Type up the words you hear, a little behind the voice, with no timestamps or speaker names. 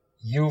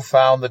You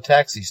found the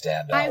taxi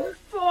stand hour. I've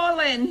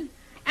fallen,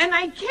 and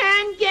I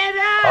can't get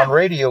up. On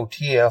Radio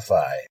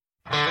TFI.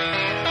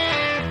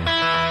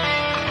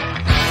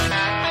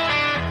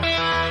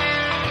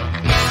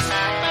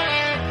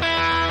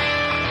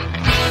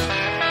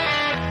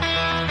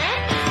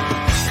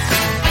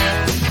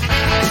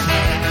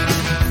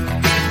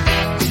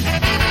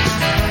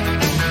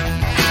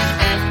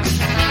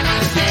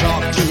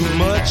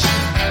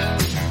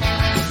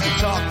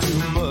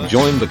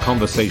 Join the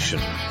conversation.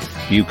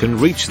 You can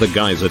reach the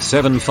guys at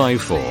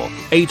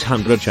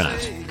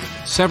 754-800-CHAT,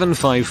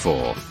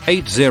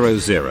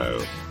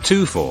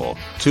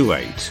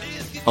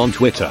 754-800-2428, on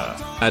Twitter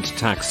at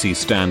Taxi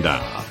Stand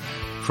Hour.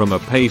 From a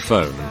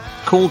payphone,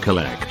 call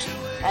collect.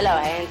 Hello,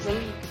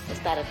 handsome. Is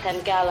that a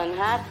 10-gallon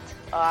hat,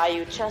 or are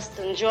you just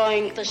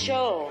enjoying the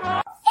show?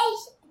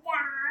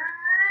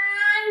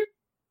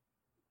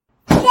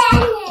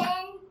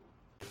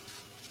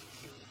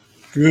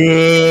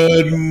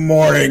 Good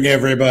morning,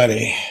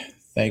 everybody.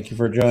 Thank you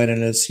for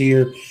joining us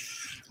here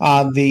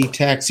on the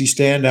Taxi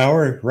Stand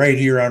Hour, right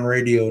here on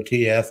Radio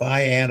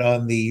TFI and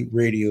on the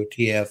Radio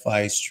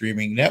TFI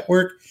streaming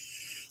network.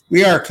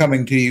 We are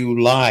coming to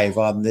you live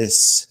on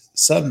this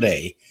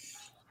Sunday,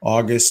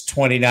 August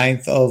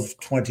 29th of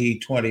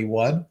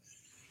 2021,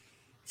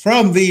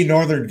 from the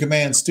Northern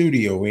Command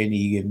Studio in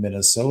Eagan,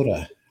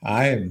 Minnesota.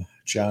 I'm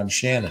John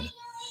Shannon.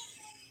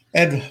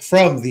 And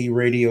from the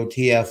Radio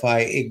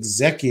TFI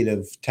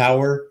Executive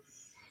Tower,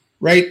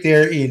 right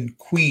there in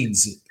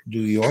Queens,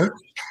 New York,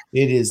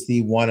 it is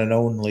the one and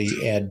only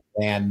Ed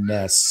Van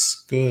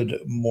Ness. Good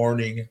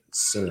morning,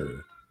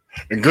 sir.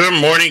 Good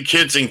morning,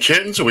 kids and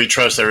kittens. We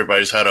trust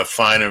everybody's had a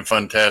fine and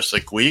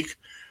fantastic week.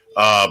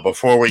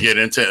 Before we get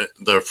into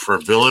the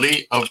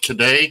frivolity of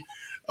today,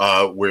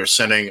 we're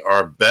sending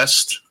our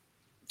best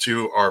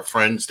to our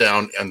friends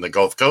down in the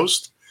Gulf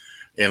Coast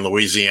in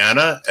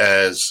Louisiana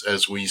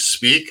as we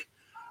speak.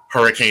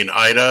 Hurricane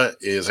Ida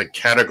is a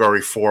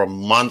Category 4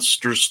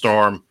 monster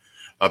storm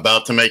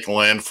about to make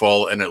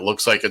landfall, and it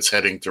looks like it's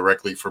heading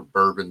directly for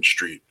Bourbon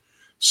Street.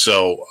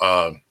 So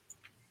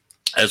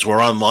as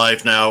we're on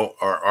live now,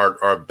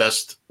 our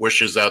best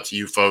wishes out to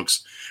you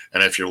folks.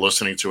 And if you're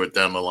listening to it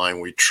down the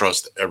line, we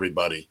trust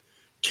everybody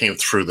came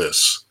through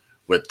this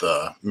with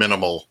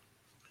minimal,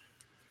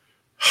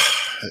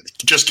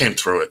 just came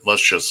through it.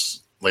 Let's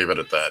just leave it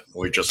at that.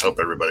 We just hope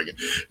everybody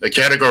the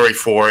Category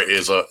 4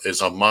 is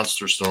a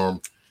monster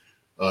storm.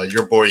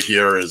 Your boy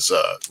here is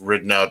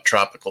ridden out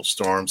tropical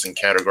storms in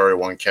Category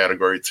 1,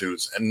 Category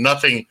 2s, and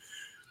none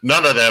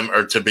of them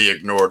are to be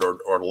ignored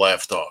or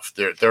laughed off.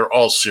 They're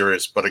all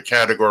serious, but a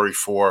Category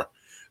 4,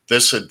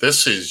 this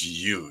is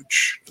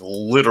huge,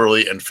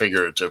 literally and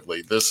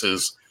figuratively. This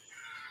is,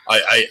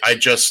 I've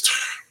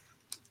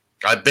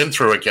been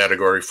through a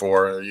Category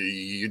 4.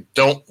 You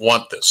don't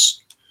want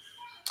this.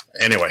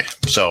 Anyway,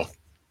 so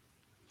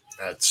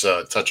that's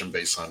touching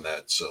base on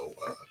that. So,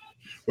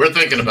 we're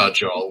thinking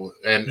about y'all,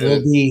 and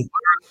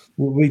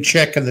we'll be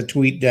checking the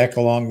tweet deck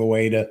along the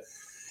way to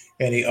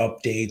any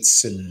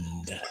updates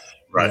and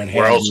right.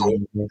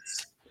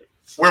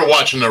 We're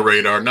watching the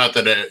radar. Not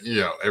that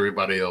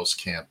everybody else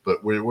can't,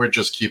 but we're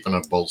just keeping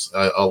a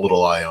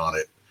little eye on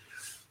it,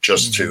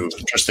 just to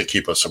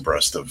keep us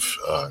abreast of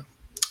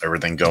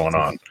everything going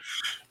on.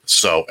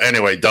 So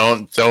anyway,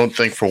 don't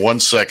think for 1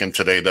 second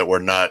today that we're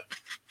not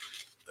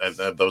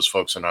that those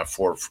folks are not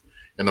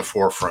in the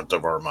forefront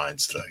of our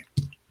minds today.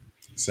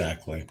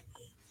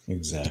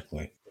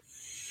 Exactly.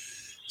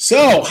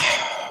 So,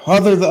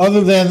 other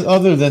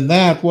than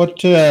that,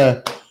 what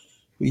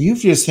you've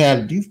just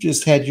had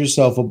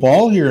yourself a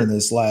ball here in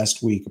this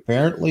last week.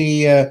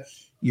 Apparently,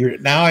 you're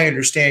now. I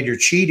understand you're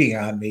cheating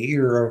on me.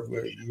 You're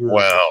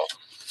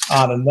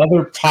on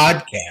another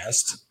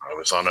podcast. I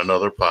was on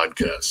another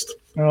podcast.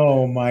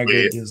 Oh my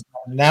goodness!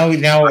 Now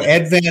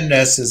Ed Van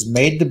Ness has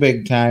made the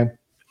big time.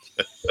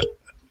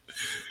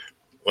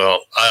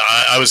 Well,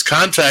 I was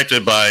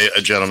contacted by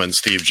a gentleman,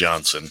 Steve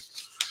Johnson,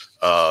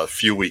 a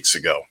few weeks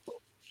ago,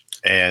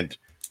 and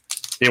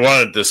he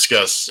wanted to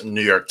discuss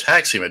New York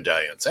taxi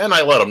medallions. And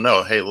I let him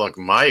know, hey, look,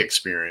 my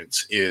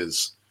experience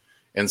is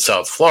in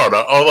South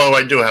Florida, although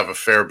I do have a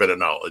fair bit of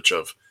knowledge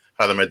of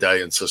how the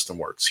medallion system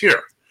works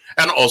here,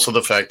 and also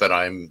the fact that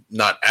I'm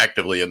not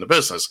actively in the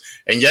business,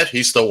 and yet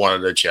he still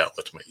wanted to chat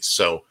with me.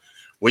 So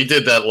we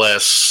did that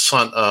last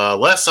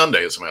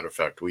Sunday, as a matter of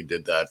fact, we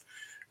did that.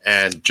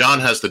 And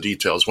John has the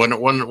details. When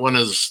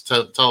is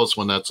tell us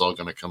when that's all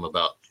going to come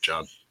about,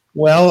 John?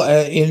 Well,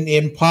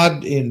 in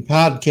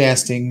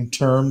podcasting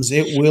terms,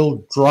 it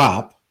will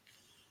drop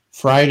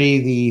Friday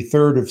the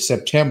 3rd of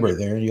September.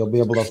 There, you'll be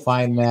able to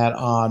find that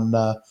on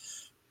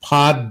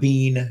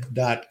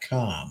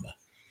Podbean.com.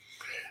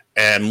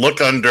 And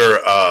look under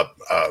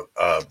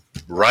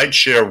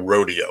Rideshare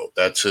Rodeo.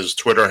 That's his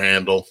Twitter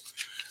handle,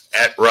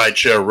 at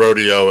Rideshare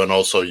Rodeo, and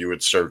also you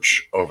would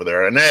search over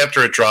there. And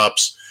after it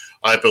drops,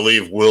 I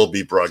believe we'll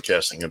be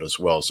broadcasting it as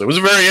well. So it was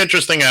a very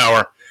interesting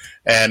hour,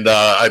 and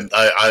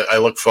I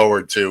look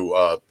forward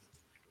to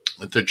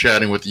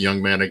chatting with the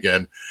young man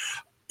again.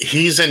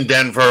 He's in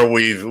Denver.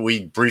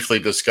 We briefly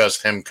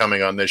discussed him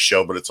coming on this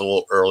show, but it's a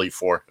little early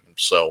for him.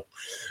 So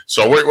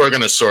we're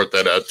going to sort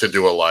that out to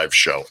do a live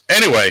show.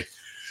 Anyway,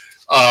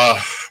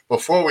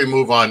 before we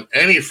move on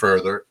any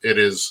further, it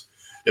is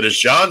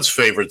John's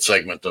favorite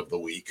segment of the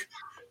week.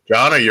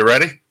 John, are you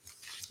ready?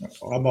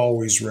 I'm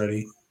always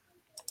ready.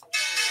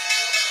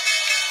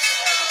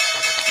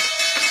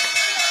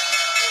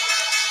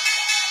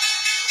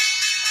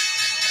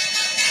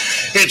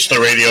 It's the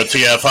Radio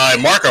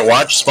TFI Market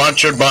Watch,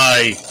 sponsored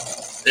by,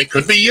 it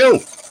could be you.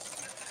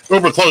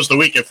 Uber closed the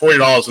week at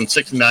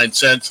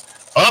 $40.69,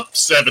 up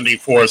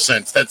 74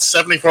 cents. That's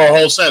 74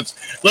 whole cents.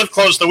 Lyft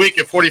closed the week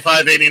at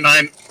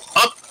 $45.89,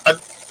 up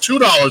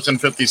 $2.50,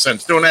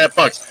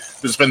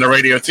 $2.50. This has been the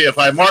Radio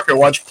TFI Market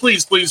Watch.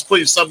 Please, please,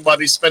 please,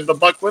 somebody spend a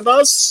buck with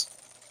us.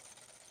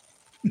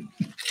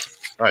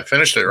 I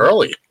finished it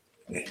early.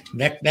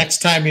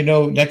 Next thing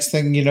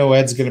you know,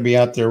 Ed's going to be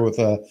out there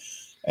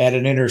at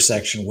an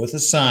intersection with a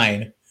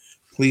sign.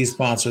 Please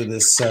sponsor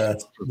this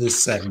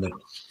segment.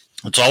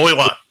 That's all we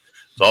want.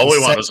 That's all we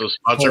want is a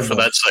sponsor for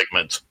that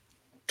segment.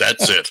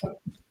 That's it.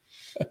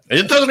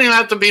 It doesn't even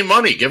have to be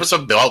money. Give us a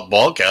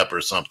ball cap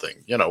or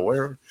something.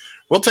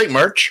 We'll take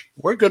merch.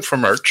 We're good for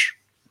merch.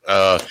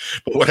 But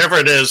whatever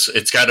it is,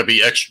 it's got to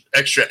be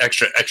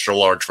extra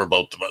large for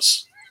both of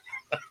us.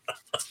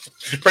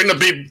 Bring the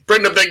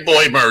big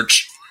boy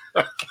merch.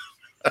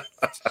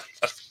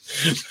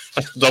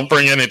 Don't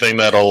bring anything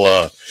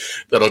that'll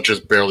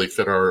just barely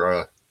fit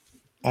our.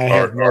 I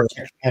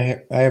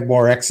have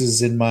more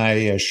X's in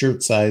my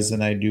shirt size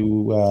than I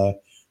do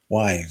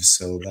wives,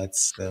 so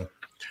that's.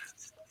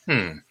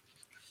 I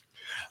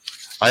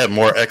have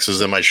more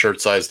X's in my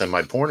shirt size than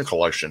my porn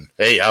collection.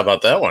 Hey, how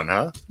about that one,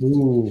 huh?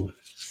 Ooh.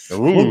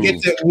 We'll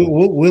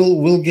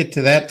get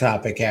to that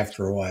topic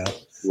after a while.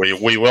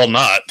 We will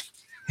not.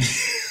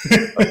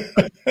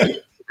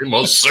 We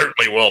most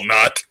certainly will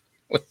not.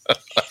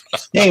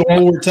 Hey,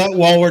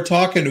 while we're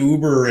talking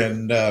Uber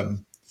and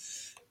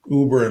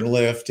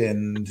Lyft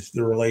and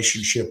the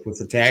relationship with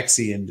the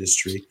taxi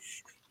industry,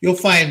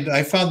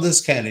 I found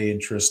this kind of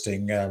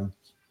interesting.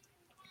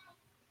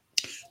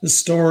 The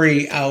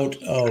story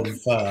out of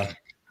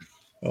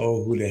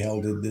who the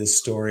hell did this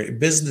story?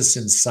 Business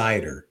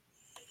Insider,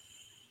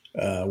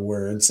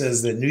 where it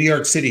says that New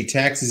York City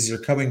taxis are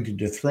coming to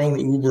dethrone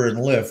Uber and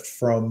Lyft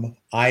from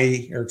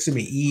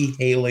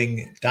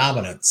e-hailing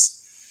dominance.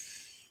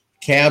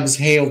 Cabs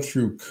hailed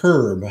through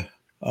Curb,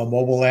 a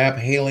mobile app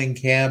hailing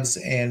cabs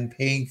and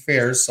paying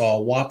fares, saw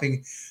a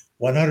whopping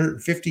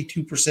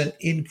 152%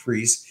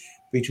 increase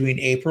between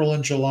April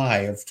and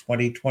July of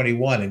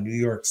 2021 in New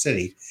York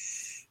City.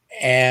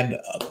 And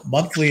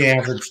monthly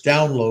average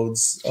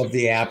downloads of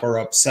the app are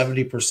up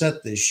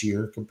 70% this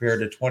year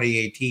compared to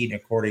 2018,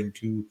 according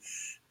to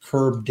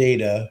Curb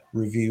data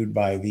reviewed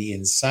by the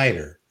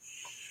Insider.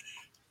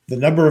 The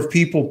number of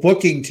people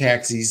booking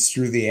taxis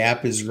through the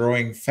app is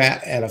growing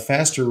at a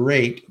faster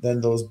rate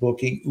than those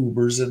booking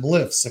Ubers and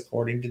Lyfts,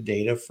 according to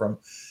data from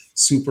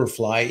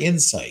Superfly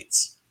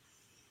Insights.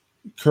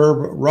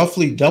 Curb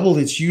roughly doubled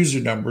its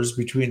user numbers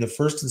between the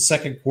first and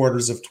second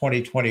quarters of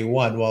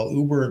 2021, while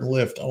Uber and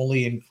Lyft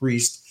only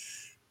increased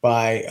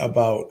by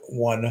about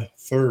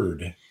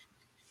 1/3.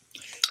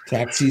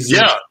 Taxis.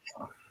 Yeah.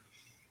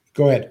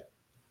 Go ahead.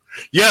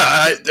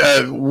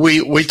 Yeah,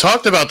 we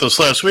talked about this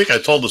last week. I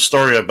told the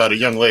story about a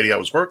young lady I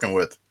was working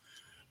with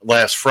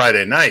last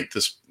Friday night.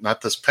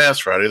 Not this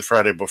past Friday, the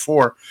Friday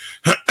before.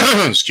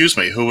 Excuse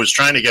me, who was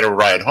trying to get a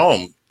ride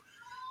home,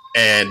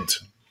 and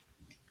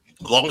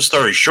long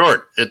story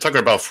short, it took her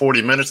about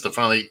 40 minutes to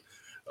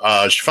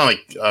she finally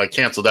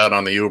canceled out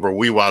on the Uber.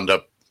 We wound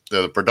up,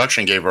 the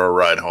production gave her a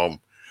ride home.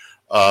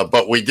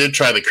 But we did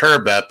try the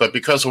Curb app, but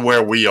because of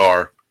where we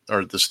are,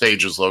 or the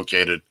stage is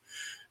located,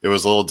 it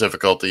was a little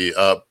difficulty.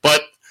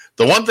 But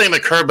the one thing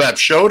the Curb app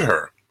showed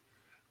her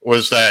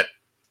was that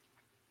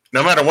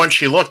no matter when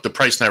she looked, the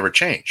price never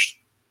changed.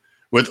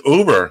 With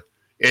Uber,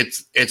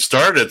 it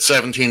started at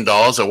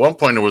 $17. At one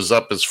point, it was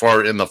up as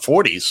far in the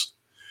 40s.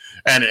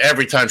 And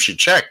every time she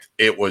checked,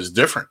 it was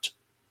different.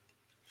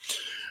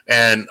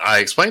 And I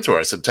explained to her,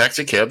 I said,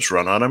 taxi cabs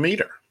run on a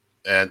meter,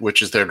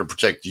 which is there to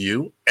protect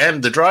you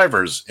and the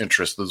driver's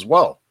interest as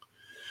well.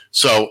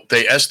 So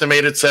they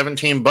estimated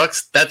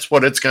 $17. That's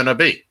what it's going to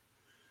be.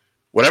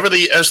 Whatever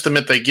the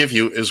estimate they give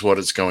you is what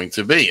it's going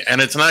to be. And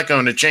it's not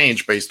going to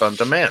change based on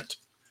demand.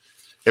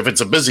 If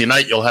it's a busy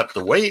night, you'll have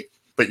to wait,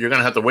 but you're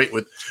going to have to wait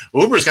with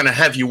Uber's going to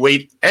have you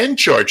wait and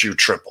charge you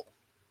triple.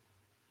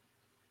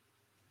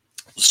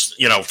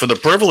 For the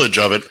privilege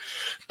of it,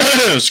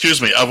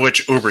 excuse me, of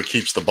which Uber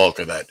keeps the bulk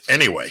of that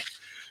anyway.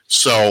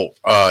 So,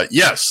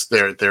 yes,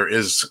 there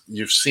is,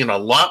 you've seen a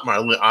lot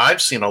more,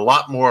 I've seen a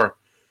lot more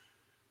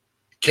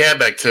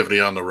cab activity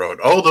on the road.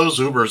 Oh, those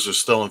Ubers are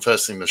still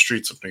infesting the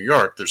streets of New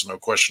York. There's no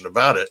question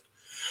about it.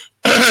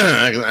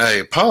 I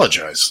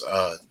apologize.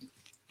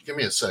 Give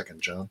me a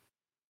second, John.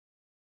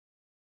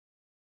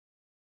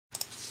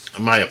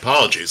 My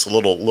apologies. A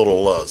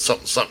little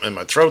something in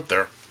my throat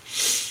there.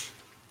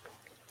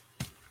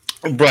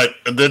 But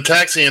the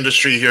taxi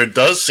industry here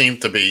does seem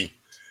to be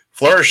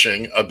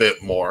flourishing a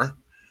bit more.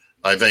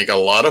 I think a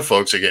lot of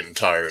folks are getting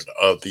tired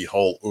of the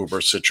whole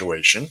Uber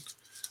situation.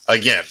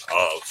 Again,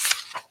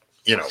 of,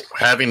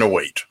 having to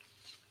wait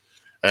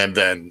and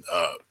then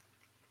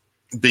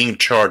being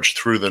charged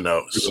through the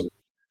nose.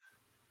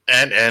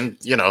 And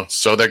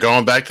so they're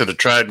going back to the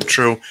tried and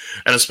true.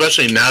 And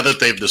especially now that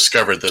they've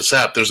discovered this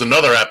app, there's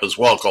another app as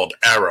well called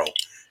Arrow,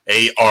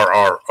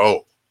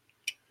 ARRO,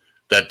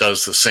 that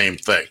does the same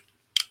thing.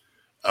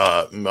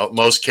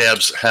 Most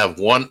cabs have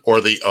one or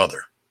the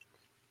other.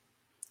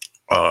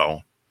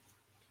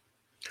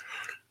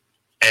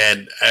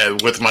 And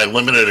with my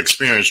limited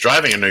experience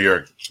driving a New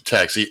York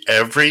taxi,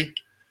 every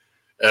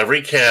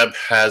cab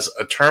has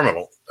a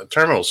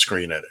terminal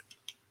screen in it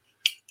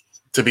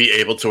to be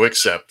able to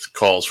accept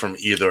calls from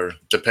either,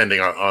 depending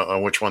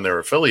on which one they're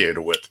affiliated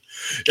with.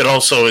 It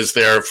also is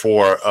there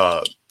for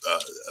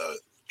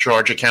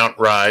charge account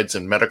rides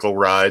and medical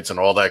rides and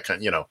all that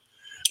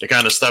the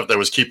kind of stuff that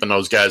was keeping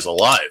those guys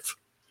alive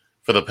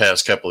for the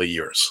past couple of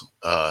years.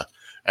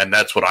 And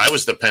that's what I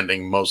was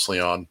depending mostly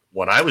on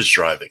when I was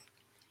driving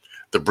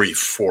the brief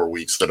 4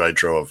 weeks that I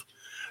drove.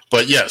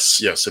 But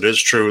yes, it is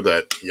true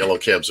that yellow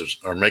cabs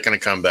are making a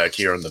comeback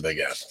here in the Big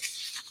Apple.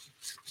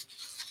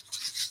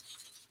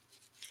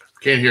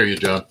 Can't hear you,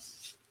 John.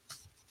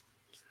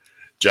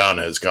 John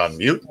has gone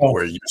mute.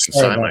 We're using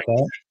sign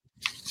language.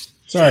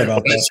 Sorry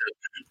about that.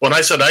 When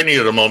I said I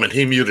needed a moment,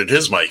 he muted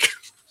his mic.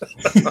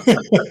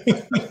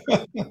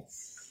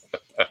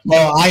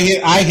 Well,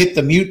 I hit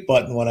the mute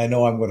button when I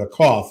know I'm going to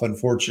cough.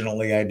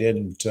 Unfortunately, I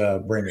didn't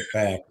bring it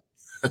back.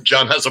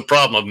 John has a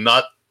problem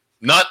of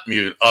not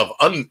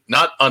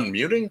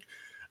unmuting.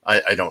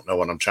 I don't know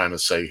what I'm trying to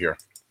say here.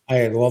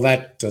 Well,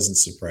 that doesn't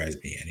surprise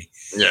me any.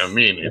 Yeah,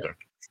 me neither.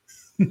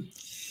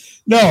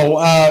 No,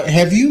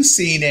 have you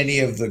seen any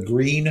of the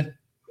green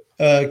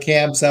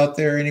cabs out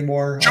there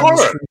anymore?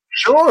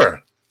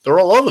 Sure. They're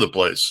all over the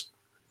place.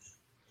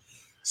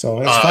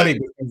 So it's funny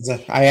because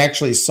I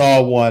actually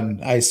saw one.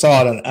 I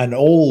saw an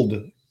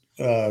old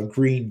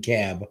green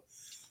cab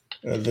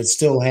that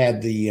still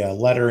had the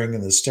lettering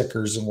and the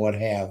stickers and what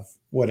have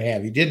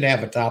you. Didn't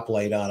have a top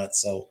light on it,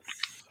 so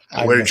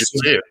where did you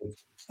see it?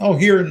 Oh,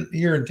 here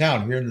in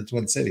town, here in the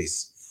Twin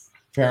Cities.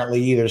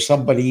 Apparently,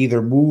 somebody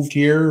moved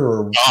here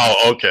or.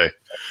 Oh, okay.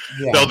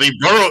 Yeah. No,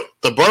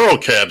 the borough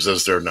cabs,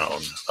 as they're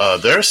known,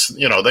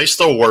 they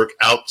still work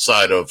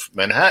outside of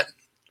Manhattan.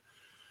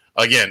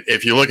 Again,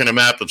 if you look at a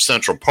map of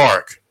Central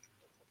Park,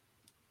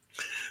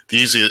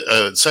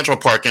 Central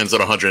Park ends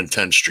at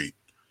 110th Street.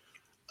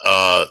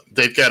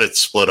 They've got it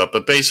split up,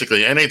 but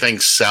basically anything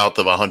south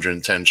of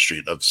 110th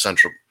Street of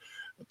Central,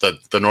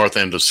 the north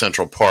end of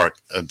Central Park,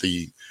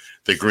 the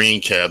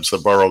green cabs, the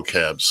borough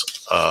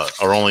cabs,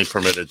 are only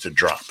permitted to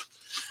drop.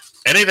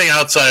 Anything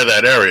outside of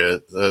that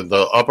area,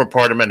 the upper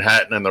part of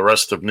Manhattan and the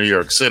rest of New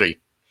York City,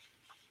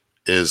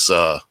 is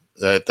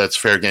that's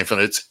fair game.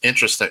 It's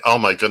interesting. Oh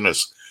my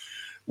goodness,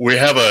 we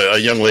have a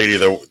young lady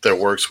that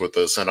works with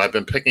us, and I've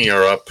been picking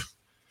her up.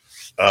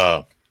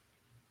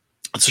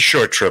 It's a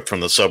short trip from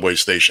the subway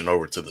station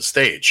over to the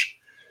stage,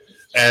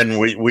 and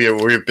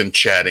we've been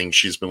chatting.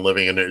 She's been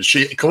living in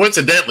it.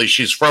 Coincidentally,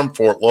 she's from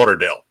Fort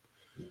Lauderdale.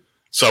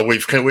 So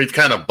we've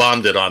kind of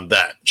bonded on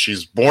that.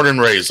 She's born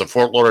and raised a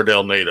Fort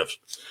Lauderdale native.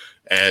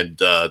 And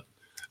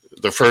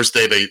the first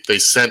day they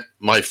sent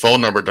my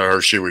phone number to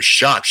her, she was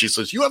shocked. She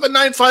says, "You have a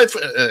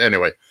 955."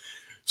 Anyway,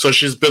 so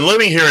she's been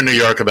living here in New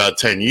York about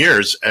 10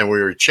 years, and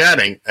we were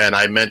chatting, and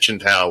I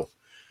mentioned how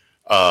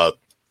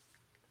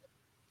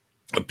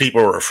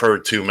people refer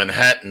to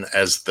Manhattan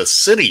as the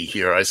city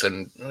here. I said,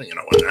 in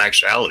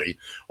actuality,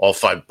 all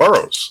 5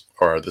 boroughs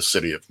are the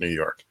city of New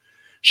York.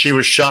 She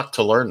was shocked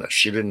to learn this.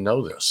 She didn't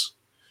know this.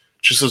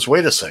 She says,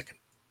 "Wait a second.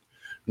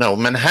 No,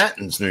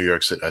 Manhattan's New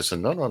York City." I said,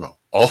 no.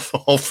 All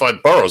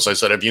 5 boroughs. I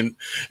said, and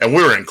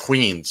we were in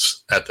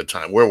Queens at the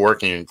time. We're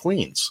working in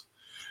Queens.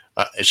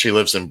 And she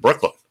lives in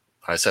Brooklyn.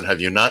 I said,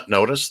 "Have you not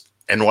noticed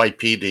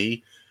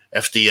NYPD,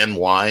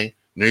 FDNY,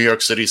 New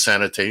York City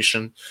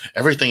Sanitation?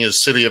 Everything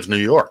is City of New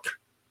York."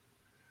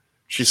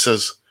 She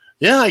says,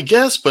 "Yeah, I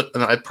guess, but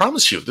I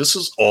promise you, this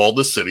is all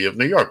the City of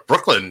New York.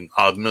 Brooklyn,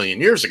 a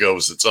million years ago,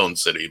 was its own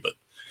city, but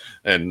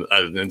and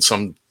in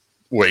some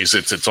ways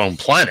it's its own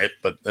planet,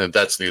 but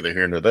that's neither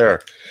here nor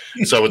there."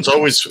 So it's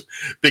always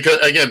because,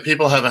 again,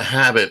 people have a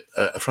habit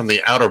from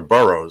the outer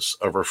boroughs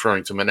of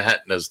referring to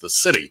Manhattan as the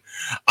city.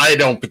 I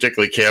don't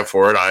particularly care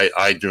for it.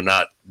 I do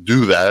not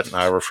do that.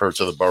 I refer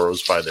to the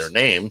boroughs by their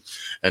name,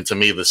 and to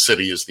me, the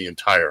city is the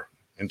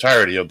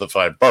entirety of the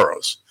 5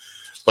 boroughs.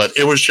 But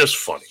it was just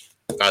funny.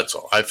 That's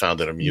all. I found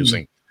it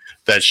amusing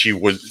that she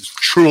was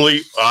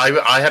truly.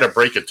 I had to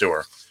break it to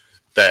her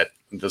that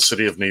the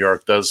city of New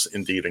York does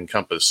indeed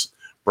encompass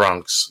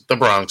the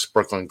Bronx,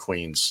 Brooklyn,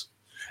 Queens,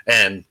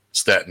 and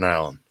Staten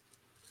Island.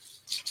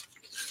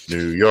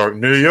 New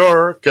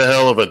York, a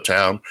hell of a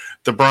town.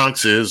 The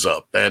Bronx is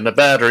up and the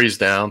Battery's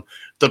down.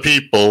 The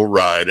people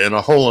ride in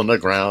a hole in the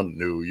ground.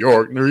 New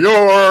York,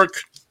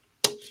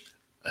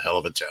 a hell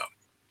of a town.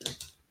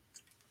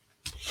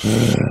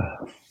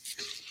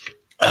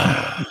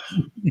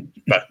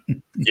 But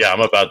yeah,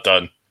 I'm about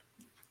done.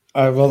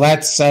 Well,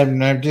 that's I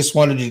just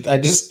wanted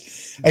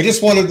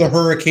the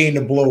hurricane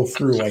to blow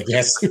through, I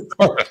guess.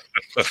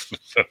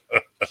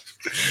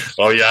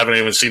 Oh, you haven't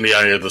even seen the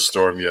eye of the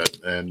storm yet,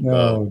 and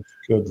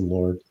good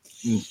Lord.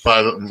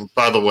 By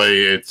the way,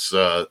 it's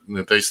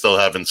they still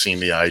haven't seen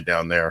the eye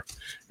down there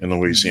in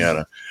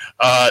Louisiana.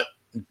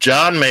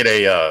 John made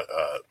a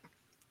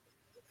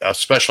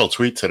special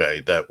tweet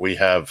today that we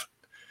have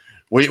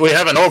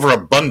an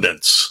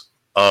overabundance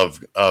of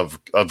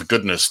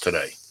goodness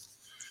today.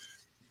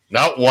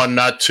 Not one,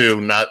 not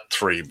two, not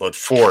three, but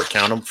four.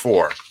 Count them,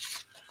 4.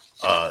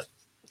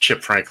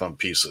 Chip Franklin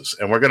pieces,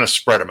 and we're going to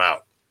spread them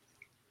out.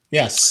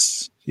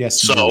 Yes.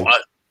 So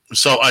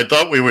I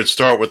thought we would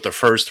start with the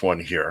first one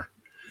here,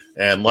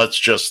 and let's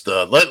just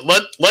let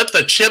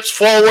the chips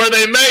fall where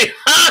they may.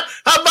 How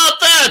about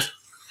that?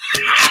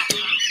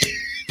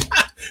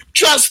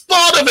 Just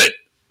thought of it.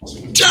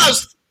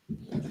 Just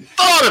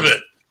thought of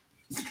it.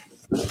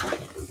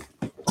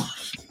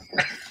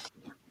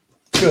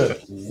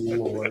 Good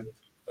Lord.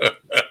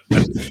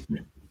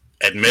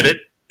 Admit it.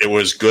 It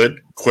was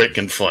good, quick,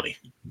 and funny.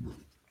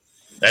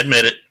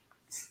 Admit it.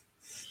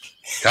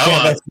 Come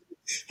on.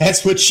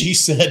 That's what she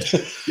said.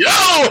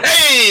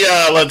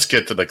 Let's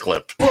get to the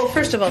clip. Well,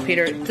 first of all,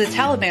 Peter, the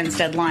Taliban's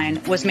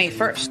deadline was May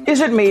 1st. Is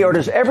it me, or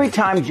does every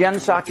time Jen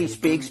Psaki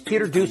speaks,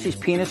 Peter Doocy's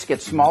penis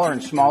get smaller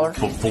and smaller?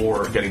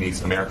 Before getting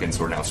these Americans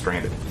who are now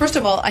stranded. First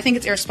of all, I think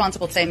it's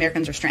irresponsible to say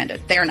Americans are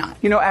stranded. They are not.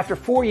 You know, after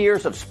 4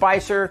 years of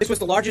Spicer... This was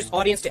the largest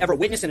audience to ever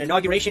witness an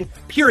inauguration,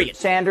 period.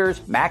 Sanders,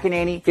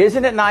 McEnany.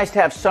 Isn't it nice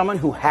to have someone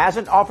who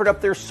hasn't offered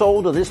up their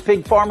soul to this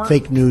pig farmer?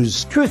 Fake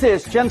news. Truth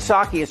is, Jen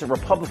Psaki is a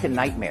Republican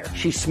nightmare.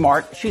 She's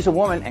smart, she's a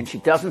woman, and she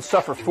doesn't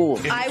suffer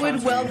fools. I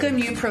would welcome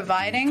you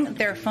providing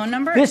their phone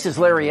number. This is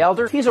Larry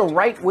Elder. He's a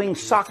right-wing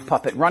sock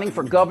puppet running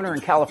for governor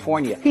in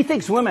California. He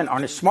thinks women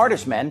aren't as smart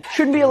as men,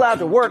 shouldn't be allowed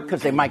to work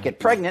because they might get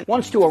pregnant,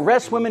 wants to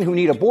arrest women who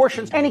need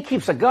abortions, and he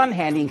keeps a gun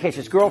handy in case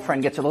his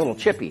girlfriend gets a little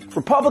chippy.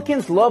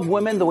 Republicans love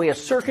women the way a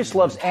circus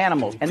loves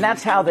animals, and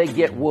that's how they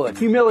get wood.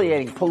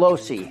 Humiliating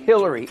Pelosi,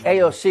 Hillary,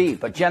 AOC,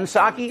 but Jen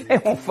Psaki, they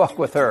won't fuck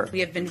with her.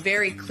 We have been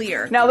very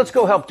clear. Now let's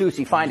go help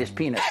Doocy find his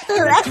penis.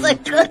 That's a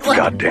good one.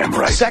 Goddamn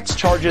right. Sex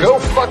charges. Go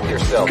fuck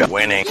yourself.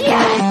 Winning.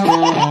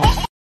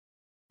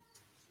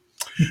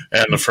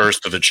 And the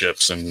first of the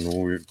chips, and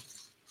we,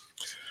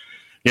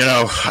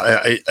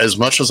 I as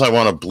much as I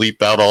want to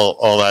bleep out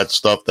all that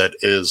stuff, that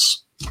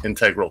is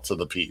integral to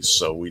the piece,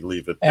 so we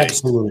leave it.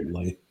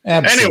 Absolutely.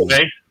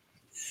 Anyway,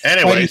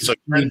 so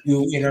we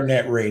do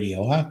internet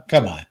radio, huh?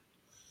 Come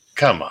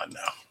on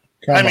now.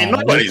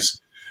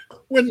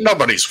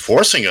 Nobody's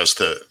forcing us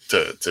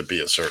to be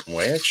a certain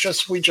way. It's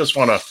just we just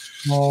want to.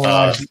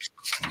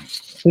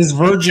 His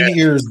virgin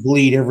ears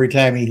bleed every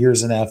time he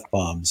hears an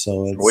F-bomb.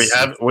 So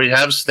we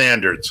have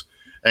standards.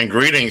 And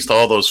greetings to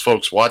all those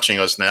folks watching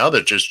us now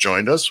that just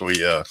joined us.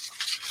 You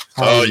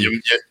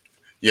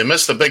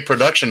missed the big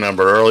production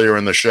number earlier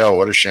in the show.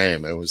 What a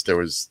shame! There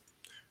was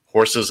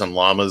horses and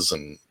llamas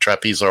and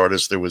trapeze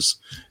artists. It was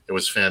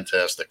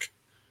fantastic.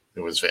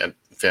 It was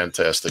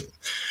fantastic.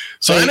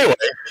 So anyway,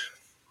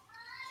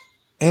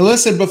 hey,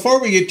 listen,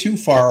 before we get too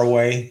far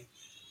away.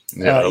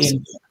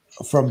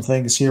 From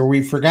things here,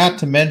 we forgot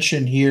to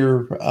mention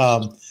here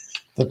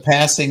the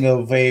passing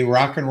of a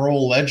rock and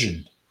roll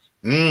legend.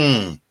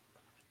 It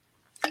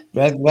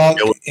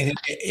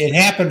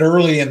happened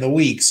early in the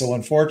week, so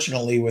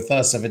unfortunately with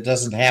us, if it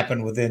doesn't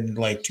happen within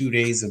like 2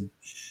 days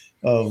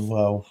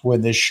of when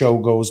this show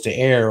goes to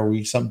air,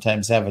 we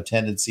sometimes have a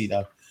tendency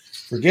to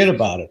forget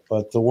about it.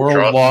 But the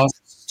world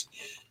lost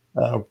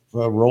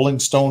Rolling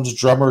Stones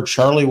drummer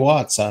Charlie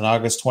Watts on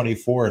August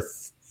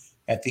 24th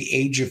at the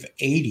age of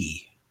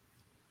 80.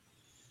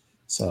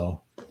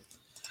 So,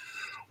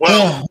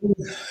 well,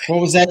 what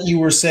was that you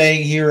were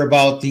saying here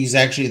about he's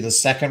actually the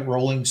second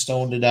Rolling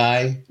Stone to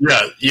die?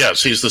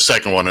 Yes, he's the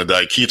second one to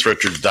die. Keith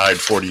Richards died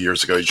 40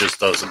 years ago. He just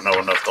doesn't know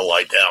enough to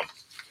lie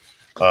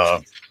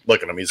down.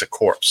 Look at him; he's a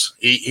corpse.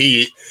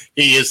 He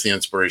is the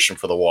inspiration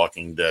for The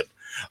Walking Dead.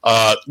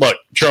 Look,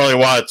 Charlie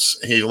Watts,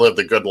 he lived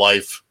a good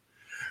life.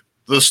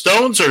 The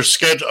Stones are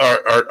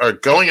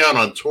going out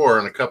on tour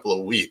in a couple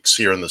of weeks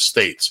here in the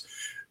States.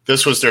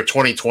 This was their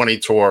 2020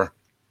 tour.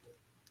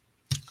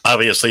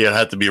 Obviously, it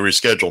had to be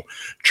rescheduled.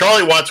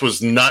 Charlie Watts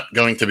was not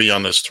going to be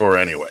on this tour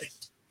anyway,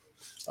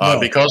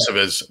 because of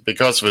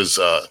his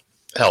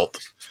health.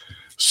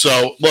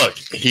 So, look,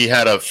 he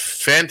had a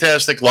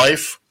fantastic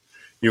life.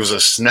 He was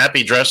a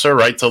snappy dresser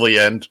right till the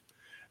end,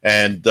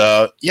 and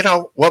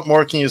what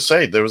more can you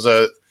say?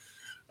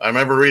 I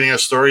remember reading a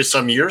story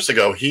some years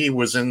ago. He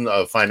was in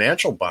a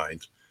financial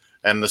bind,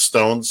 and the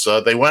Stones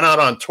they went out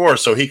on tour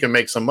so he can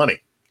make some money.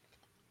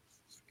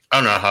 I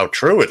don't know how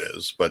true it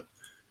is, but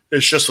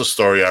it's just a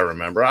story I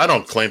remember. I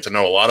don't claim to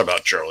know a lot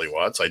about Charlie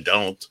Watts. I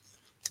don't.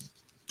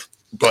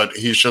 But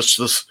he's just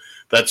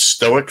that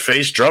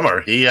stoic-faced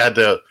drummer.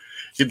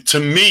 To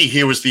me,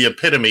 he was the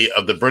epitome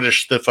of the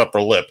British stiff upper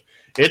lip.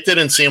 It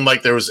didn't seem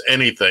like there was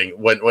anything.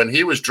 When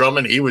he was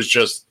drumming, he was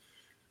just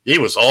he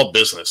was all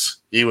business.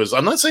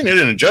 I'm not saying he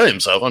didn't enjoy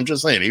himself. I'm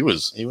just saying he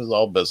was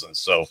all business.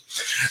 So,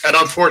 and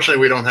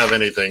unfortunately, we don't have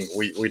anything.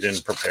 We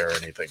didn't prepare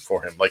anything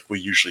for him like we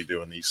usually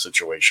do in these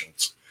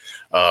situations.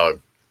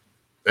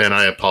 And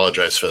I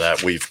apologize for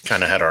that. We've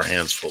kind of had our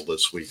hands full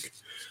this week.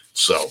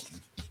 So,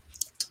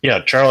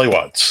 yeah, Charlie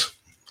Watts.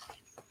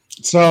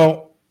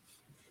 So,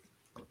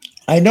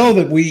 I know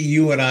that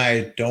you and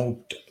I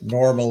don't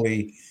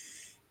normally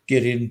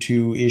get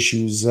into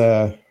issues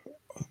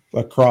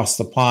across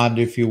the pond,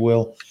 if you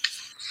will.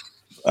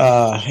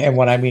 And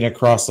when I mean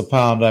across the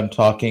pond, I'm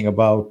talking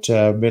about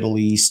Middle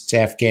East,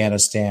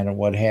 Afghanistan, and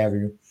what have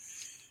you.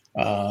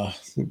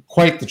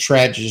 Quite the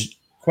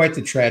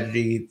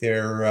tragedy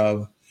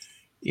there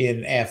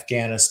in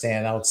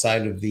Afghanistan,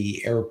 outside of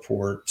the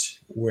airport,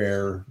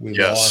 where we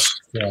lost.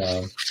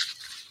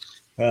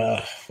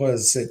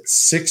 Was it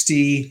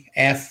 60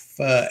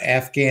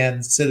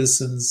 Afghan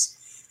citizens?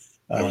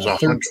 It was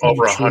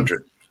over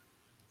 100.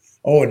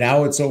 Oh,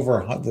 now it's over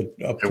 100.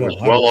 It was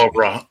well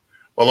over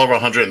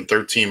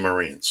 113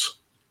 Marines.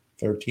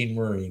 13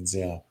 Marines,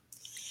 yeah.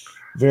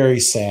 Very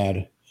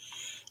sad.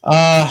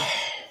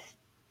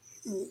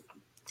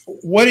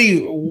 What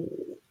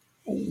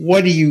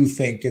do you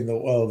think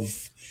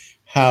of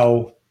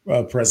how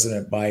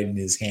President Biden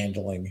is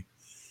handling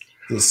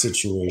this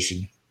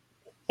situation?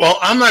 Well,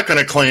 I'm not going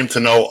to claim to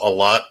know a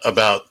lot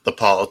about the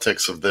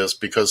politics of this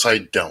because I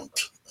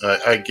don't.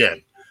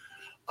 Again,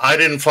 I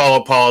didn't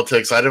follow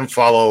politics. I didn't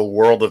follow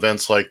world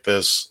events like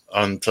this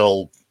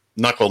until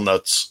Knuckle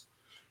Nuts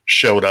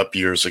showed up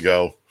years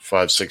ago,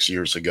 5-6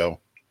 years ago.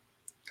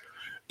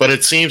 But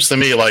it seems to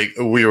me like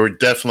we were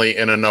definitely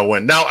in a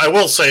no-win. Now, I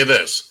will say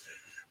this.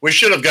 We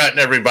should have gotten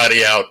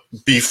everybody out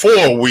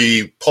before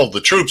we pulled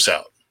the troops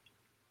out.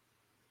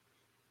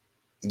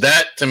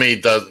 That, to me,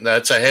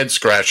 that's a head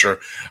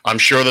scratcher. I'm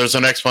sure there's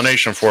an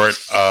explanation for it.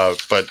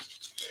 But,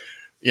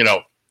 you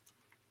know,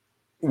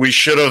 we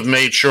should have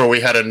made sure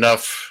we had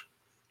enough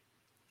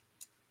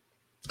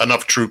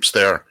troops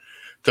there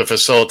to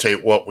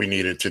facilitate what we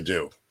needed to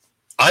do.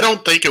 I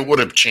don't think it would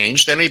have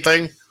changed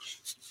anything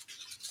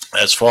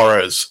as far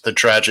as the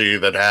tragedy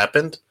that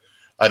happened.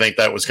 I think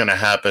that was going to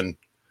happen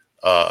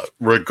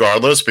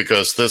regardless,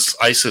 because this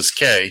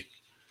ISIS-K,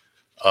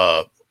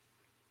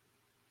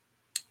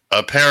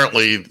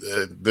 apparently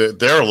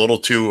they're a little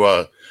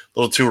too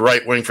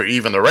right-wing for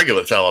even the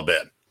regular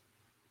Taliban.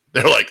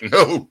 They're like,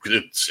 no,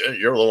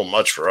 you're a little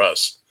much for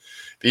us.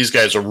 These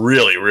guys are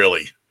really,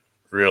 really,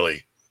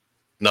 really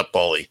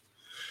nutbally.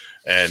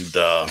 And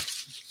so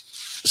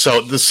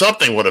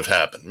something would have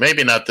happened.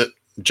 Maybe not that.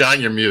 John,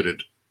 you're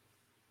muted.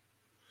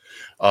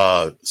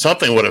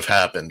 Something would have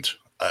happened.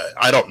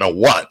 I don't know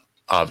what,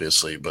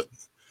 obviously, but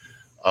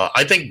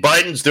I think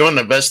Biden's doing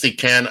the best he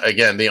can.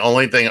 Again, the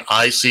only thing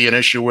I see an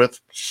issue with,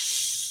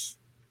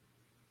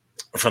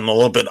 from the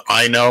little bit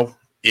I know,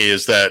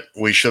 is that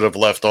we should have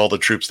left all the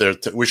troops there.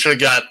 We should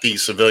have got the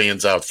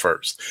civilians out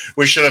first.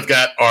 We should have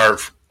got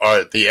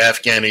the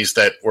Afghanis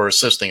that were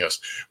assisting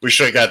us. We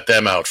should have got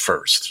them out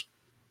first.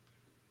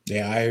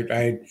 Yeah,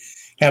 I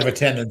have a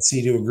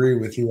tendency to agree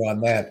with you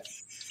on that.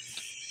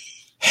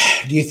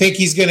 Do you think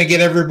he's going to get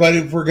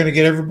everybody? We're going to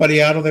get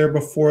everybody out of there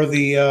before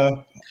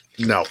the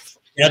no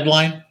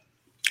deadline?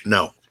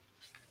 No.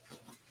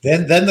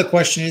 Then the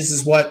question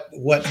is what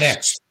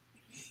next?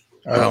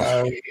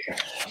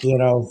 You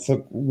know,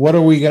 what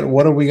are we going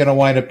to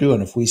wind up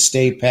doing if we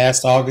stay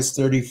past August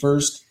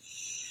 31st?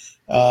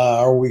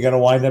 Are we going to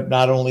wind up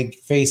not only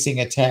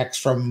facing attacks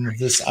from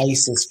this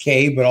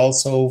ISIS-K, but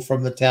also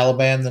from the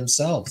Taliban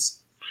themselves?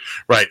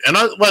 Right. And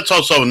let's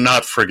also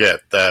not forget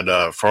that,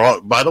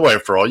 by the way,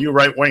 for all you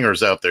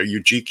right-wingers out there,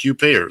 you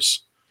GQPers,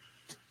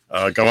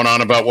 going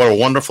on about what a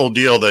wonderful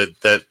deal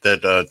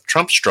that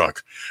Trump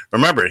struck.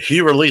 Remember,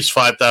 he released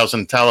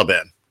 5,000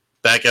 Taliban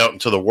back out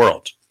into the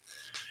world.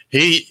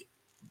 He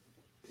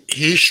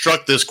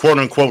struck this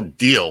quote-unquote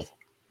deal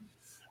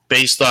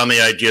based on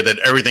the idea that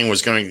everything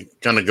was going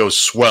to go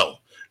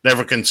swell,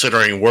 never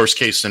considering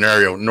worst-case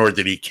scenario, nor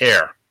did he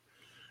care.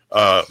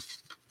 And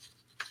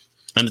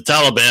the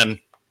Taliban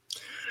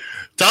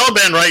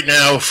right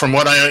now, from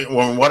what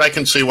I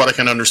can see, what I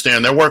can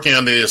understand, they're working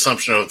on the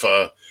assumption of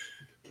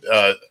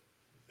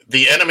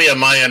the enemy of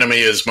my enemy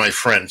is my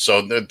friend.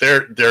 So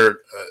they're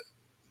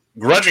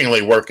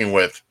grudgingly working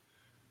with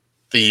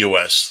the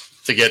U.S.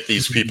 to get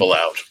these people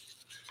out.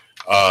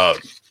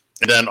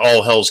 And then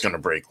all hell's going to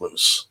break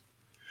loose.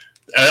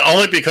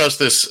 Only because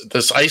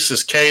this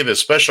ISIS-K, this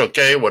special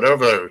K,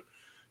 whatever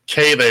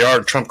K they are,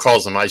 Trump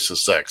calls them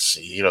ISIS-X.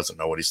 He doesn't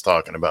know what he's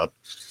talking about.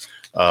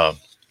 Look,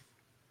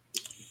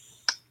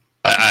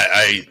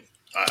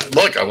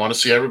 I want to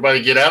see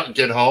everybody get out and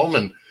get home,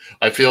 and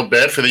I feel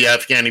bad for the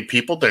Afghani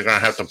people. They're going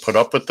to have to put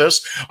up with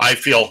this. I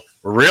feel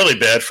really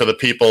bad for the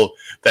people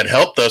that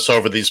helped us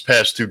over these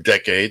past 2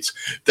 decades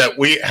that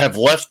we have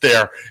left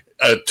there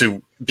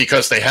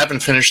because they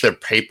haven't finished their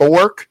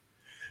paperwork.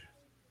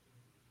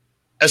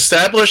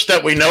 Establish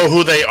that we know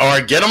who they are,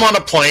 get them on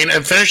a plane,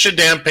 and finish the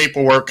damn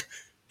paperwork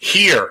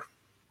here.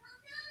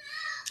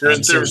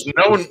 There's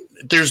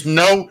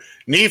no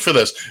need for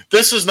this.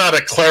 This is not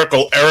a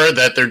clerical error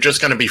that they're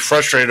just going to be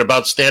frustrated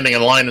about standing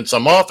in line in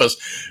some office.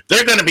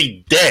 They're going to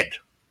be dead.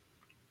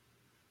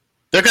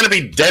 They're going to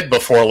be dead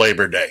before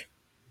Labor Day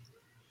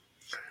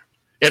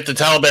if the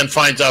Taliban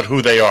finds out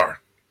who they are.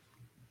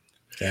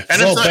 Yeah,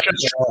 and it's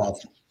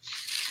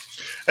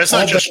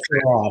not just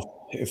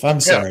If I'm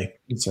sorry,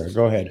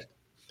 go ahead.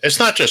 It's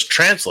not just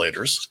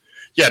translators.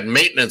 You had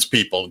maintenance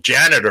people,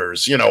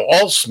 janitors,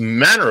 all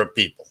manner of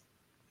people.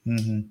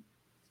 Mm-hmm.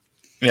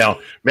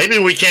 Maybe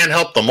we can't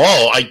help them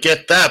all. I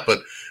get that, but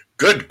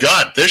good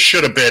God, this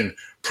should have been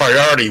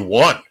priority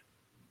one.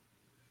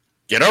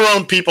 Get our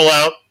own people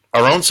out,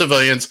 our own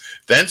civilians,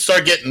 then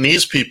start getting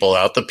these people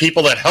out, the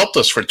people that helped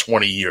us for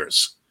 20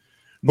 years,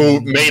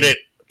 who made it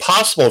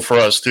possible for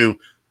us to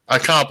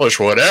accomplish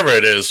whatever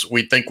it is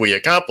we think we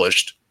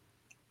accomplished.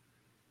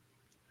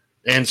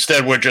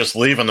 Instead, we're just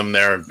leaving them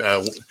there.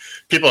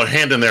 People are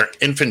handing their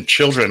infant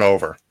children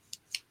over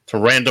to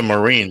random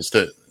Marines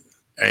for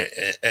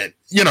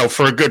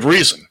a good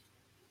reason.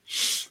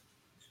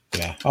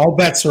 Yeah, all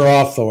bets are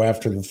off though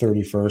after the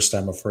 31st.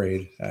 I'm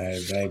afraid.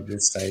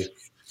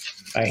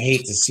 I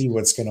hate to see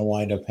what's going to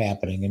wind up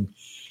happening. And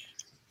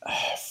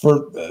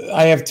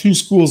I have two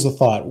schools of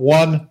thought.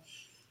 One,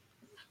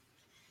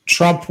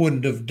 Trump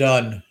wouldn't have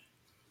done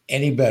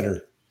any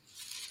better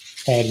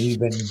had he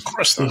been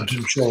in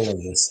control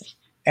of this.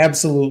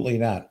 Absolutely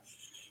not.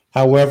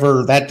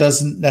 However, that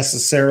doesn't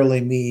necessarily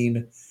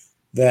mean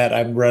that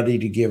I'm ready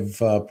to give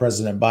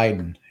President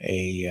Biden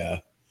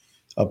a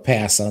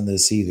pass on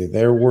this either.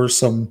 There were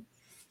some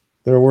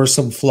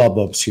flub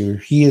ups here.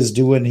 He is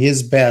doing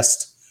his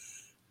best,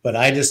 but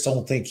I just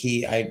don't think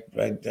I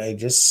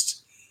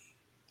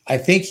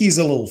think he's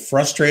a little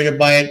frustrated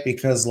by it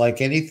because, like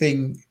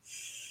anything,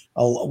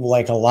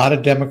 like a lot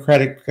of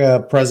Democratic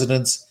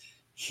presidents,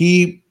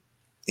 he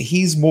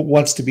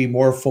wants to be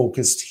more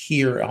focused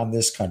here on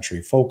this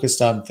country,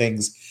 focused on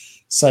things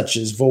such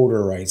as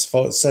voter rights,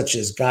 such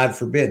as, God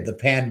forbid, the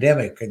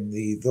pandemic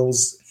and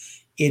those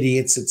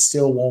idiots that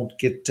still won't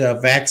get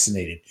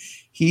vaccinated.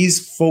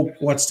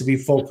 Wants to be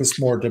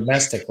focused more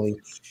domestically,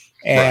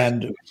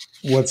 and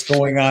what's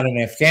going on in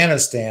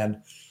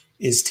Afghanistan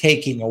is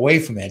taking away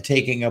from that,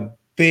 taking a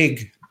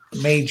big,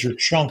 major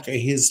chunk of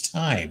his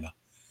time.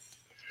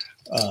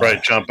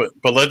 Right, John.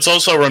 But let's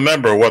also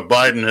remember what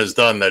Biden has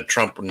done that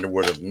Trump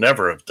would have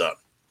never have done.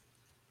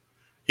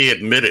 He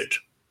admitted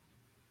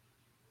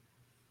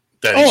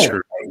that he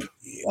screwed up.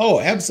 Oh,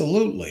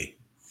 absolutely.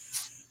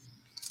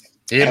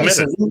 He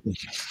admitted. Absolutely.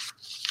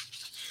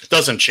 It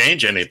doesn't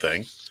change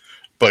anything,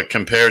 but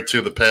compared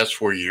to the past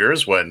 4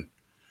 years when,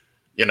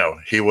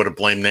 he would have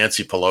blamed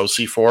Nancy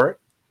Pelosi for it,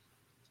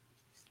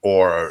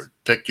 or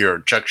pick your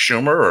Chuck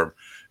Schumer, or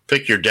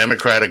pick your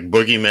Democratic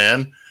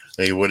boogeyman.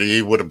 He would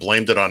have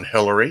blamed it on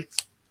Hillary.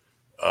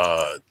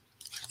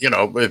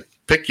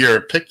 Pick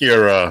your.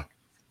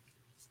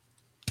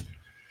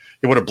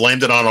 He would have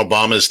blamed it on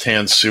Obama's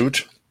tan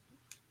suit.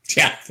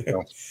 Yeah.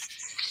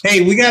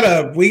 Hey, we got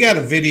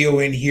a video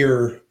in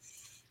here.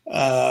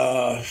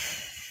 I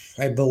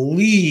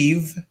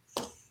believe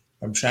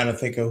I'm trying to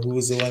think of who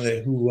was the one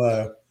who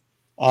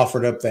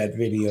offered up that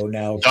video.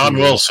 Now, Don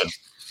Wilson.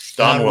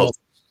 Don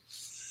Wilson.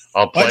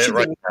 I'll play it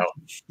right now.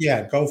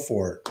 Yeah, go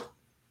for it.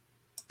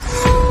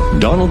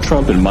 Donald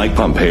Trump and Mike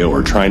Pompeo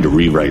are trying to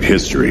rewrite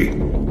history.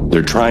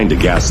 They're trying to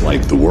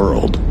gaslight the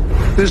world.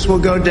 This will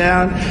go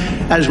down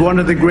as one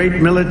of the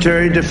great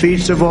military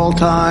defeats of all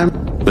time.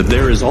 But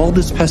there is all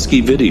this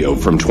pesky video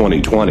from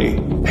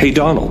 2020. Hey,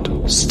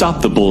 Donald,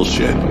 stop the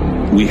bullshit.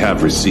 We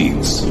have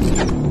receipts.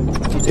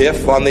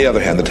 If, on the other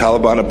hand, the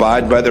Taliban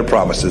abide by their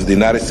promises, the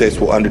United States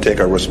will undertake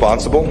a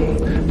responsible,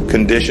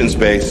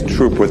 conditions-based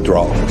troop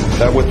withdrawal.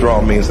 That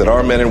withdrawal means that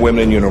our men and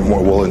women in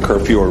uniform will incur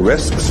fewer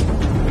risks,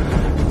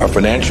 our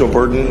financial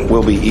burden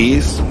will be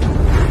eased,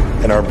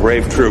 and our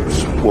brave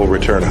troops will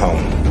return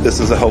home. This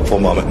is a hopeful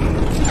moment.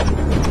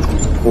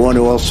 I want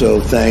to also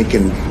thank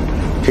and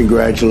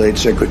congratulate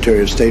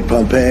Secretary of State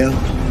Pompeo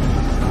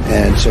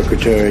and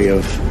Secretary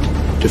of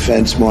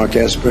Defense Mark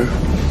Esper.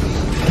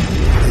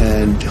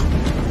 And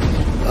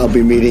I'll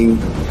be meeting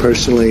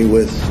personally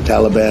with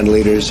Taliban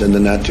leaders in the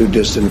not too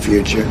distant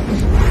future.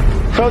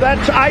 So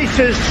that's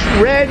ISIS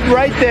red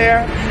right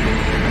there.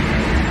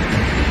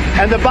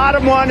 And the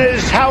bottom one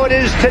is how it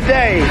is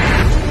today.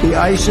 The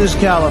ISIS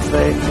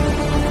caliphate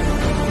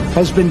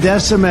has been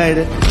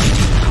decimated.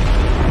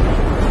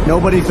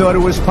 Nobody thought it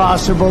was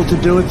possible to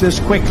do it this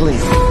quickly.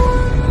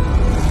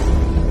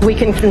 We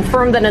can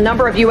confirm that a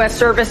number of U.S.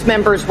 service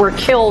members were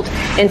killed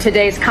in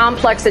today's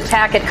complex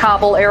attack at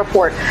Kabul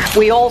airport.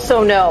 We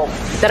also know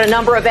that a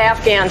number of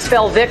Afghans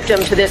fell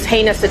victim to this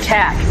heinous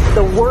attack.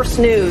 The worst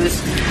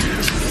news,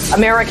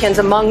 Americans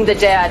among the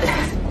dead.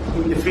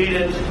 We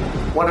defeated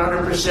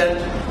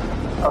 100%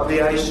 of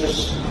the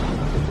ISIS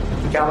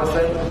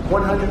caliphate,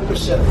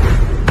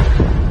 100%.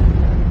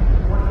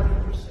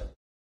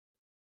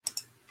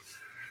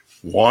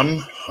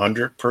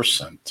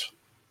 100%.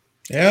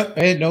 Yeah,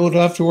 hey, don't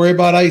have to worry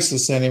about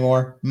ISIS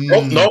anymore.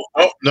 Nope.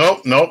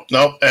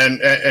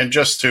 And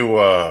just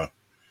to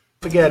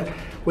Forget,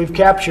 we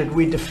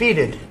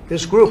defeated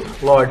this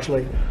group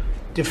largely,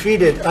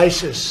 defeated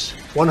ISIS,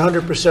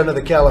 100% of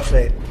the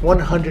caliphate,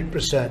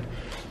 100%.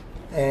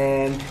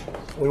 And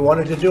we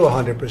wanted to do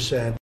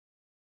 100%.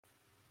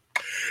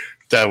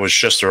 That was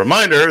just a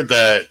reminder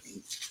that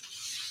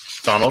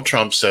Donald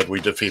Trump said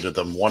we defeated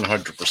them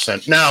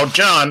 100%. Now,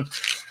 John,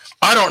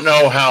 I don't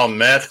know how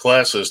math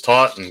classes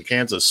taught in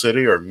Kansas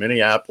City or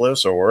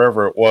Minneapolis or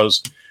wherever it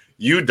was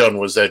you done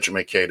was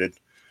educated.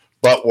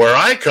 But where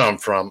I come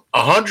from,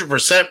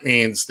 100%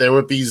 means there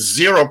would be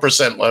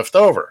 0% left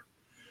over,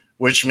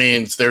 which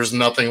means there's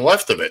nothing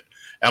left of it.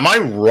 Am I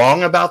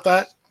wrong about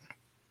that?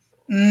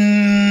 No.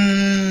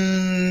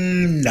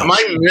 Am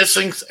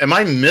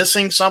I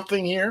missing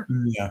something here?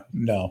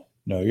 No,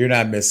 you're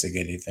not missing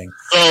anything.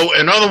 So,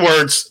 in other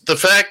words, the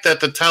fact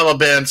that the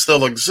Taliban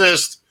still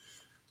exists,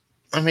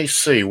 let me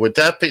see,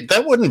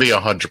 that wouldn't be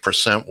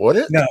 100%, would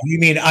it? No, you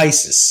mean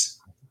ISIS.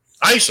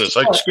 ISIS,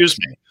 excuse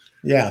me.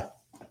 Yeah.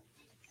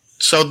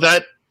 So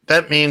that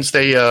means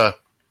they so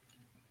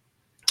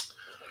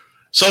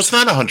it's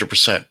not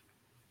 100%.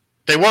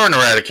 They weren't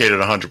eradicated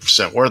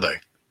 100%, were they?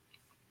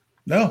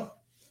 No,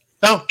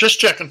 just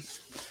checking.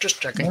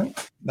 No,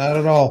 not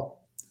at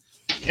all.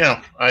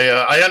 Yeah,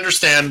 I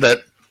understand that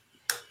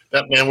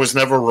man was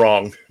never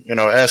wrong.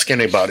 Ask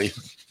anybody.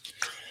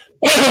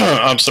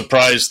 I'm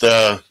surprised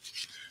that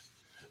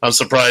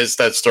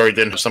story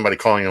didn't have somebody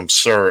calling him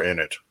sir in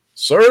it.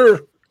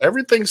 Sir,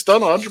 everything's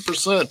done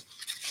 100%.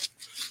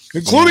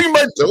 Including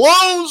my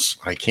pillows.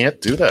 I can't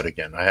do that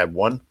again. I had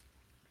one.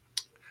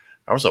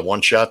 That was a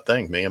one-shot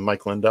thing, me and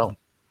Mike Lindell.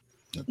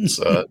 It's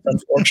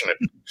unfortunate.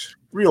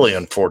 Really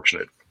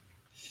unfortunate.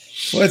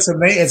 Well, it's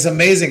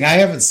amazing. I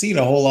haven't seen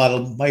a whole lot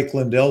of Mike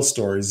Lindell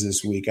stories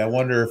this week. I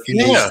wonder if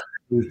he's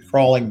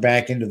crawling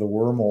back into the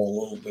wormhole a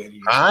little bit.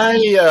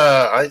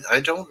 I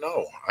don't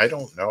know.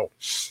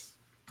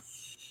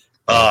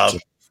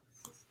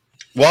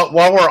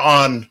 While we're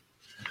on,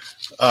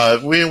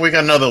 we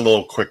got another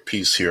little quick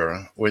piece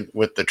here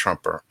with the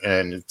Trumper,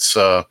 and it's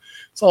all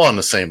on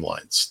the same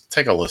lines.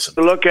 Take a listen.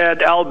 Look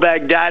at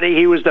al-Baghdadi.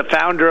 He was the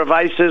founder of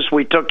ISIS.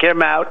 We took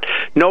him out.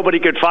 Nobody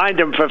could find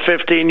him for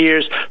 15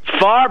 years.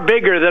 Far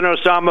bigger than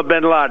Osama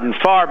bin Laden.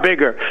 Far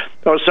bigger.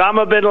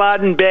 Osama bin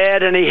Laden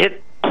bad, and he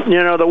hit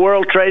the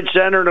World Trade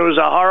Center, and it was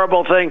a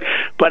horrible thing.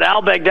 But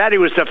al-Baghdadi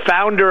was the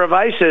founder of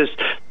ISIS.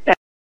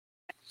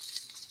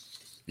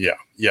 Yeah,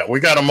 we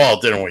got them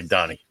all, didn't we,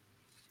 Donnie?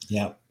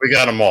 Yeah, we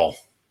got them all.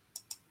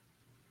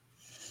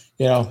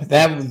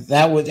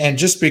 That would, and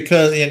just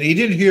because, and he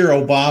didn't hear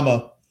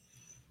Obama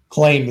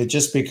claim that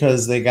just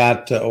because they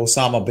got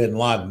Osama bin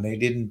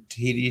Laden,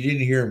 he didn't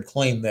hear him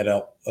claim that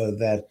Al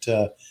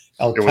Qaeda.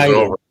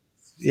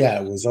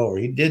 It was over.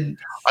 He didn't.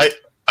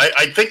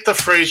 I think the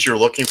phrase you're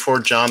looking for,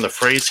 John, the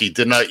phrase he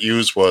did not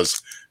use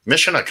was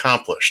mission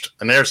accomplished,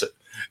 and there's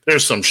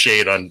some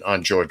shade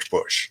on George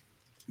Bush.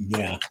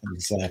 Yeah,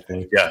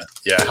 exactly. Yeah.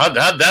 How'd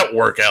that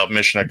work out?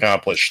 Mission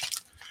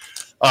accomplished.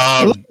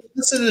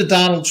 Listen to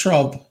Donald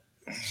Trump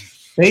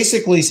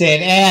basically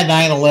saying,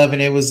 9/11,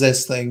 it was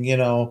this thing,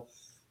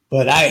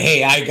 but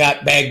I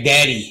got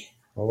Baghdadi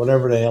or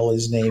whatever the hell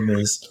his name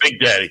is. Big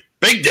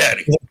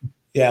Daddy.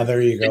 Yeah,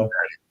 there you go.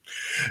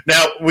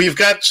 Now, we've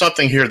got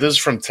something here. This is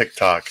from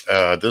TikTok.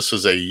 This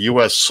is a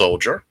U.S.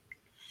 soldier,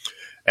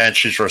 and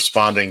she's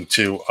responding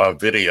to a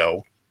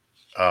video,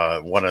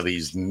 one of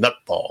these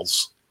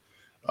nutballs.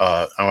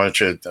 I want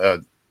you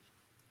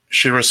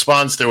she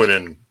responds to it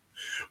in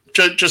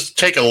just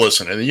take a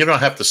listen, and you don't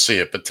have to see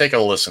it, but take a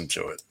listen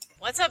to it.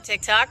 What's up,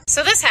 TikTok?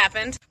 So this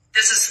happened.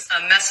 This is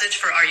a message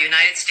for our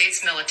United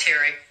States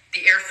military,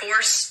 the Air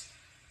Force,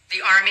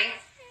 the Army,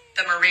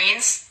 the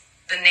Marines,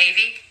 the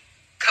Navy,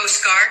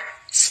 Coast Guard,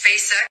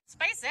 SpaceX.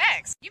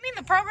 SpaceX? You mean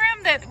the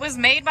program that was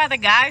made by the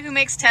guy who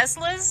makes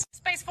Teslas?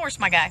 Space Force,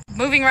 my guy.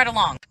 Moving right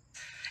along.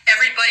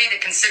 Everybody that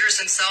considers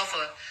himself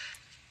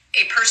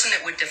a person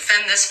that would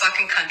defend this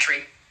fucking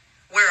country,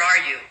 where are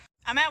you?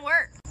 I'm at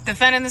work,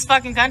 defending this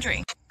fucking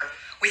country.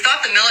 We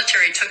thought the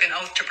military took an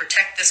oath to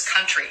protect this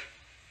country.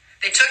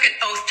 They took an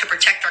oath to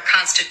protect our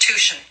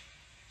Constitution.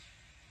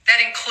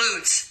 That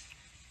includes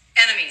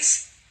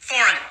enemies,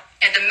 foreign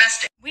and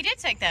domestic. We did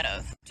take that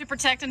oath to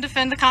protect and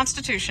defend the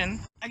Constitution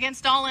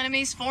against all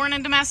enemies, foreign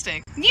and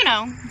domestic.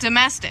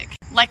 Domestic.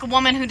 Like a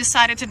woman who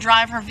decided to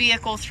drive her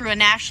vehicle through a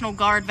National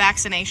Guard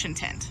vaccination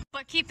tent.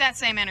 But keep that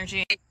same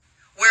energy.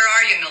 Where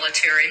are you,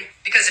 military?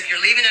 Because if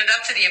you're leaving it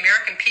up to the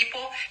American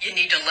people, you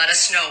need to let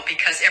us know,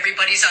 because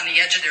everybody's on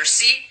the edge of their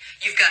seat.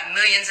 You've got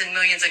millions and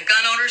millions of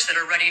gun owners that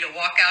are ready to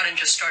walk out and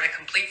just start a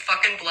complete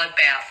fucking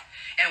bloodbath.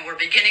 And we're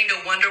beginning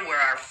to wonder where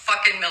our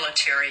fucking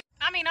military.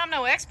 I mean, I'm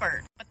no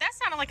expert, but that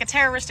sounded like a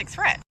terroristic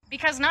threat.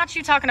 Because not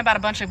you talking about a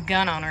bunch of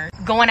gun owners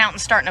going out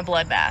and starting a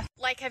bloodbath.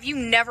 Like, have you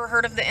never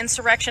heard of the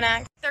Insurrection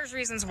Act? There's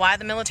reasons why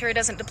the military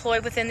doesn't deploy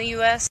within the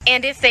U.S.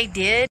 And if they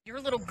did, your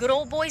little good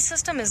old boy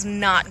system is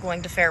not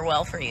going to fare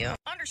well for you.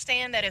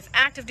 Understand that if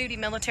active duty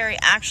military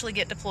actually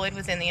get deployed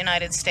within the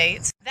United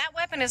States, that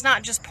weapon is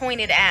not just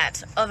pointed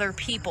at other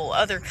people,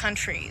 other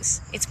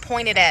countries. It's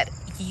pointed at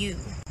you.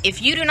 If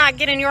you do not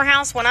get in your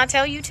house when I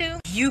tell you to,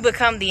 you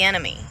become the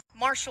enemy.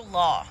 Martial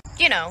law,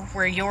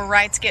 where your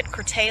rights get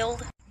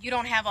curtailed. You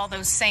don't have all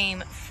those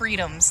same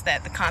freedoms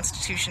that the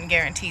Constitution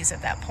guarantees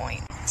at that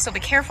point. So be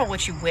careful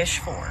what you wish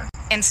for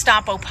and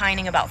stop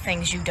opining about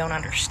things you don't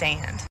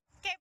understand.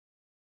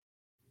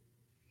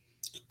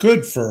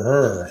 Good for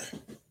her.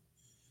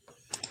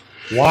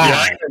 Wow.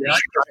 Yeah,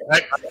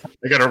 I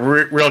got a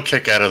real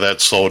kick out of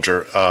that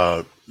soldier.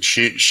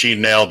 She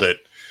nailed it,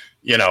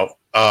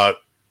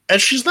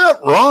 and she's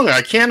not wrong.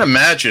 I can't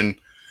imagine.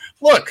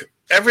 Look,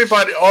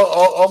 everybody,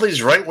 all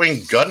these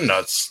right-wing gun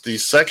nuts,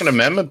 these Second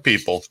Amendment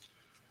people,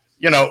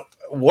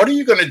 what are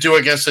you going to do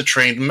against a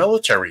trained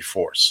military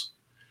force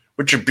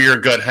with your beer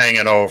gut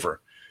hanging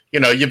over?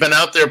 You've been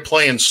out there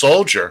playing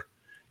soldier.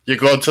 You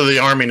go to the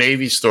Army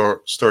Navy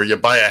store, you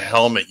buy a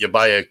helmet, you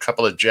buy a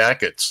couple of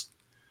jackets.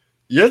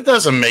 It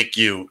doesn't make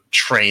you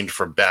trained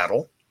for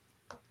battle.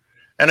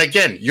 And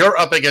again, you're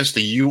up against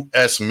the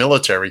U.S.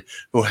 military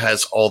who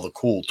has all the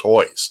cool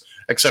toys,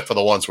 except for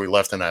the ones we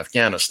left in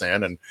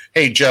Afghanistan. And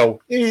hey, Joe,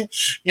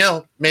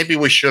 maybe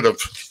we should have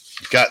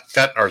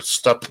got our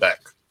stuff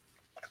back.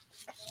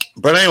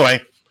 But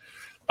anyway,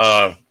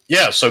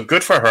 so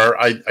good for her.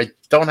 I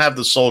don't have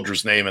the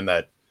soldier's name in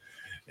that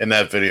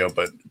video,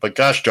 but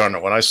gosh darn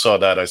it, when I saw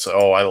that, I said,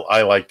 oh,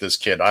 I like this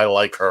kid. I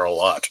like her a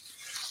lot.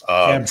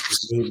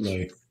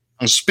 Absolutely.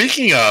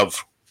 Speaking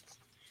of,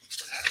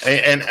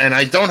 and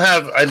I don't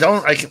have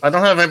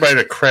anybody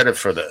to credit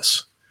for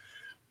this,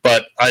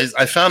 but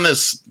I found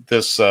this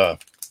the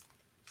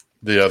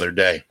other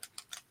day.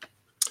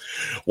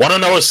 Want to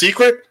know a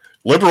secret?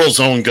 Liberals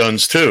own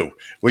guns too.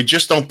 We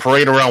just don't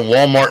parade around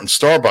Walmart and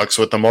Starbucks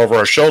with them over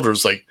our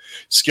shoulders like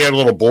scared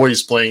little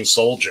boys playing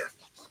soldier.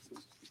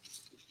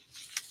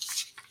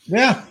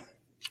 Yeah,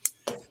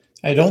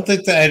 I don't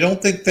think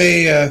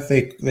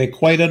they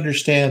quite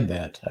understand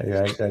that.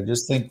 I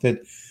just think that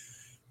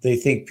they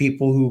think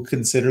people who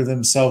consider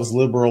themselves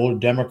liberal or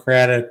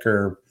democratic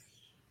or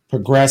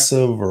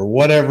progressive or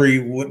whatever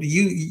you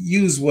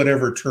use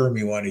whatever term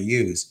you want to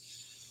use.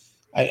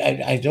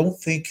 I don't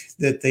think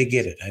that they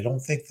get it. I don't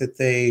think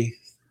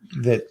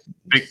that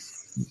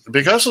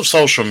because of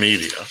social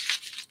media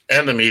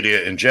and the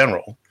media in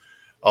general,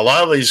 a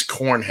lot of these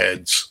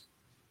cornheads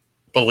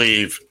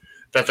believe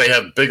that they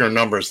have bigger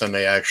numbers than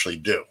they actually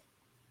do.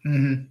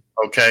 Mm-hmm.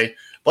 Okay?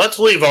 Let's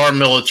leave our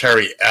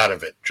military out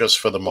of it just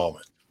for the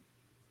moment.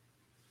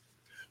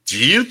 Do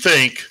you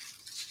think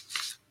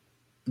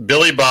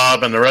Billy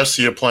Bob and the rest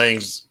of you playing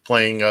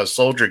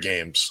soldier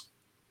games,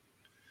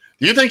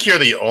 do you think you're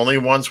the only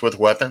ones with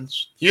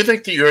weapons? Do you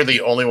think that you're the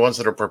only ones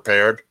that are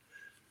prepared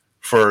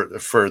for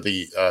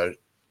the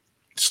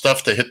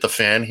stuff to hit the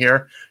fan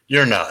here?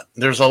 You're not.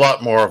 There's a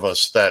lot more of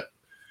us that,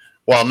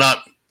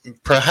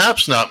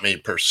 perhaps not me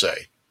per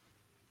se,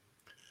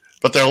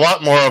 but there are a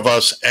lot more of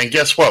us. And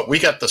guess what? We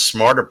got the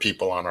smarter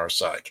people on our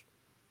side.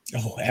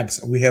 Oh,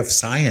 absolutely. We have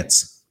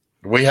science.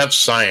 We have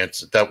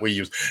science that we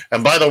use.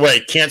 And by the way,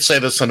 can't say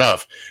this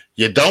enough.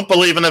 You don't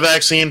believe in the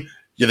vaccine,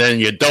 then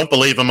you don't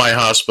believe in my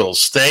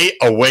hospitals. Stay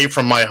away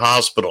from my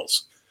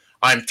hospitals.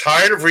 I'm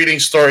tired of reading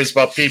stories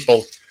about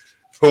people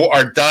who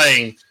are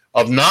dying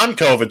of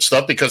non-COVID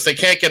stuff because they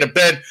can't get a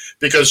bed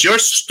because your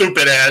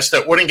stupid ass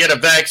that wouldn't get a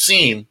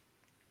vaccine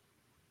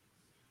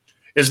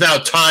is now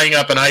tying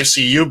up an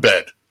ICU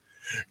bed.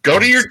 Go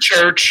to your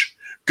church.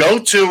 Go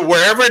to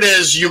wherever it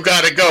is you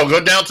got to go. Go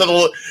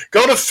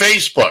to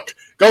Facebook.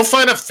 Go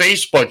find a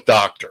Facebook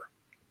doctor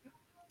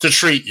to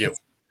treat you.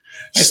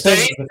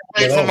 Stay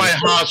away from my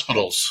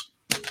hospitals.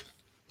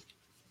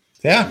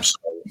 Yeah.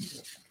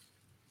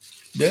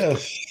 Yeah.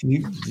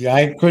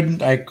 I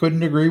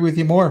couldn't agree with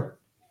you more.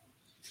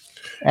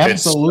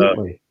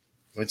 Absolutely.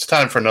 It's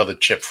time for another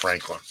Chip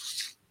Franklin.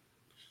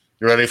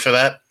 You ready for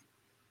that?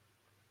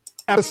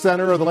 At the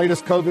center of the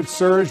latest COVID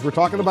surge, we're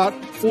talking about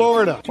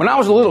Florida. When I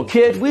was a little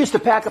kid, we used to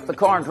pack up the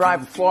car and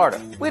drive to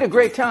Florida. We had a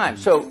great time.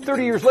 So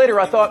 30 years later,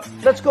 I thought,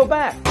 let's go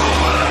back.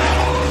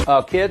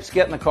 Kids,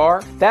 get in the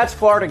car. That's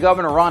Florida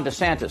Governor Ron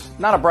DeSantis,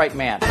 not a bright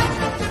man.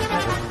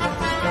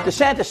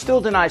 DeSantis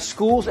still denies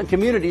schools and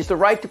communities the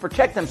right to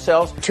protect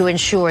themselves to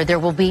ensure there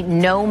will be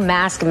no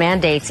mask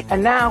mandates.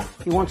 And now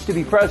he wants to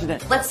be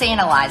president. Let's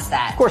analyze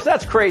that. Of course,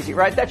 that's crazy,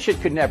 right? That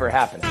shit could never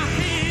happen.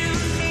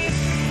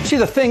 See,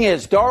 the thing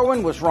is,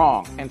 Darwin was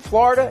wrong, and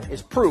Florida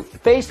is proof.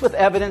 Faced with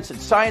evidence that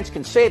science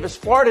can save us,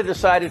 Florida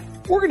decided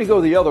we're going to go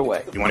the other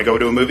way. You want to go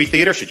to a movie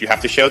theater? Should you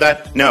have to show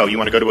that? No. You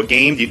want to go to a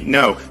game?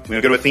 No. You want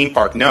to go to a theme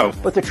park? No.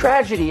 But the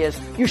tragedy is,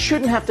 you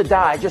shouldn't have to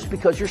die just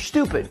because you're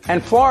stupid.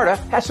 And Florida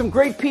has some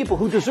great people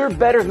who deserve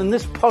better than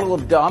this puddle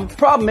of dumb.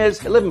 Problem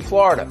is, I live in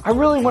Florida. I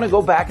really want to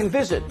go back and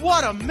visit.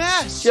 What a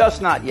mess!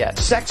 Just not yet.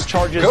 Sex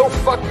charges. Go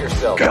fuck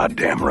yourself.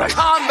 Goddamn right.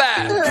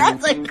 Combat.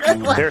 That's a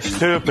good one. They're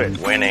stupid.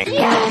 Winning.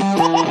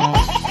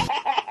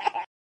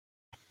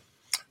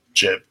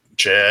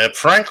 Chip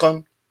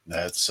Franklin.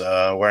 That's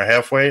we're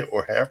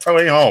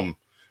halfway home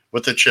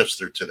with the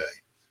chipster today.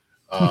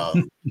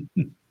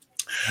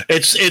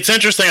 It's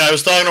interesting. I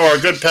was talking to our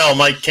good pal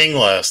Mike King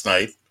last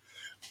night,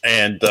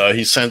 and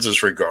he sends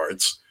his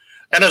regards.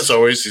 And as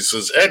always, he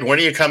says, Ed, when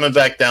are you coming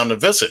back down to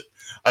visit?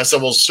 I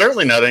said, well,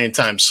 certainly not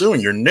anytime soon.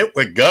 Your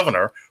nitwit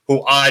governor,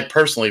 who I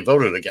personally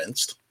voted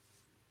against.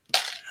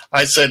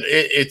 I said,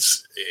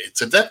 it's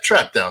a death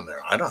trap down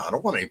there. I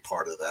don't want any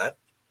part of that.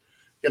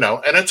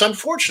 And it's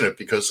unfortunate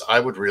because I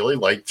would really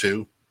like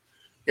to,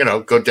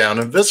 go down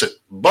and visit.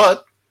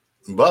 But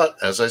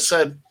as I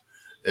said,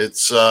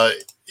 it's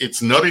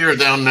nuttier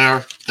down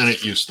there than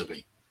it used to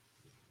be.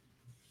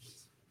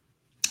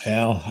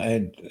 Well,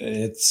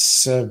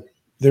 it's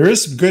there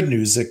is some good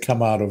news that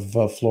come out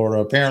of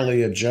Florida.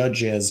 Apparently, a judge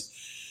has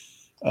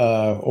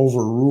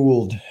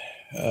overruled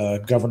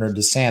Governor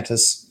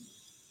DeSantis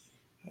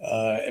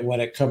when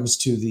it comes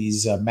to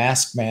these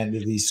mask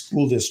mandates, these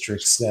school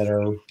districts that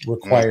are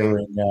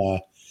requiring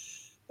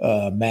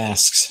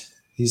masks.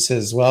 He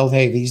says, "Well,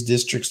 hey, these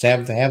districts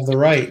have the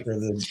right," or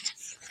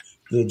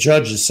the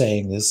judge is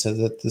saying this, so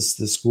that the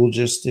school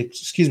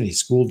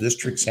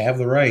districts have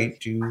the right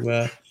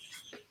to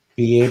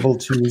be able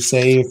to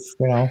say, if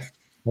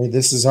hey,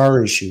 this is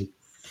our issue.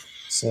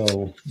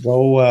 So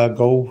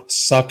go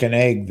suck an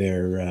egg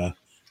there,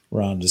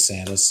 Ron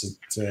DeSantis.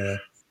 It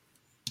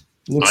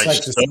looks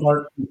like the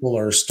smart people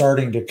are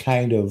starting to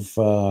kind of,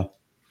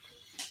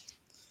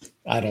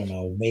 I don't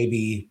know,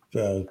 maybe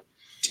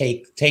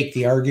take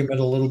the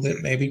argument a little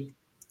bit, maybe.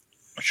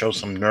 Show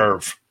some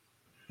nerve.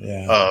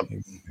 Yeah.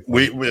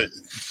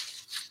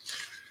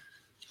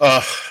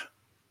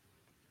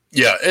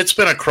 Yeah, it's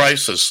been a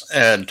crisis.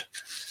 And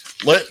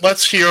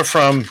let's hear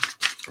from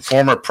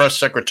former press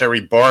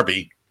secretary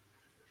Barbie,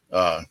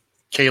 Kaylee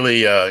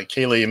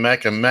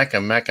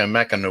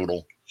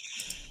Mackanoodle.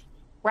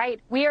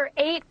 Right. We are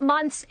 8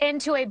 months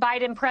into a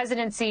Biden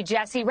presidency,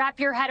 Jesse. Wrap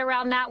your head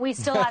around that. We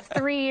still have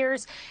 3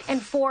 years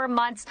and 4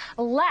 months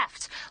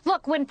left.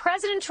 Look, when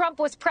President Trump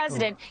was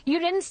president, you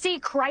didn't see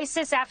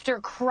crisis after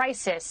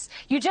crisis.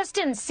 You just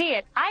didn't see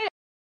it.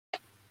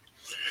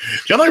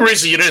 The only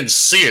reason you didn't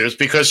see it is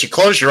because you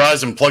closed your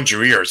eyes and plugged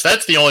your ears.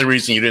 That's the only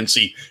reason you didn't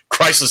see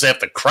crisis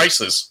after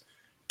crisis,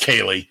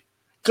 Kaylee.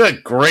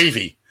 Good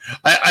gravy.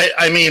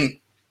 I mean,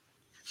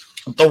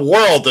 the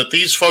world that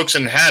these folks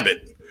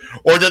inhabit,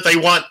 or that they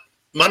want,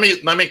 let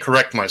me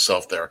correct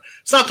myself there.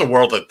 It's not the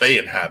world that they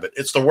inhabit.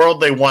 It's the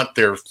world they want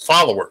their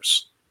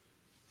followers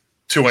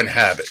to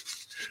inhabit.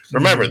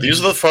 Remember, these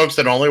are the folks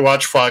that only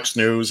watch Fox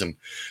News, and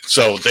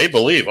so they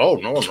believe, oh,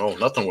 no,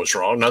 nothing was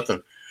wrong,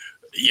 nothing.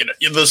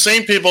 The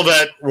same people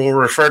that will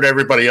refer to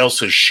everybody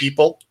else as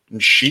sheeple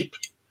and sheep,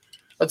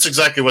 that's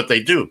exactly what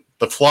they do.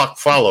 The flock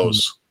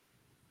follows.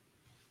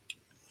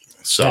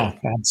 So yeah,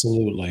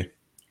 absolutely.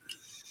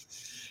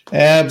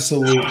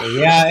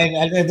 Absolutely. Yeah.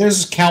 And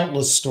there's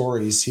countless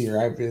stories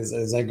here.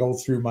 As I go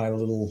through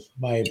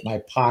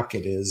my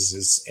pocket as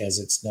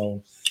it's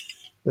known,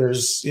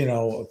 there's,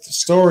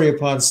 story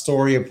upon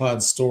story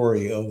upon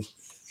story of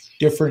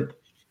different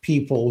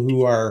people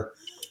who are,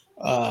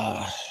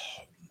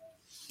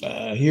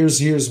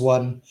 here's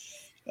one,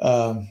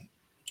 a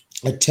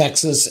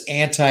Texas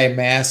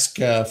anti-mask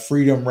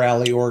freedom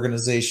rally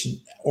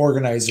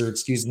organizer,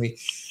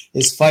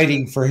 is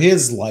fighting for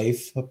his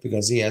life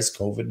because he has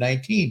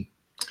COVID-19.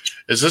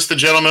 Is this the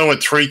gentleman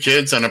with 3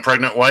 kids and a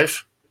pregnant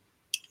wife?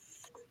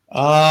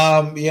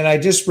 I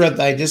just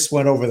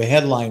went over the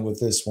headline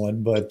with this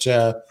one, but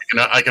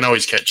I can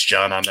always catch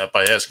John on that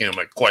by asking him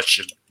a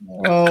question.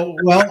 Oh,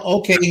 well,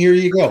 okay, here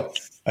you go.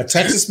 A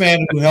Texas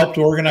man who helped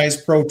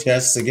organize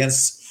protests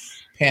against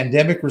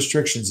pandemic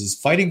restrictions is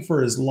fighting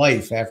for his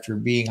life after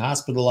being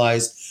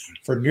hospitalized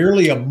for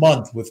nearly a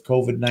month with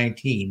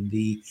COVID-19,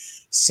 the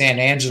San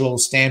Angelo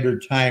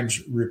Standard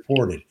Times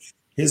reported.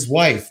 His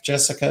wife,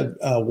 Jessica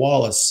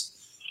Wallace,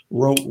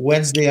 wrote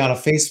Wednesday on a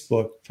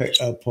Facebook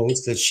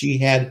post that she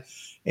had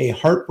a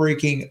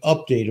heartbreaking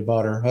update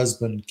about her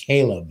husband,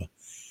 Caleb.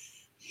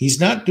 He's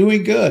not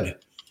doing good.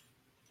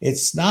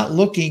 It's not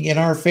looking in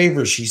our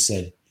favor, she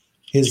said.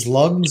 His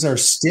lungs are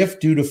stiff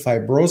due to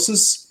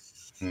fibrosis.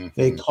 Mm-hmm.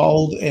 They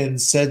called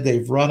and said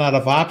they've run out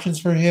of options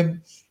for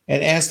him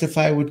and asked if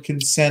I would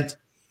consent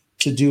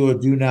to do a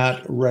do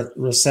not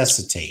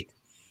resuscitate.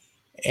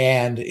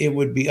 And it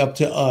would be up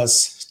to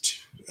us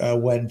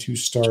when to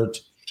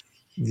start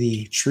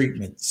the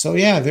treatment. So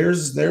yeah,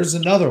 there's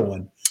another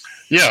one.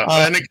 Yeah,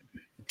 and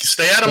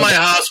stay out of my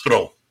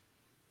hospital.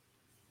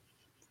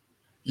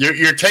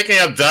 You're taking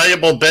up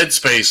valuable bed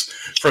space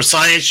for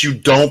science you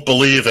don't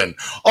believe in.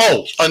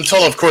 Oh,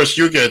 until of course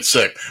you get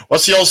sick.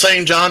 What's the old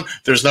saying, John?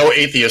 There's no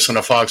atheist in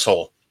a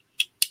foxhole.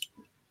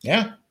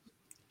 Yeah.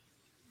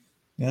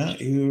 Yeah,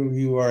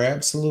 you are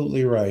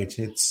absolutely right.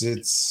 It's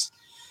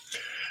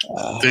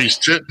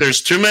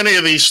there's too many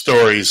of these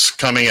stories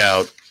coming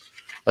out,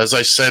 as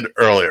I said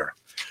earlier,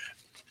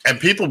 and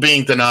people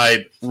being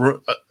denied,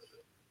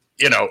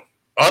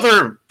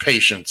 other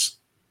patients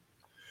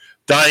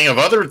dying of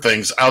other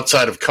things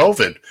outside of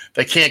COVID.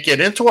 They can't get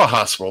into a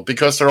hospital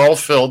because they're all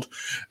filled.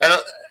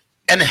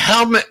 And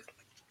how many?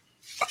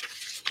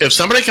 If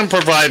somebody can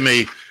provide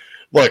me,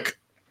 look,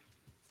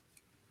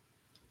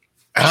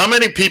 how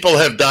many people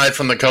have died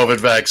from the COVID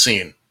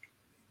vaccine?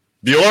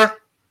 Bueller?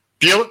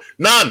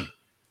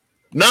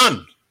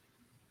 None.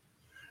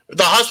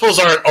 The hospitals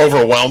aren't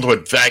overwhelmed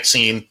with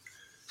vaccine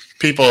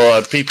people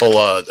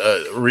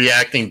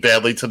reacting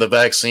badly to the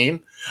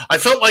vaccine. I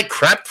felt like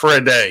crap for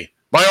a day.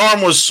 My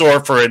arm was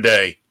sore for a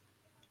day.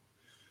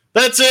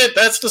 That's it.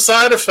 That's the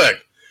side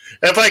effect.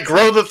 If I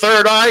grow the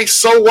third eye,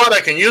 so what? I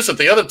can use it.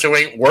 The other two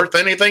ain't worth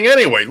anything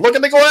anyway. Look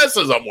at the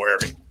glasses I'm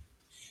wearing.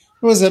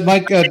 What was it?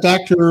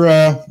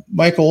 Dr.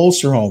 Michael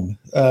Osterholm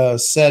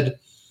said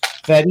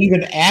that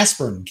even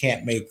aspirin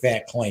can't make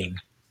that claim,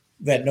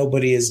 that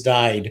nobody has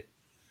died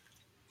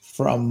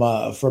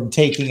from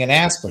taking an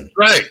aspirin.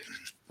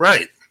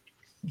 Right.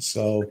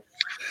 So,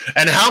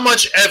 and how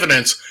much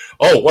evidence?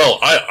 Oh well,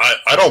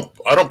 I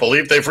don't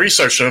believe they've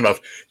researched it enough.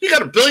 You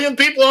got 1 billion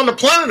people on the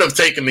planet have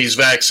taken these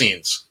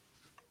vaccines.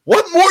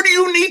 What more do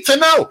you need to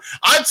know?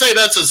 I'd say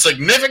that's a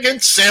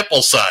significant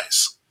sample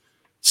size.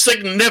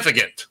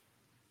 Significant.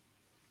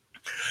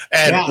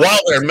 And while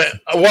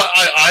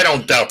I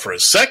don't doubt for a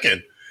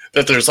second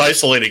that there's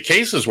isolated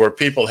cases where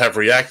people have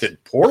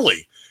reacted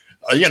poorly.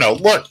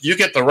 Look, you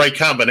get the right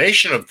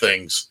combination of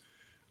things.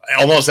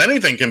 Almost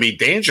anything can be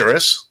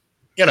dangerous.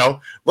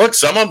 Look,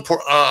 some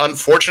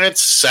unfortunate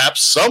sap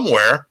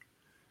somewhere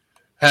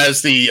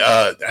has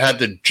had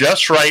the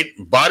just right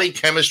body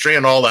chemistry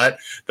and all that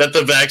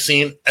the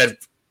vaccine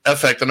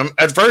affected them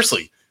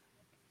adversely.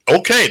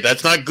 Okay,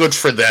 that's not good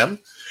for them,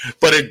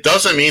 but it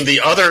doesn't mean the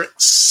other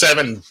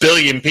 7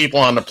 billion people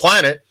on the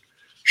planet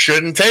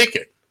shouldn't take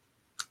it.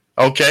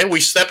 Okay, we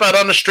step out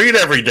on the street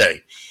every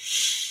day.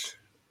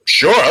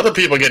 Sure, other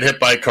people get hit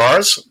by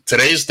cars.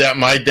 Today's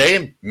my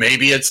day.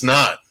 Maybe it's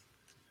not.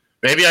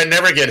 Maybe I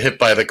never get hit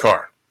by the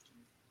car.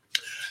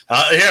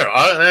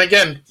 And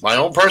again, my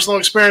own personal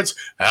experience,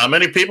 how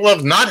many people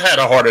have not had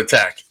a heart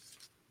attack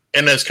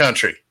in this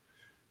country?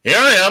 Here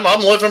I am.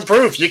 I'm living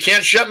proof. You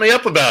can't shut me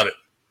up about it.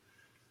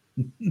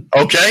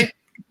 Okay?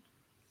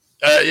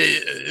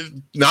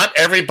 Not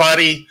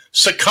everybody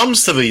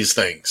succumbs to these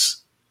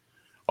things.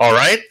 All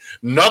right?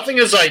 Nothing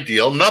is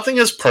ideal. Nothing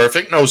is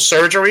perfect. No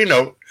surgery,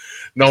 no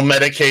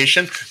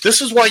medication.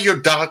 This is why your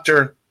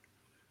doctor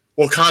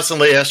will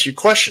constantly ask you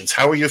questions.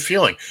 How are you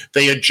feeling?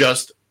 They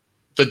adjust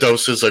the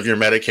doses of your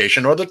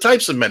medication or the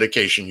types of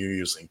medication you're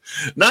using.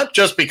 Not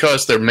just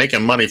because they're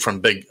making money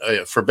from big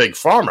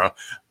pharma.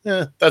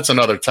 That's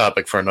another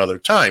topic for another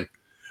time.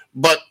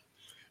 But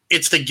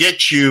it's to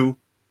get your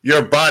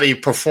body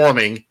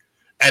performing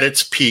at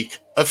its peak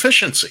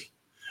efficiency.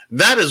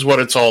 That is what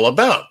it's all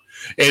about.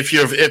 If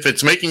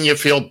it's making you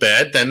feel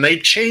bad, then they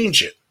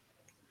change it.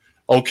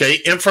 Okay,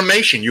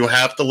 information. You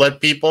have to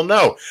let people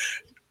know.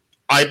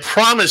 I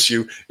promise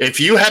you, if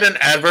you had an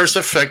adverse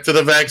effect to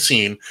the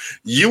vaccine,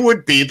 you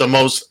would be the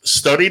most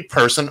studied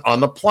person on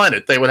the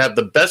planet. They would have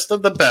the best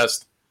of the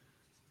best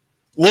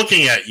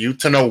looking at you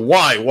to know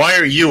why. Why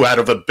are you, out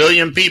of 1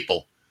 billion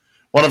people,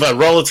 one of a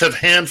relative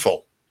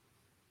handful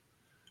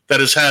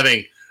that is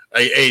having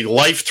a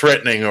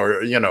life-threatening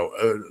or,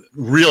 a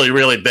really,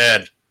 really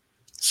bad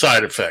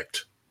side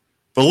effect?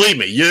 Believe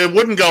me, you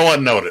wouldn't go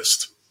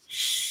unnoticed.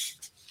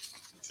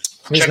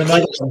 Here's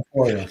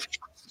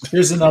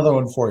another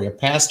one for you.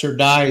 Pastor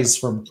dies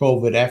from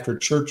COVID after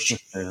church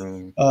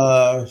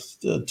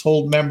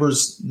told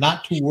members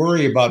not to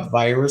worry about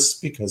virus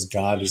because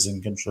God is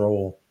in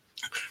control.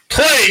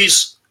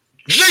 Praise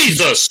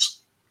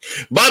Jesus.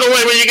 By the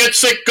way, when you get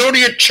sick, go to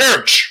your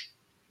church.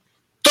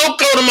 Don't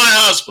go to my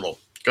hospital.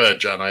 Go ahead,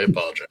 John. I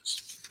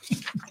apologize.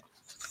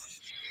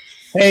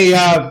 Hey,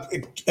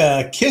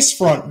 KISS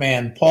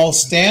frontman Paul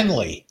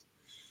Stanley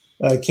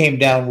came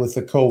down with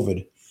the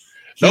COVID.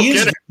 No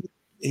kidding.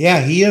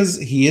 Yeah, he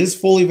is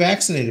fully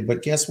vaccinated,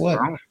 but guess what?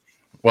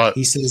 What?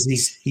 He says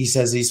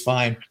he's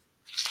fine.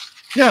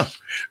 Yeah,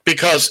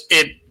 because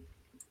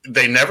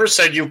they never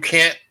said you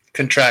can't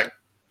contract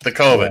the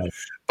COVID,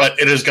 but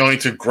it is going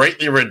to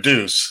greatly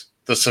reduce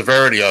the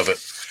severity of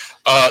it.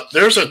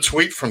 There's a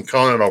tweet from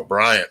Conan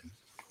O'Brien,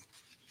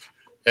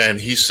 and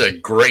he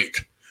said,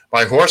 "Great.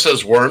 My horse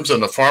has worms,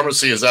 and the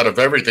pharmacy is out of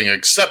everything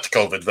except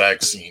COVID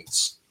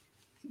vaccines."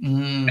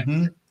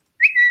 Mm-hmm.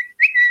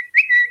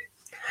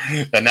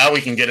 And now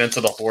we can get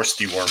into the horse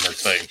dewormer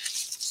thing.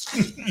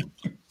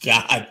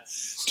 God,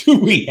 do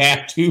we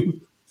have to?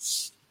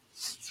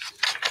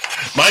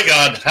 My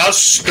God, how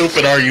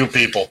stupid are you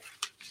people?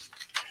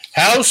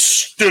 How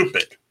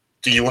stupid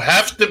do you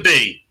have to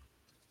be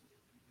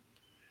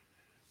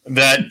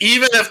that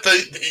even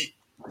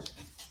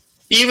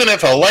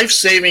if a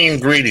life-saving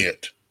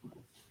ingredient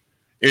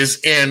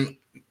is in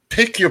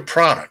pick your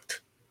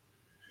product,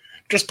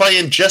 just by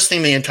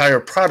ingesting the entire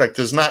product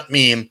does not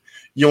mean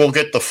you will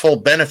get the full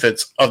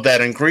benefits of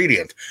that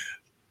ingredient.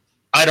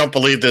 I don't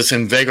believe this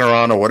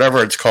Invigoron or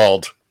whatever it's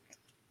called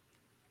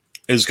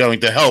is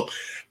going to help,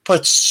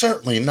 but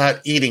certainly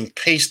not eating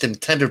paste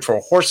intended for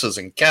horses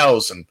and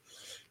cows. And,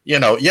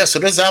 yes,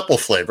 it is apple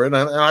flavored,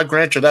 and I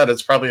grant you that.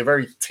 It's probably a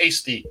very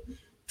tasty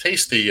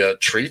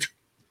treat.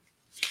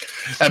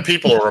 And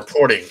people are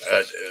reporting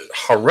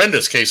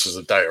horrendous cases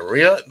of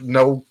diarrhea.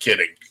 No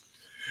kidding.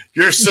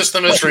 Your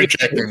system is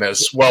rejecting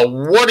this. Well,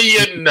 what do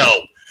you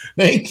know?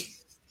 Thank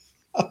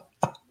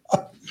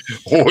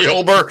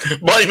Wilbur,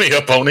 buy me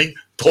a pony,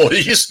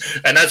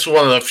 please. And that's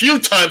one of the few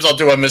times I'll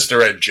do a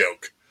Mr. Ed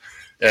joke.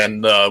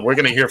 And we're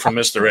going to hear from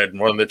Mr. Ed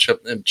more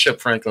than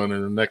Chip Franklin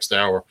in the next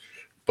hour.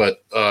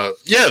 But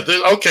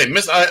okay,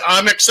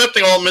 I'm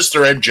accepting all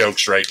Mr. Ed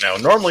jokes right now.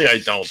 Normally I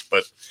don't,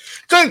 but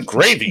good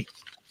gravy,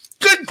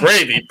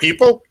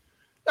 people.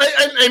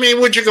 I mean,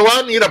 would you go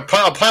out and eat a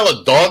pile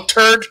of dog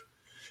turd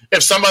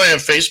if somebody on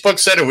Facebook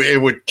said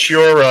it would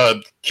cure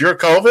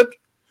COVID?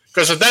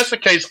 Because if that's the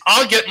case,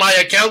 I'll get my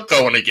account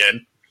going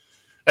again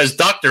as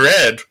Dr.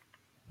 Ed,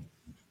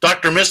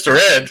 Dr. Mr.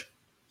 Ed,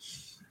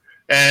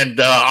 and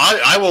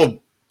I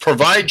will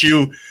provide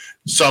you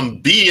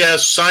some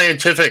BS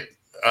scientific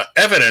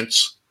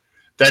evidence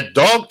that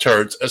dog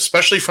turds,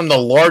 especially from the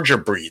larger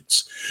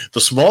breeds,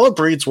 the smaller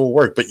breeds will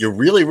work, but you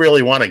really,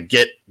 really want to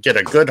get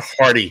a good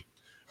hearty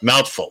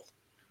mouthful.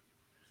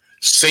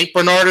 Saint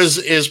Bernard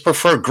is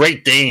preferred.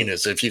 Great Dane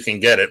is, if you can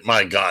get it.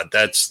 My God,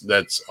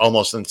 that's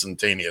almost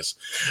instantaneous.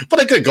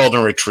 But a good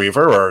golden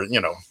retriever or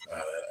an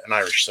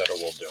Irish setter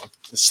will do.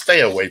 Stay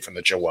away from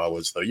the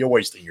Chihuahuas, though. You're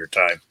wasting your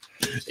time.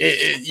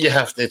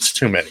 It's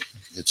too many.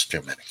 It's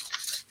too many.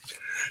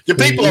 You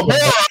people are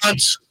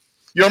morons.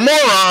 You're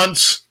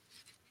morons.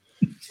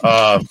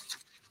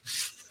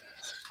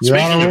 You're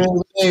on a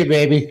roll today,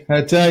 baby.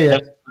 I tell you.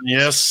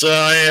 Yes,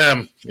 I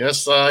am.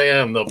 Yes, I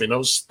am. There'll be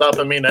no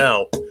stopping me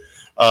now.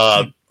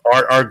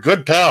 Our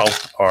good pal,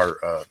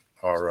 our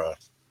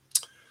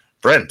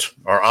Brent,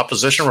 our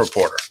opposition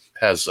reporter,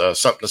 has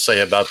something to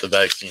say about the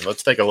vaccine.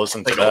 Let's take a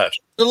listen to that.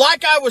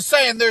 Like I was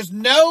saying, there's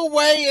no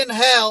way in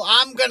hell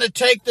I'm going to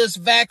take this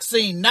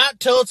vaccine, not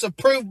till it's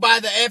approved by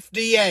the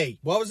FDA.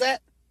 What was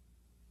that?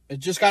 It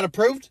just got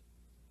approved?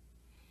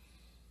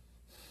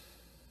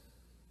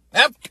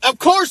 Of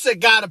course it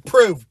got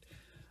approved.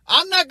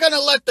 I'm not going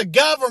to let the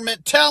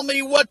government tell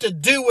me what to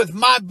do with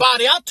my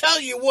body. I'll tell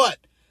you what.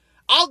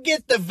 I'll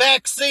get the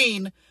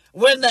vaccine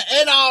when the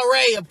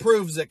NRA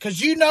approves it.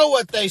 Because you know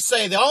what they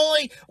say. The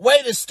only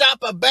way to stop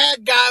a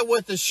bad guy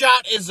with a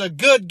shot is a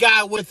good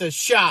guy with a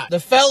shot. The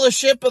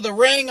Fellowship of the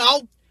Ring,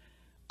 I'll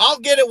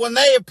get it when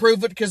they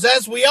approve it. Because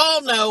as we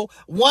all know,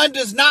 one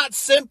does not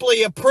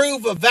simply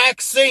approve a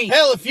vaccine.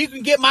 Hell, if you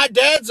can get my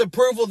dad's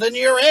approval, then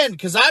you're in.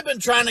 Because I've been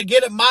trying to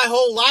get it my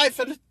whole life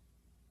and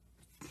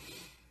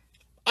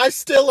I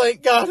still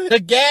ain't got it. The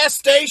gas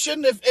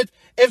station,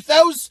 if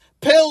those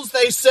pills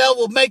they sell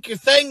will make your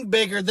thing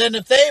bigger, then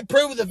if they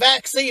approve the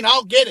vaccine,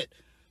 I'll get it.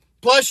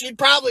 Plus, you'd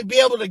probably be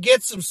able to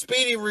get some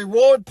speedy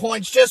reward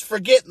points just for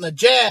getting the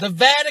jab. The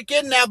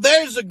Vatican, now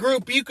there's a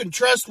group you can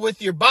trust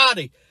with your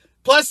body.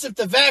 Plus, if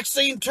the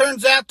vaccine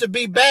turns out to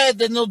be bad,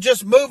 then they'll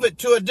just move it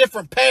to a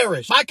different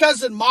parish. My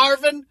cousin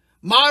Marvin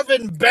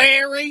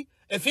Barry,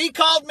 if he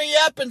called me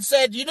up and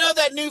said, you know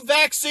that new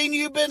vaccine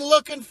you've been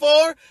looking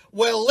for?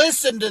 Well,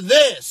 listen to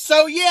this.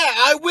 So, yeah,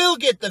 I will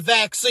get the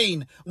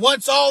vaccine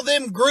once all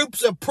them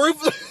groups approve.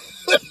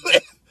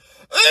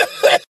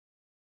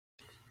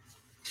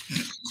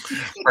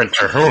 Brent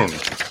Terhune.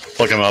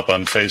 Look him up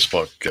on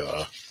Facebook.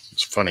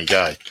 He's a funny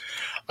guy.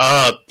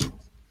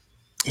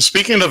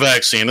 Speaking of the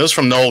vaccine, this is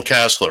from Noel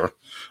Casler.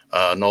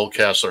 Noel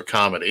Casler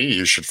Comedy.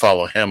 You should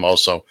follow him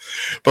also.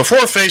 Before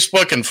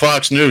Facebook and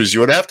Fox News,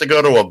 you would have to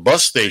go to a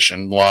bus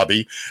station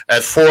lobby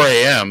at 4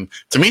 a.m.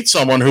 to meet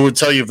someone who would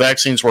tell you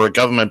vaccines were a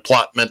government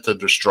plot meant to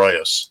destroy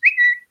us.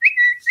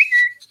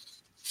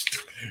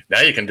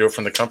 Now you can do it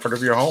from the comfort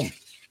of your home.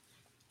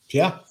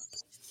 Yeah,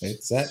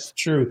 it's that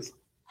truth.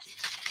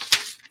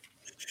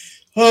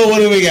 Oh, what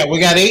do we got? We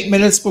got 8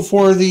 minutes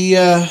before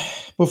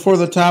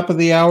the top of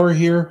the hour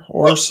here,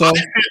 or so.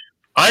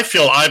 I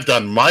feel I've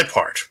done my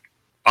part.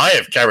 I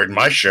have carried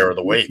my share of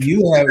the weight.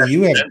 You have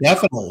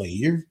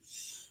definitely.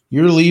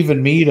 You're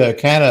leaving me to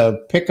kind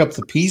of pick up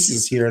the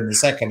pieces here in the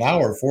second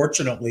hour.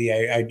 Fortunately,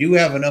 I do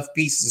have enough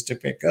pieces to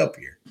pick up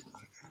here.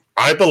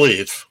 I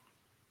believe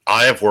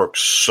I have worked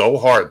so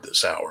hard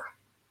this hour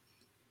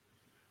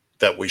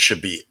that we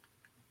should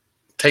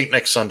take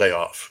next Sunday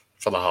off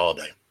for the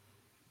holiday.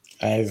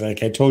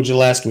 Like I told you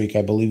last week,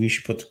 I believe you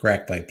should put the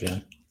crack pipe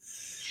down.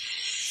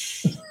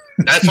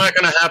 That's not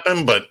going to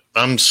happen, but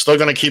I'm still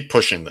going to keep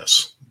pushing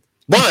this.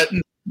 But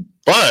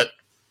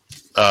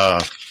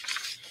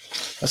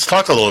let's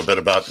talk a little bit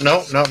about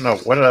no.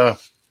 What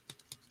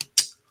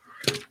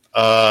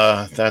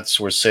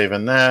we're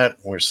saving that.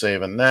 We're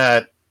saving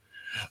that.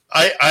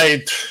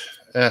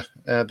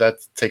 That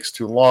takes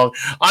too long.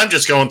 I'm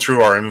just going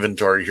through our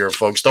inventory here,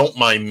 folks. Don't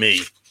mind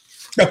me.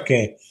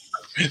 Okay.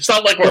 It's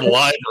not like we're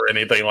live or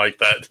anything like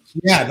that.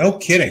 Yeah, no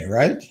kidding,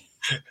 right?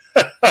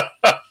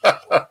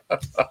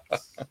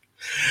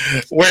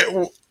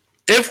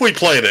 If we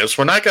play this,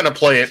 we're not going to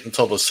play it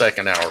until the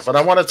second hour, but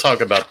I want to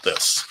talk about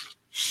this.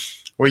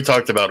 We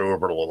talked about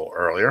Uber a little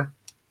earlier,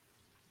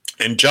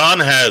 and John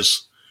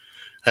has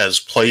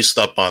placed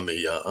up on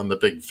the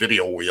big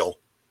video wheel,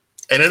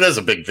 and it is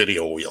a big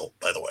video wheel,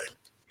 by the way,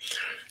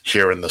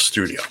 here in the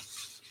studio.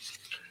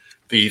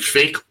 The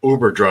fake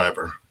Uber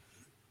driver.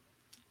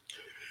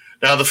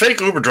 Now, the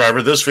fake Uber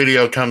driver, this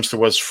video comes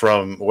to us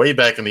from way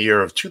back in the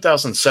year of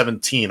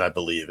 2017, I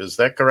believe. Is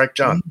that correct,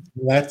 John?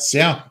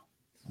 Yeah.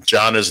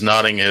 John is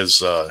nodding his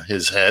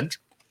head.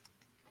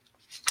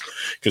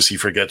 because he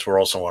forgets we're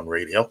also on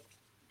radio.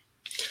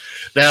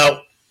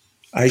 Now,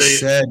 I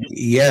said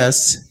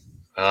yes.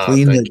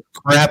 Clean the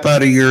crap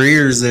out of your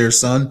ears there,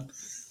 son.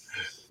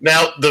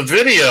 Now, the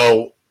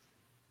video,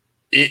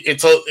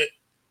 it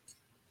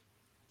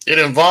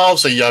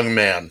involves a young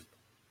man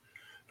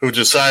who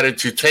decided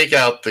to take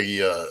out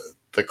the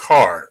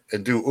car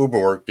and do Uber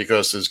work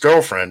because his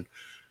girlfriend,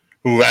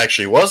 who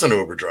actually was an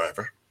Uber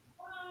driver,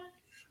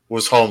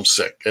 was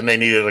homesick and they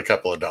needed a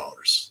couple of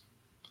dollars.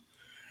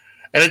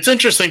 And it's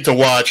interesting to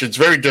watch. It's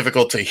very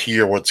difficult to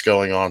hear what's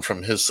going on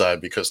from his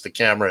side because the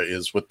camera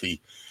is with the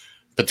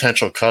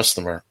potential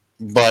customer.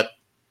 But,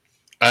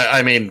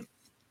 I mean,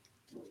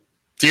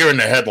 deer in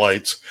the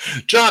headlights.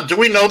 John, do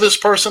we know this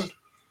person?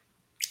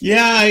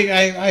 Yeah,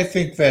 I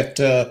think that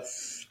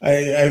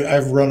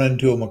I've run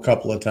into him a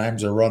couple of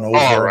times or run over.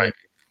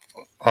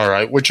 All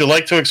right. Would you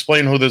like to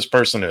explain who this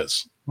person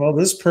is? Well,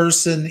 this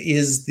person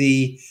is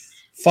the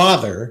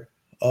father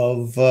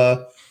of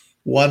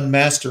one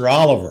Master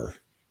Oliver.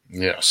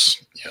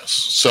 Yes.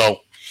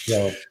 So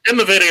in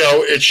the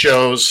video, it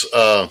shows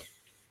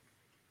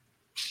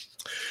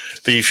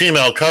the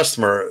female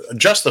customer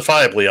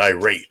justifiably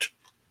irate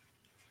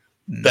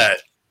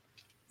that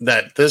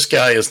this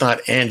guy is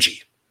not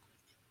Angie.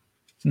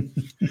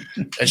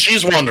 And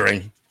she's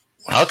wondering,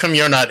 how come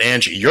you're not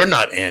Angie? You're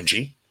not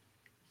Angie.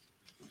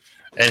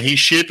 And he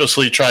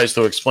sheepishly tries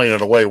to explain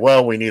it away.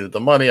 Well, we needed the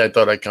money. I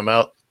thought I'd come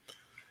out.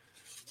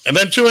 And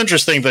then two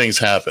interesting things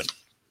happen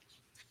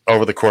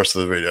over the course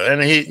of the video.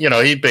 And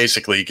he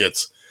basically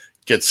gets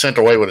sent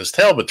away with his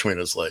tail between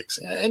his legs.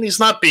 And he's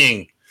not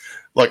being,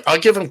 look, I'll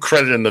give him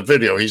credit in the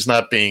video. He's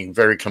not being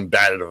very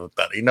combative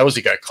about it. He knows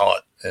he got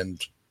caught.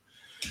 And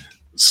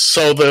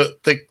so the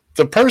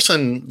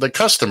person, the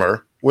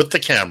customer with the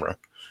camera,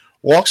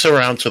 walks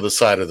around to the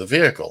side of the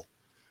vehicle.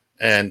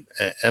 And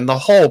the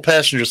whole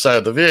passenger side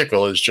of the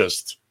vehicle is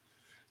just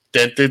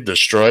dented,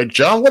 destroyed.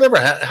 John,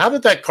 how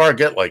did that car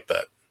get like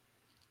that?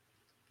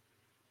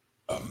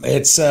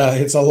 It's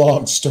a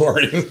long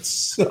story.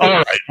 All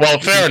right. Well,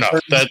 fair enough.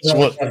 That's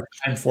what I'm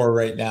time for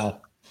right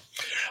now.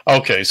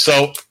 Okay.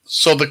 So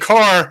the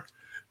car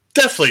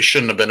definitely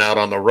shouldn't have been out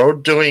on the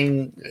road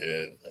doing.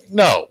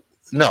 No,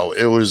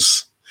 it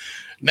was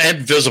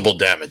had visible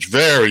damage,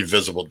 very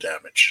visible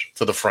damage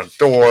to the front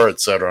door,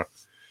 etc.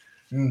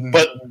 Mm-hmm.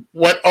 But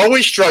what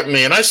always struck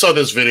me, and I saw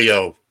this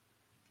video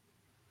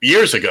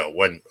years ago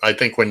when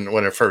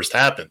it first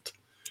happened,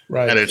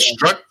 right? And it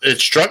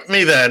struck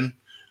me then.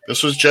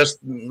 This was just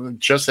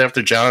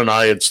after John and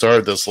I had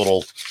started this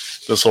little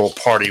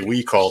party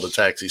we call the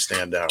Taxi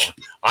Stand Hour.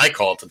 I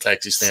call it the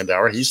Taxi Stand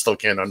Hour. He still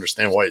can't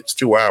understand why it's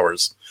 2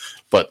 hours.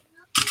 But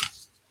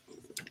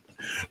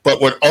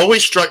what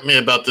always struck me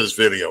about this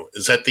video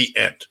is at the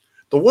end,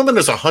 the woman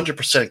is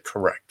 100%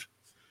 correct.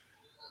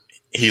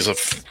 He's a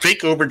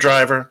fake Uber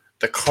driver.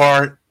 The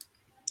car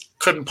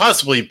couldn't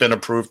possibly have been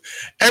approved.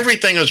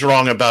 Everything is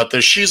wrong about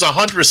this. She's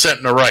 100%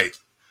 in the right.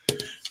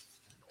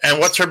 And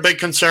what's her big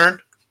concern?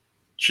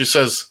 She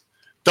says,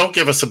 don't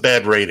give us a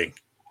bad rating.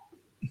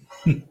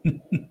 We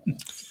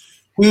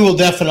will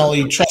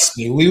definitely, trust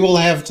me, we will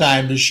have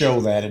time to show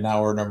that in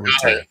hour number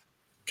 2.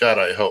 God,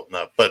 I hope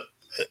not. But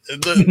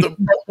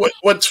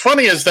what's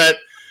funny is that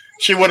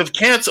she would have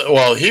canceled.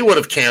 Well, he would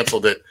have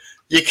canceled it.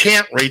 You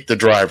can't rate the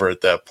driver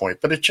at that point.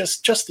 But it's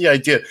just the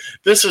idea.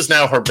 This is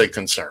now her big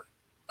concern.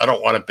 I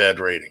don't want a bad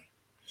rating.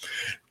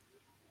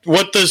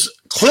 What this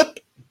clip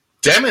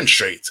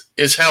demonstrates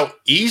is how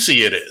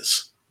easy it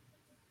is.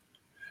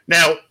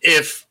 Now,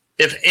 if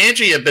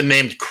Angie had been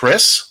named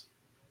Chris,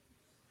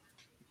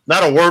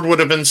 not a word would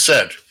have been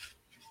said.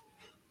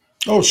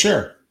 Oh,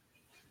 sure.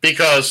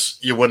 Because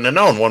you wouldn't have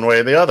known one way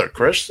or the other.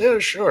 Chris, yeah,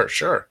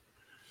 sure.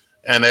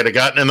 And they'd have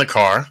gotten in the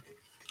car,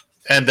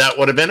 and that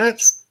would have been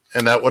it.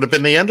 And that would have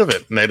been the end of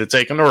it. And they'd have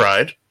taken a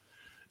ride.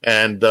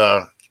 And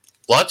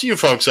lots of you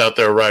folks out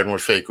there riding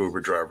with fake Uber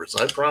drivers.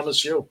 I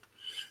promise you.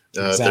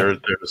 Exactly.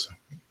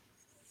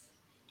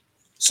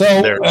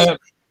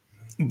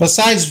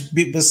 Besides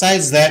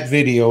that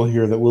video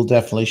here that we'll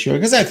definitely show,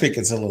 because I think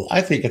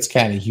it's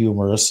kind of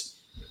humorous.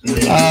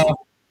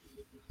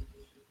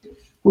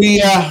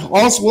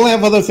 We'll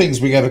have other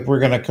things we're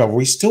going to cover.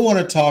 We still want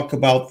to talk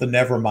about the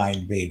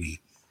Nevermind baby.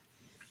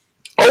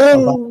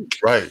 Oh,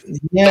 right.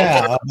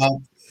 Yeah.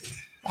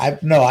 I'm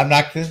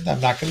not going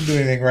to do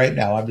anything right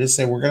now. I'm just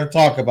saying we're going to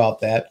talk about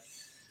that,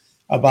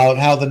 about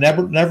how the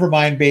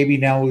Nevermind baby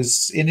now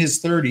is in his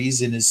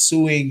 30s and is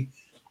suing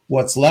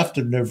what's left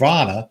of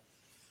Nirvana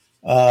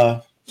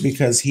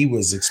because he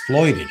was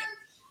exploited.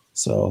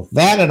 So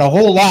that and a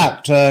whole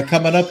lot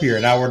coming up here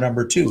in hour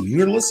number 2.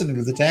 You're listening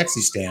to the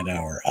Taxi Stand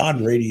Hour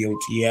on Radio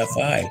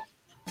TFI.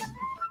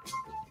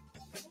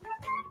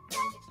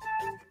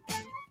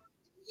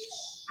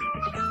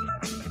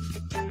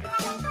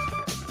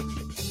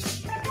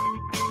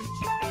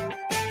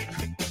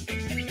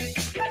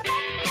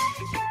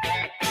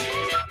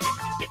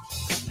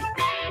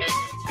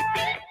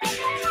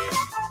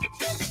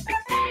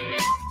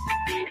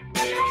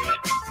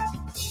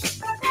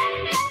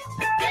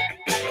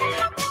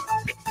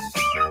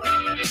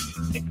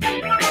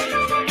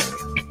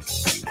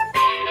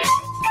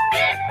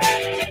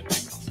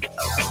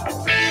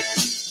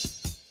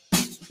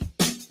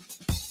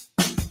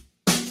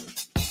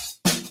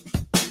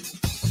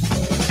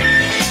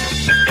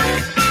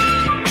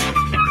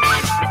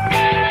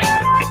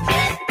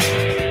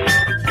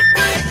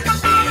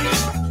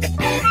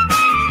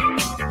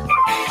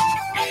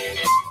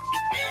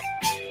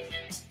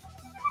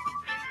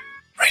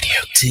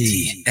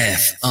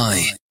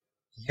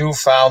 You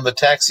found the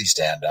Taxi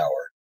Stand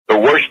Hour. The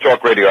worst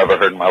talk radio I've ever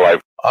heard in my life.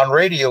 On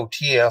Radio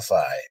TFI.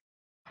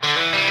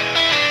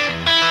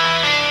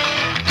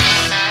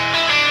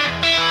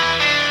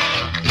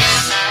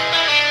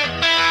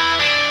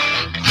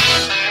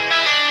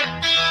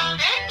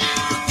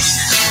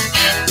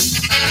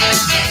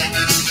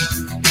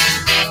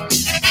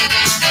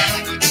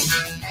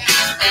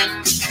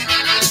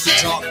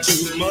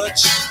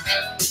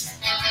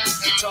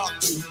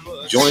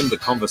 Join the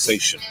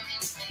conversation.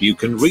 You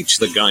can reach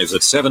the guys at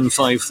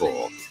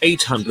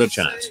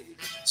 754-800-CHAT,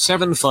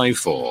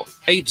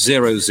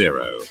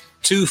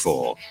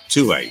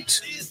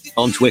 754-800-2428,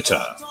 on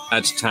Twitter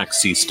at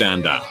Taxi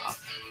Stand Hour.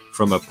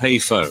 From a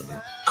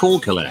payphone, call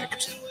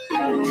collect.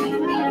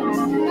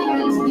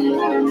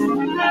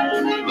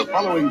 The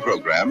following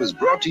program is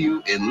brought to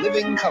you in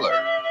living color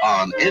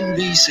on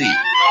NBC.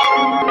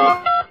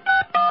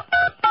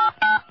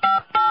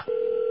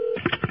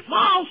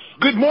 Mouse!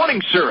 Good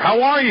morning, sir.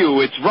 How are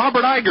you? It's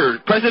Robert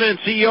Iger, President and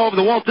CEO of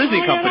the Walt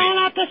Disney Company. You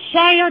don't have to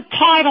say your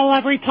title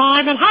every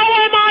time. And how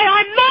am I?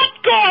 I'm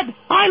not good.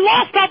 I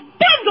lost a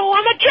bundle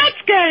on the Jets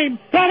game.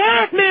 That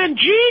Eric Man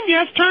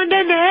genius turned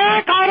into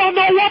Eric. I don't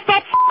know what the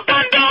f***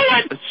 I'm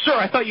doing. Sir,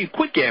 I thought you'd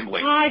quit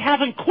gambling. I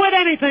haven't quit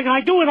anything. I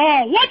do it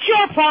all. What's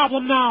your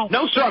problem now?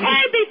 No, sir.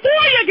 Hey,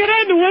 before you get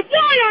into it,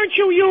 why aren't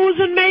you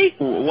using me?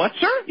 What,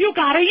 sir? You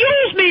gotta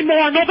use me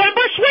more.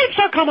 November sweeps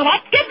are coming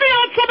up. Get me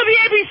on some of the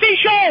ABC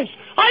shows.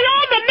 I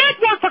own the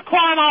network, for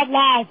crying out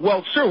loud.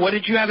 Well, sir, what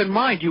did you have in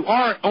mind? You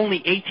are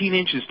only 18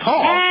 inches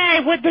tall.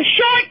 Hey, with the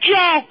short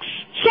jokes.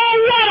 So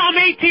what? I'm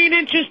 18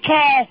 inches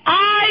tall.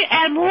 I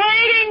am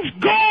ratings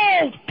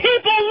gold.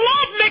 People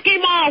love Mickey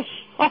Mouse.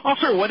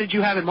 Sir, what did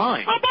you have in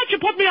mind? How about you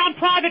put me on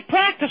private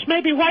practice?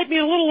 Maybe write me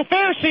a little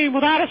affair scene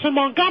with Addison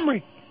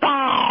Montgomery.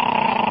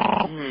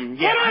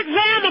 Let her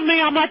examine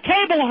me on that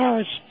table of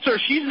hers. Sir,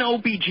 she's an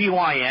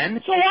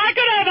OBGYN. So I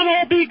could have an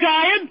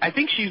OB-GYN. I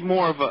think she's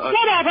more of a...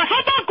 Whatever.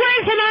 How about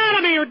Grey's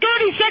Anatomy or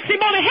Dirty Sexy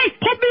Money? Hey,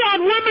 put me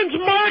on Women's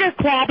Murder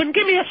Club and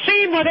give me a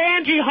scene with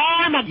Angie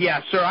Harmon.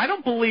 Yeah, sir, I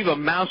don't believe a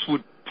mouse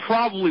would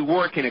probably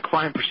work in a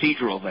crime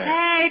procedural there.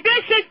 Hey,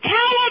 this is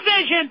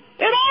television.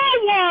 It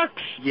all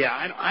works.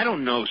 Yeah, I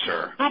don't know,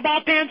 sir. How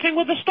about Dancing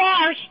with the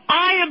Stars?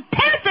 I am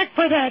perfect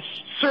for this.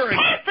 Sir,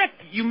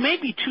 perfect. You may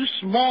be too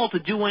small to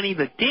do any of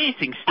the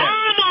dancing steps.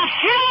 I'm a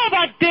hell of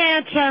a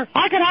dancer.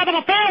 I could have an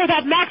affair with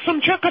that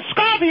Maxim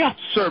Czechoslovakia.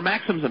 Sir,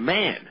 Maxim's a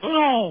man.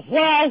 Oh,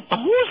 well,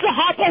 who's the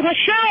hot one? The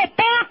Cheryl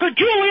Burke or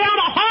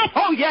Juliana Hough?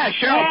 Oh, yeah,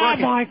 Cheryl Burke.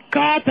 Oh, my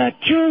God, that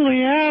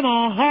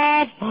Juliana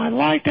Hough. I'd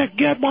like to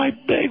get my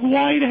big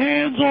white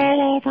hands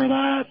all over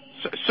that.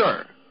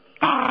 Sir,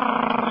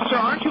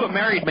 aren't you a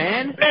married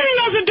man? He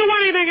doesn't do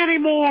anything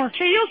anymore.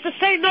 She used to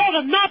say no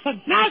to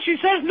nothing. Now she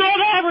says no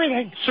to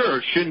everything.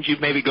 Sir, shouldn't you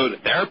maybe go to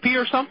therapy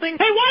or something?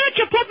 Hey, why don't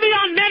you put me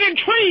on Men in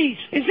Trees?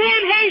 Is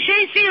Anne Heche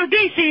AC or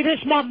DC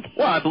this month?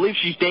 Well, I believe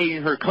she's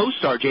dating her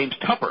co-star, James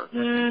Tupper.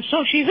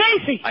 So she's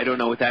AC. I don't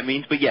know what that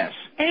means, but yes.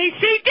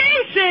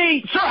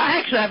 AC/DC! Sir, I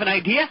actually have an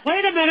idea.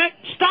 Wait a minute.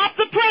 Stop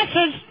the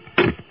presses.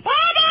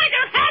 Oh,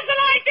 Iger has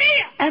an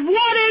idea! And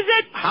what is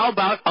it? How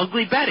about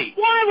Ugly Betty?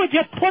 Why would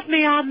you put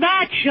me on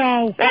that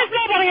show? There's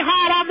nobody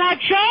hot on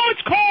that show.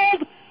 It's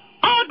called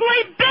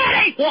Ugly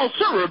Betty! Well,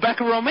 sir,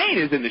 Rebecca Romaine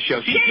is in the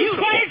show. She's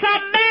beautiful. Plays a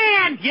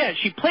man! Yeah,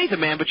 she plays a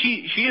man, but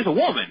she is a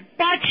woman.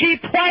 But she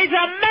plays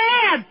a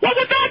man! What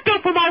would that do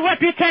for my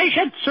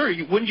reputation? Sir,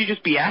 wouldn't you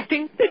just be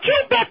acting? Did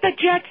you bet the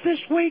Jets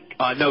this week?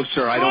 No,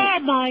 sir, I don't. Oh,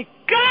 my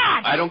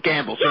God! I don't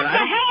gamble, sir. What the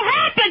hell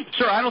happened?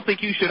 Sir, I don't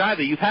think you should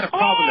either. You've had a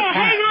problem in the past.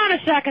 Hang on a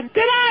second.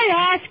 Did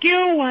I ask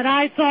you what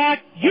I thought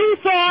you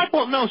thought?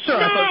 Well, no, sir.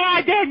 No,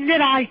 I didn't,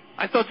 did I?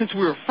 I thought since we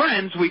were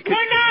friends, we could...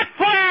 We're not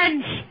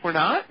friends! We're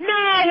not?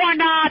 No, we're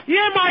not.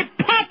 You're my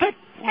puppet.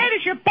 Hey,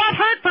 does your butt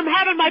hurt from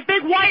having my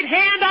big white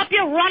hand up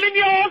you running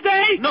you all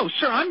day? No,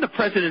 sir, I'm the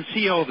president and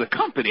CEO of the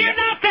company. You're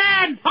not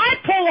that. I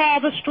pull all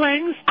the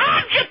strings.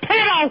 I'm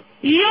Geppetto.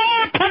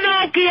 You're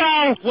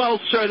Pinocchio. Well,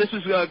 sir, this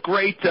is a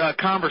great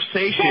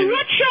conversation. So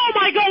what show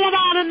am I going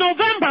on in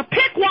November?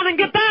 Pick one and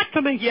get back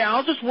to me. Yeah,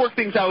 I'll just work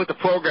things out with the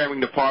programming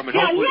department.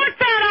 Yeah, hopefully... work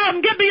that out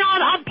and get me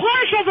on. I'm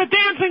partial to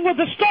Dancing with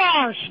the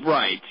Stars.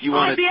 Right. You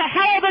want I'd be a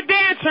hell of a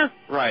dancer.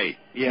 Right.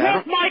 Yeah.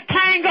 Work my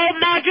tango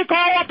magic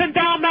all up and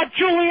down that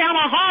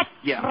Juliana Hough.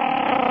 Yeah.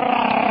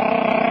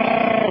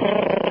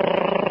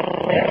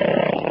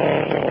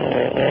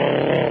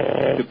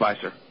 Goodbye,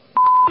 sir.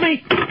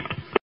 Me.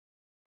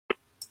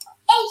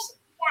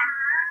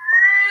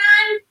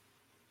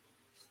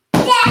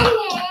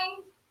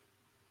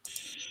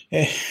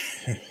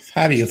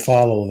 How do you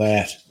follow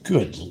that?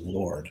 Good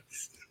Lord.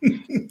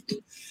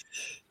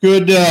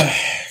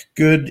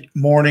 Good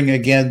morning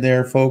again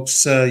there,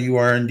 folks. You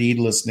are indeed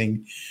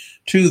listening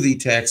to the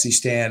Taxi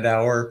Stand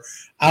Hour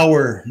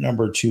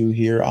number 2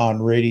 here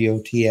on Radio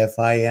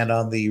TFI and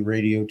on the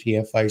Radio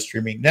TFI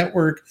streaming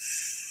network.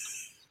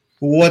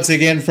 Once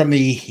again from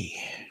the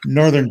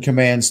Northern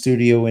Command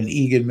studio in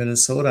Eagan,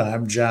 Minnesota,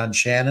 I'm John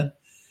Shannon.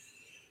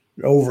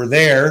 Over in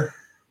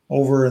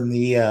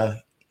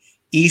the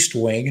East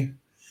Wing,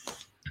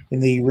 in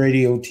the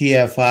Radio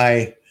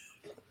TFI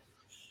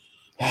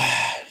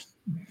Have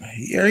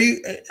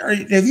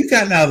you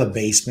gotten out of the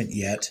basement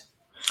yet?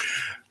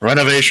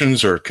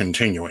 Renovations are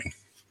continuing.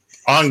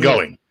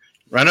 Ongoing.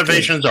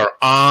 Renovations are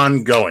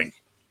ongoing.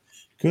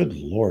 Good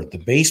Lord, the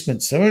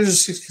basement.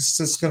 Someone's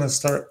just going to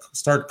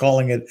start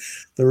calling it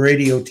the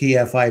Radio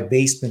TFI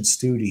Basement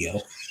Studio.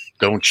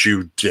 Don't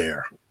you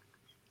dare.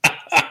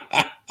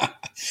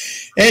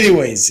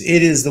 Anyways,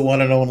 it is the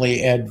one and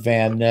only Ed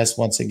Van Ness.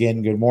 Once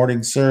again, good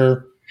morning,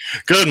 sir.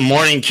 Good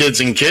morning,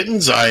 kids and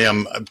kittens. I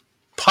am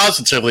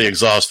positively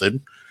exhausted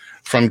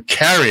from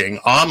carrying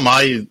on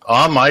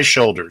my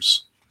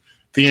shoulders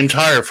the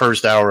entire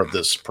first hour of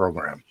this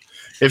program.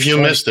 If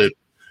you missed it,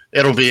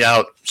 it'll be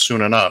out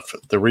soon enough,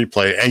 the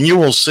replay, and you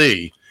will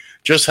see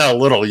just how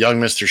little young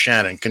Mr.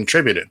 Shannon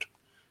contributed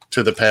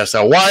to the past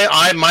hour. Why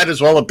I might as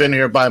well have been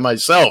here by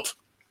myself.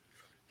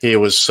 He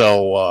was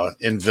so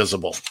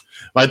invisible.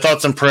 My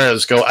thoughts and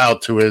prayers go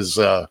out to his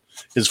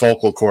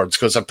vocal cords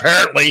because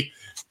apparently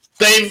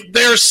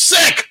they're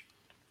sick.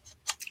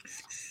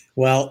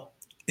 Well,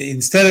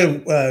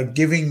 instead of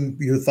giving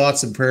your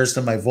thoughts and prayers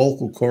to my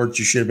vocal cords,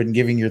 you should have been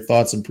giving your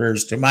thoughts and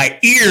prayers to my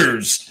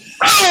ears.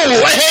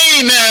 Oh,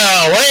 hey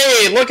now.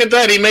 Hey, look at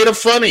that. He made it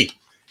funny.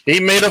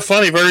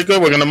 Very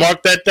good. We're going to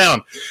mark that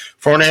down.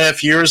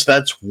 4.5 years,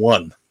 that's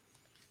one.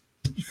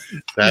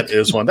 That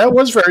is one. That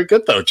was very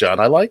good, though, John.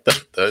 I like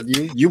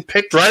that. You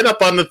picked right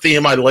up on the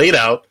theme I laid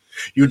out.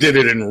 You did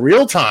it in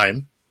real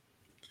time,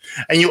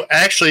 and you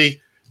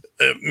actually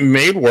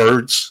made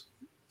words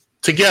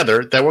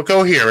together that were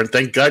coherent.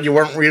 Thank God you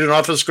weren't reading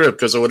off a script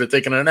because it would have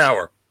taken an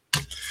hour.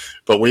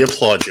 But we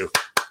applaud you.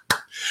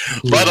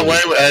 By the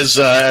way,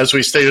 as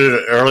we stated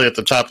earlier at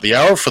the top of the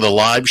hour for the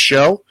live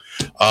show,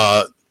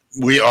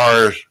 we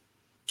are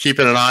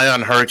keeping an eye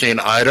on Hurricane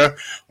Ida.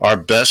 Our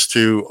best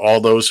to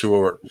all those who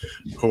are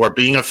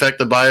being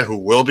affected by it, who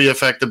will be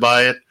affected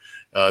by it.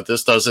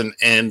 This doesn't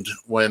end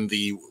when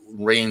the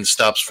rain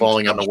stops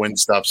falling and the wind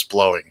stops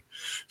blowing.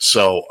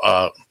 So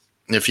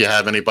if you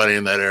have anybody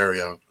in that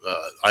area,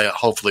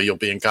 hopefully you'll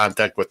be in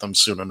contact with them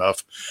soon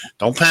enough.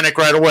 Don't panic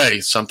right away.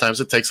 Sometimes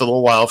it takes a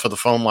little while for the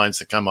phone lines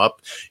to come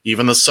up,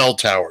 even the cell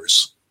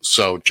towers.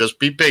 So just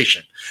be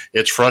patient.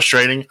 It's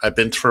frustrating. I've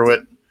been through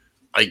it.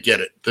 I get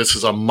it. This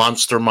is a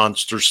monster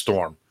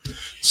storm.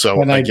 So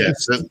I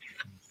guess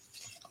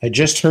I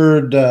just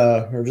heard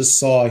or just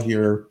saw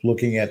here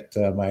looking at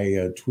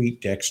my tweet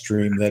deck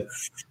stream that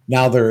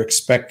now they're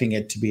expecting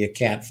it to be a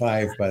Cat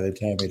 5 by the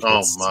time it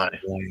hits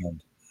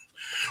land.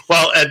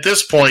 Well, at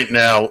this point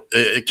now,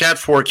 Cat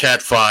 4,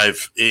 Cat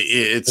 5,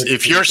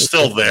 if you're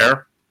still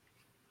there,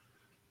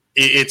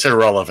 it's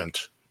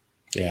irrelevant.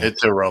 Yeah.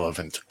 It's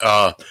irrelevant.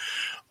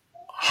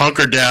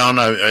 Hunker down.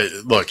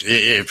 Look,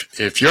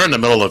 if you're in the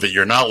middle of it,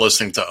 you're not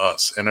listening to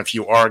us. And if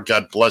you are,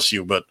 God bless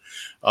you. But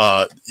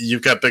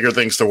you've got bigger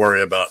things to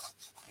worry about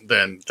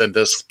than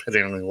this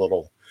piddling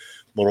little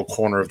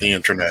corner of the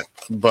internet.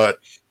 But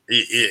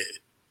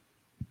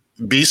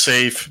be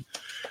safe.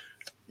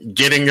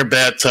 Get in your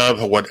bathtub,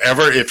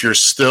 whatever. If you're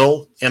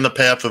still in the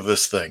path of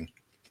this thing,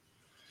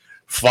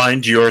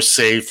 find your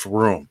safe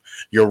room.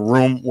 Your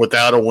room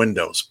without a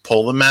windows.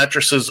 Pull the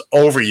mattresses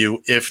over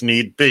you if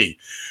need be.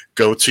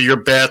 Go to your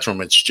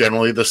bathroom. It's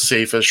generally the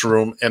safest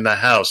room in the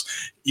house.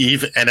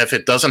 And if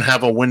it doesn't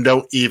have a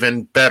window,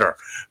 even better.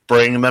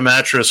 Bring the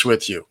mattress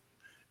with you.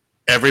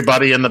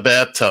 Everybody in the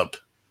bathtub.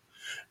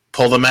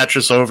 Pull the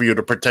mattress over you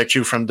to protect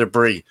you from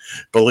debris.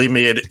 Believe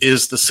me, it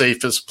is the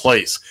safest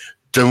place.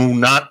 Do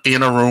not be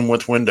in a room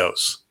with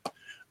windows.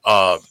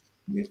 I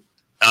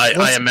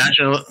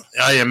imagine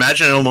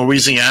in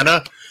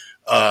Louisiana,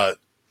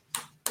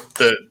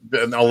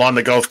 along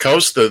the Gulf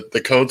Coast,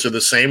 the codes are the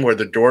same where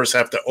the doors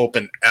have to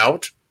open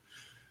out.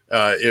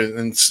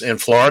 In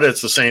Florida,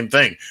 it's the same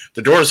thing.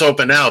 The doors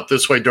open out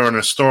this way during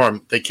a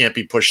storm; they can't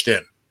be pushed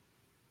in.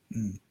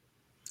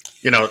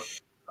 But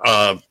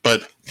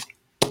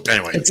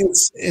anyway,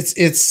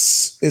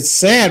 it's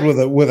sad with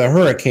a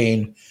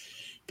hurricane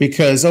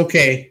because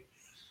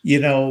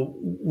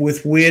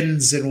with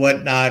winds and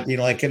whatnot,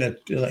 like in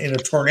a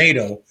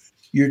tornado,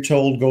 you're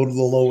told go to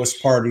the lowest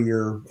part of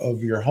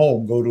your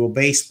home, go to a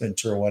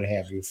basement or what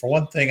have you. For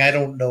one thing, I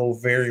don't know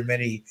very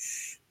many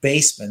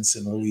basements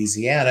in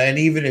Louisiana, and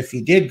even if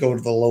you did go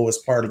to the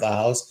lowest part of the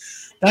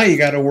house, now you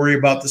got to worry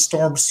about the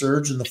storm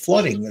surge and the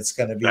flooding that's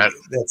going to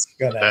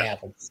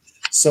happen.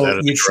 So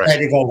you try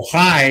to go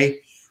high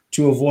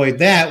to avoid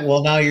that.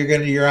 Well, now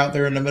you're out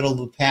there in the middle of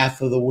the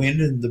path of the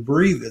wind and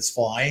debris that's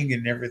flying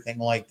and everything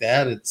like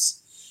that.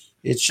 It's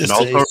just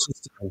a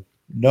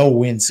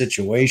no-win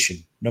situation,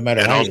 no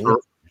matter how you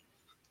look.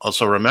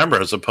 Also remember,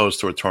 as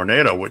opposed to a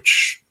tornado,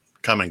 which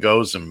come and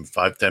goes in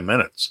 5-10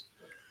 minutes,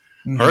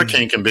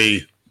 hurricane can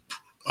be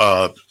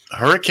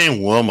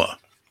Hurricane Wilma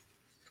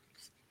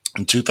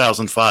in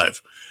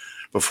 2005,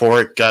 before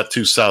it got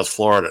to South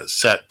Florida,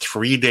 sat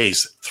 3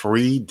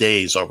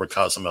 days over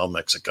Cozumel,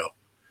 Mexico,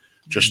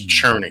 just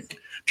churning,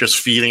 just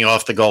feeding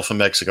off the Gulf of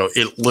Mexico.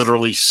 It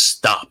literally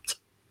stopped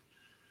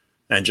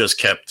and just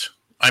kept.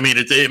 I mean,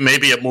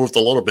 maybe it moved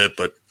a little bit,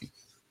 but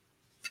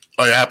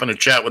I happened to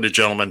chat with a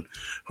gentleman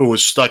who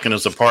was stuck in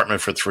his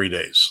apartment for 3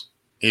 days.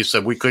 He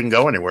said we couldn't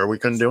go anywhere. We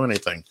couldn't do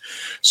anything.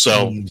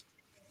 So,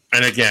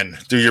 and again,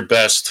 do your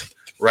best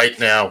right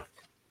now.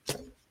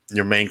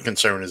 Your main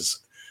concern is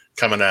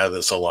coming out of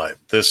this alive.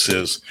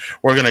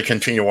 We're going to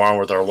continue on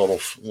with our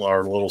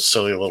little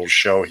silly little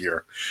show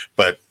here,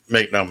 but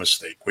make no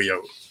mistake, we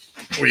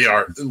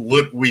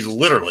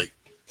literally,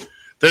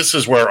 this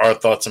is where our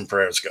thoughts and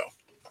prayers go.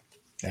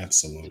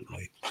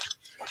 Absolutely.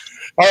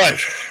 All right,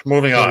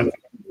 moving on.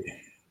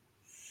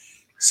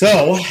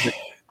 So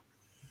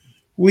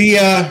we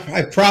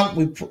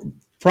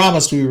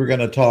promised we were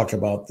going to talk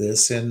about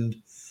this,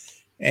 and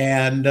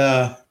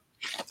I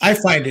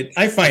find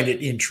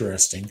it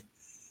interesting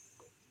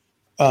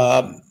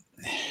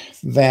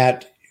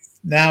that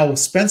now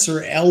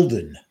Spencer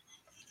Eldon,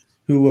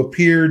 who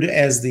appeared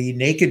as the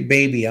naked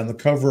baby on the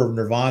cover of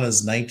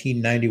Nirvana's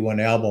 1991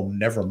 album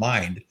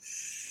Nevermind.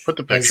 Put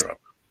the picture up.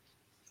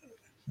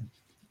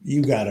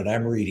 You got it.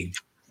 I'm reading.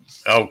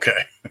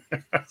 Okay.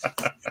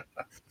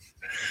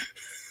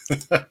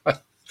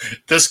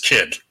 This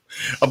kid.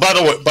 Oh, by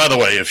the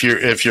way,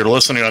 if you're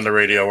listening on the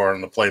radio or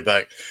on the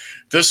playback,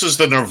 this is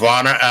the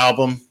Nirvana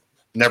album,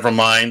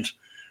 Nevermind,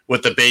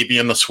 with the baby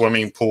in the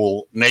swimming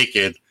pool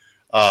naked,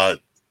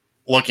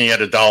 looking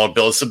at a dollar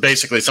bill. So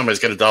basically somebody's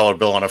got a dollar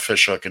bill on a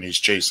fish hook and he's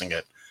chasing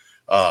it.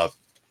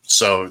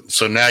 So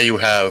now you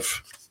have.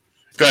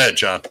 Go ahead,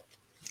 John.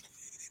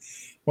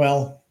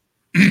 Well,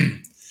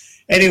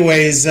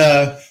 anyways,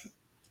 the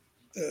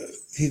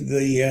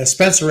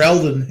Spencer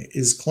Eldon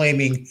is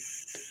claiming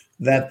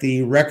that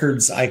the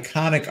record's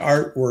iconic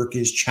artwork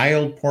is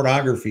child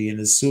pornography and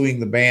is suing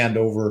the band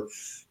over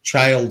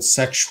child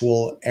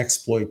sexual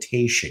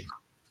exploitation.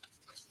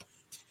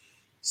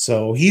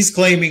 So he's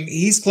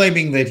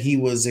claiming that he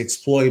was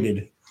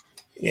exploited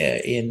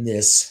in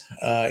this.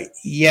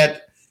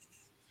 Yet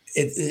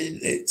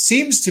it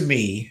seems to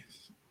me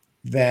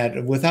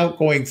that without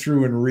going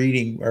through and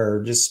reading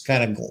or just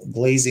kind of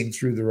glazing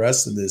through the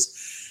rest of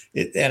this,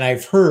 and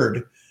I've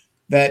heard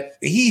that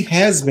he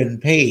has been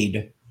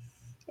paid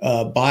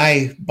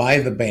by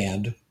the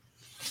band.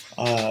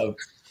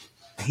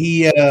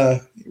 He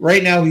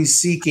right now he's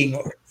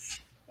seeking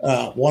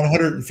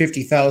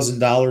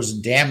 $150,000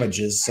 in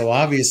damages. So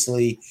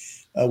obviously,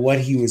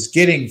 what he was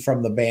getting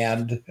from the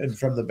band and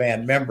from the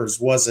band members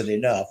wasn't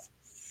enough.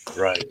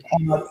 Right.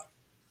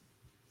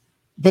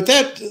 But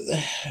that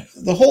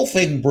the whole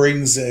thing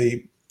brings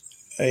a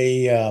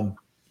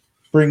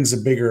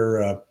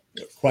bigger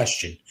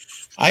question.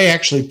 I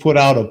actually put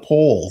out a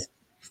poll,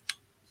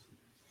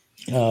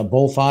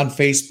 both on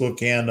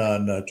Facebook and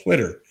on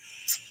Twitter,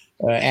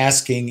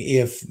 asking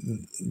if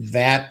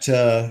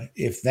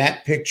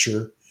that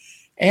picture,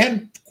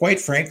 and quite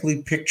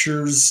frankly,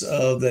 pictures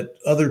that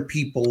other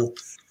people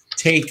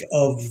take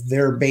of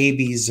their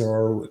babies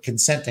or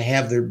consent to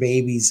have their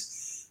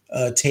babies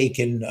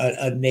taken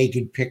a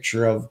naked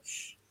picture of,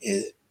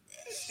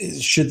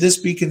 should this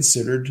be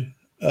considered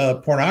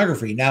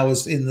pornography? Now,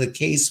 as in the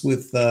case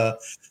with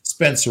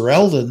Spencer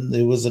Eldon,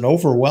 it was an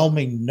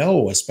overwhelming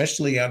no,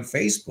 especially on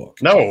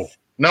Facebook. No.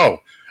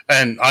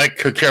 And I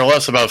could care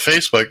less about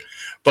Facebook,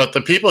 but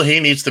the people he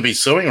needs to be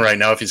suing right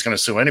now, if he's going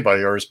to sue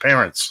anybody, are his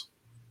parents.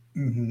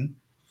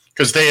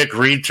 Because they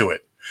agreed to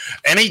it.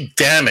 Any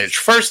damage,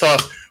 first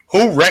off,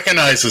 who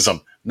recognizes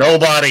him?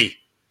 Nobody.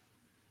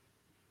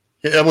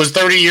 It was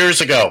 30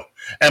 years ago.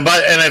 And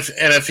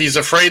if he's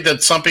afraid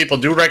that some people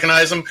do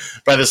recognize him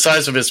by the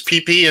size of his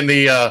pee-pee in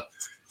the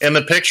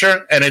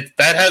picture, and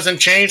that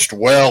hasn't changed,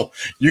 well,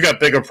 you got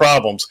bigger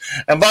problems.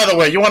 And by the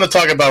way, you want to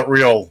talk about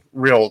real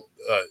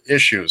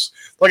issues?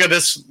 Look at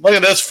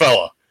this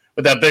fella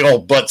with that big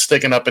old butt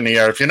sticking up in the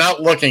air. If you're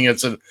not looking,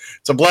 it's a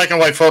black and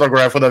white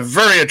photograph with a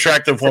very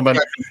attractive woman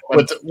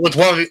with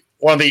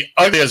one of the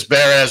ugliest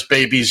bare-ass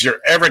babies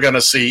you're ever going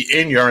to see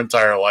in your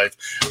entire life.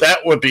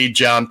 That would be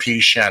John P.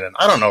 Shannon.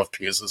 I don't know if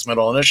P is his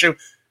middle initial.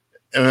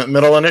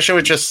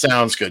 It just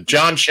sounds good.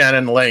 John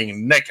Shannon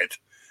laying naked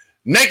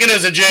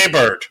as a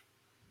jaybird.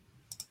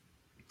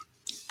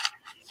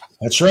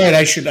 That's right.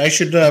 I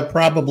should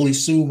probably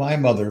sue my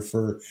mother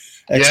for.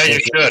 Yeah, you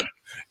should.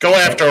 Go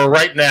after her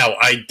right now.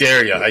 I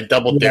dare you. I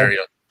double dare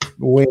you.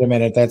 Wait a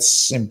minute.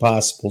 That's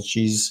impossible.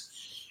 She's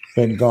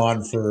been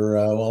gone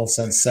for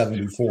since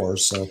 '74.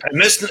 So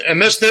and this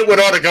nitwit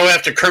ought to go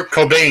after Kurt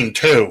Cobain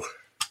too.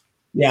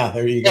 Yeah,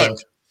 there you go.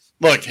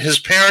 Look, his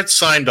parents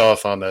signed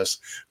off on this.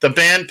 The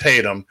band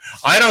paid him.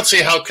 I don't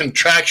see how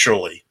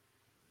contractually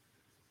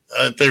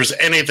there's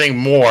anything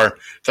more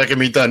that can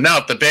be done. Now,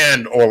 if the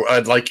band, or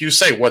like you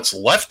say, what's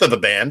left of the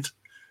band,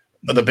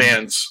 the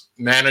band's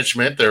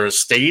management, their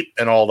estate,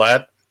 and all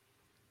that,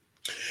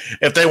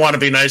 if they want to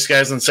be nice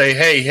guys and say,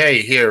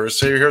 hey,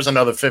 here's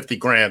another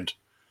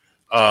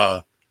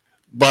 $50,000.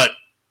 But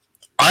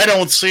I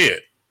don't see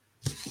it.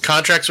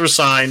 Contracts were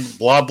signed,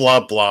 blah, blah,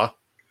 blah.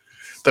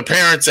 The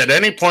parents at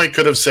any point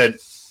could have said,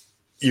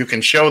 you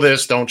can show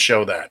this, don't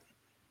show that.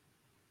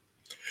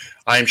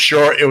 I'm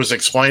sure it was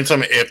explained to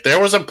him if there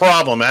was a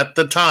problem at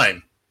the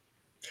time.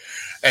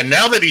 And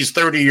now that he's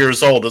 30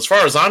 years old, as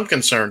far as I'm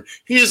concerned,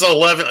 he is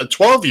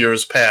 12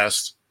 years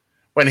past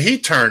when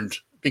he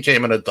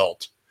became an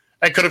adult.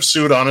 and could have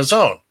sued on his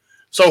own.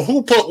 So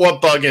who put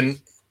what bug in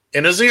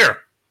his ear?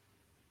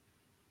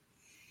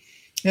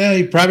 Yeah,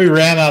 he probably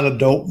ran out of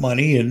dope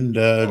money and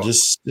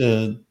just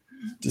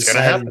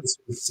decided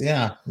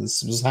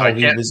this was how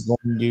he was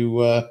going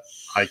to.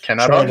 I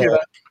cannot argue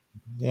that.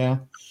 Yeah,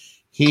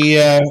 he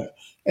and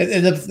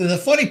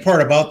the funny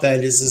part about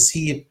that is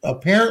he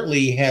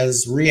apparently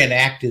has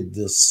reenacted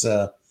this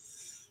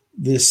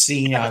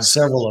scene on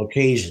several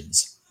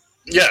occasions.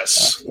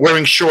 Yes,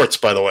 wearing shorts.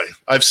 By the way,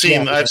 I've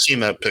seen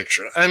that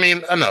picture. I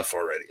mean, enough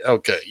already.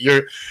 Okay,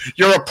 you're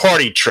a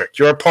party trick.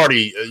 You're a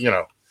party.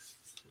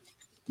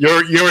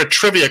 You're a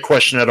trivia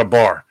question at a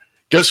bar.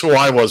 Guess who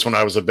I was when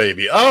I was a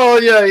baby? Oh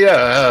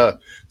yeah.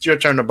 It's your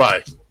turn to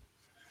buy.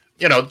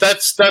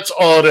 That's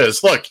all it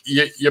is. Look,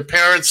 your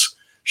parents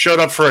showed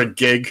up for a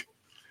gig.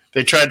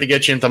 They tried to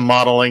get you into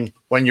modeling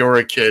when you were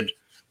a kid.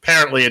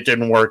 Apparently, it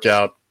didn't work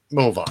out.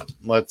 Move on.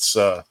 Let's.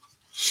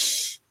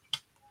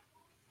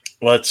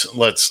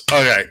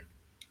 Okay.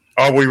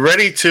 Are we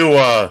ready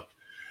to?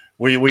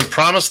 We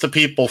promised the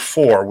people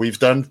 4. We've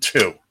done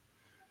 2.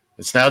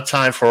 It's now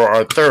time for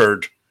our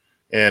 3rd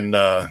in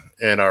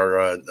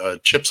our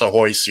Chips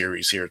Ahoy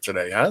series here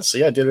today. Huh?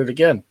 See, I did it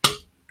again.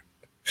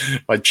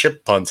 My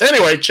chip puns.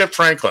 Anyway, Chip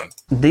Franklin.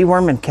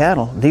 Deworming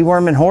cattle,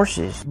 deworming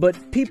horses.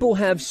 But people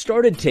have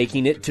started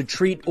taking it to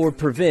treat or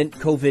prevent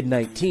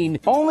COVID-19.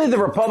 Only the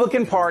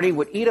Republican Party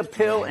would eat a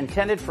pill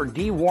intended for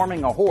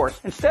deworming a horse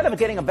instead of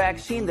getting a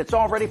vaccine that's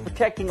already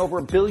protecting over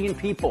 1 billion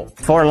people.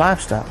 For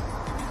livestock.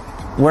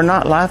 We're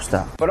not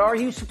livestock. But are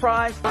you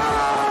surprised?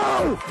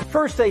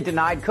 First they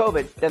denied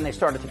COVID, then they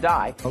started to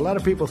die. A lot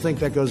of people think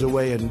that goes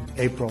away in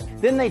April.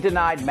 Then they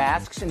denied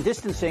masks and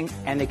distancing,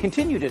 and they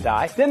continue to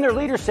die. Then their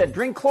leader said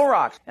drink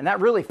Clorox, and that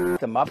really f***ed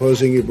them up.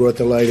 Supposing you brought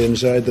the light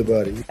inside the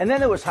body. And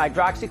then there was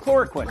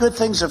hydroxychloroquine. Good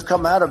things have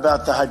come out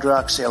about the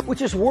hydroxyl,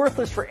 which is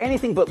worthless for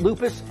anything but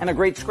lupus and a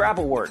great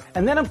Scrabble word.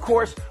 And then, of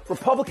course,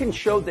 Republicans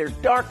showed their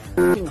dark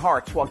f***ing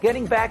hearts while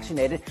getting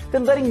vaccinated,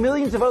 then letting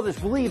millions of others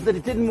believe that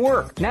it didn't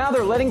work. Now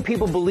they're letting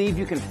people believe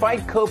you can fight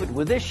COVID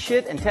with this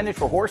shit intended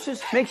for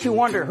horses? Makes you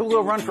wonder who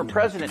will run for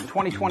president in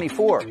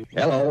 2024.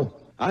 Hello,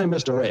 I'm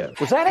Mr. Red.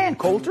 Was that Ann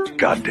Coulter?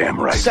 Goddamn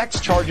right. Sex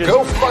charges.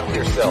 Go fuck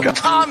yourself.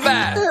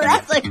 Combat. Ooh,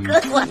 that's a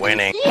good one.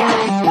 Winning.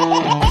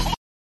 Yeah.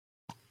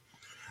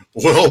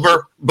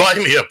 Wilbur, buy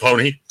me a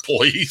pony,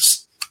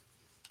 please.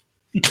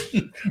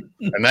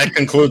 And that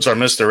concludes our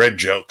Mr. Ed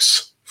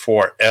jokes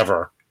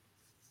forever.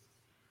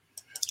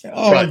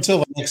 Until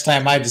the next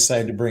time I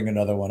decide to bring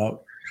another one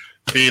up.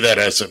 Be that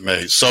as it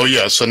may. So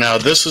now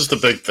this is the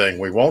big thing.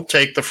 We won't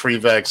take the free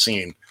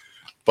vaccine,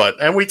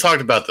 and we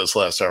talked about this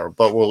last hour,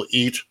 but we'll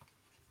eat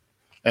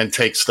and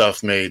take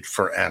stuff made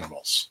for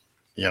animals.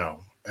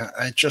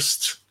 I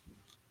just,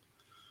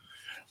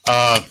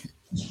 while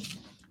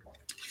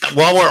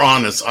we're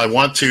on this, I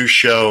want to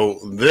show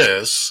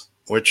this,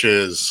 which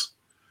is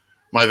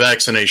my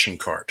vaccination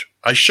card.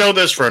 I show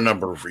this for a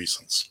number of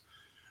reasons.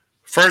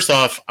 First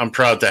off, I'm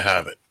proud to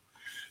have it.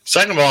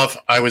 Second off,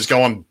 I was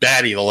going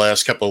batty the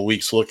last couple of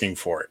weeks looking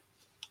for it.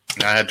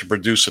 And I had to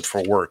produce it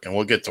for work, and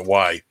we'll get to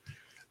why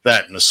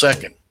that in a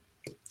second.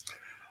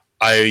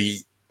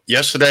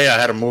 Yesterday I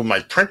had to move my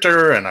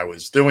printer, and I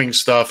was doing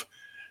stuff,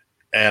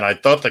 and I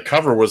thought the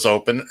cover was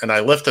open, and I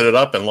lifted it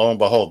up, and lo and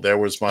behold, there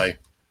was my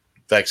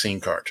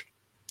vaccine card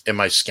in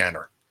my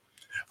scanner.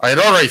 I had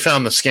already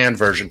found the scanned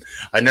version.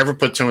 I never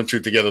put 2 and 2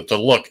 together to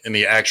look in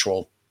the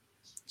actual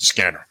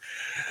scanner.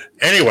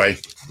 Anyway,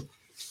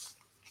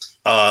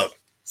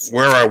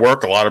 where I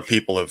work, a lot of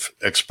people have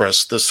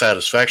expressed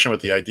dissatisfaction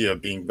with the idea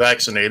of being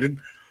vaccinated.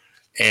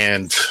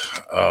 And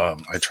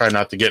I try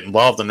not to get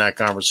involved in that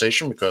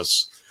conversation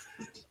because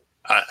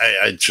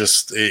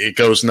it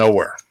goes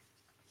nowhere.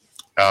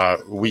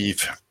 We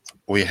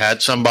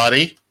had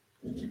somebody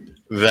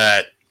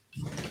that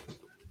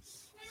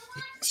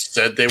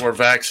said they were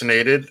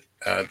vaccinated.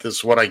 This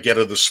is what I get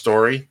of the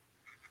story.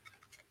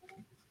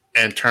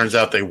 And turns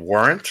out they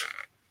weren't.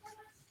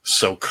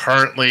 So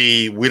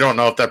currently, we don't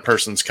know if that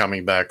person's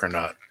coming back or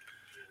not.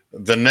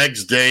 The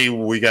next day,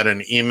 we got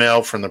an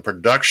email from the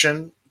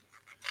production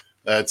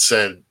that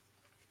said,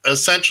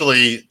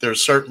 essentially,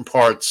 there's certain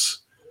parts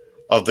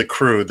of the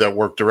crew that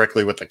work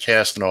directly with the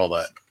cast and all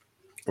that.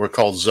 We're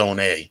called Zone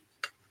A.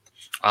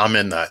 I'm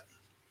in that.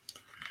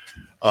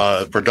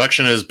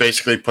 Production is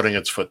basically putting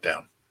its foot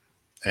down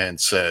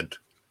and said,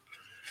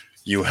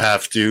 you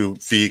have to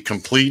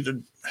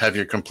have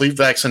your complete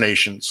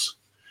vaccinations.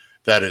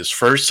 That is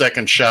first,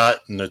 second shot,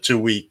 and the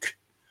 2-week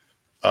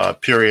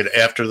period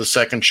after the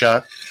second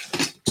shot,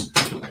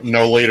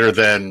 no later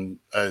than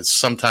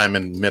sometime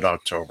in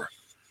mid-October.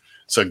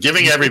 So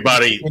giving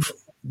everybody... Are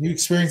you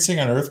experiencing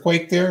an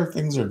earthquake there?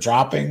 Things are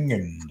dropping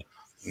and...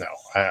 No,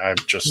 I'm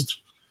just...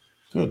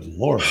 Good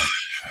Lord.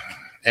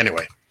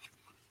 Anyway,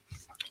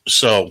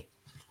 so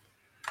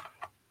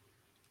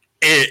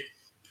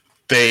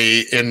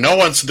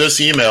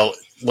this email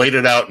laid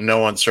it out in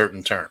no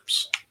uncertain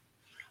terms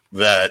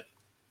that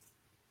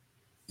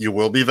you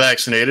will be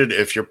vaccinated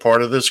if you're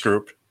part of this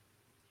group.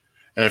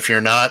 And if you're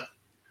not,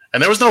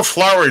 and there was no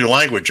flowery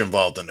language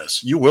involved in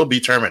this, you will be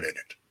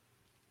terminated.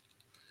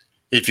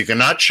 If you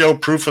cannot show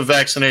proof of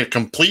vaccination,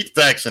 complete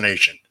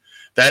vaccination,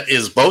 that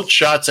is both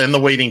shots and the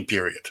waiting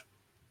period,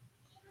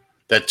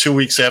 that 2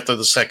 weeks after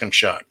the second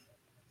shot.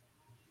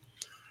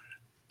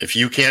 If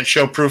you can't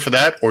show proof of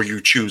that, or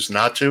you choose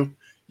not to,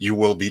 you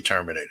will be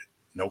terminated.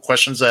 No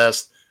questions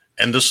asked.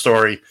 End of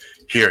story.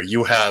 Here,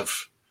 you have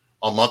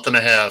a month and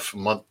a half,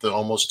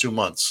 almost 2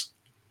 months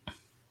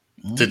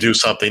to do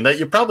something that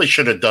you probably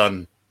should have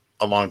done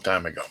a long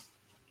time ago.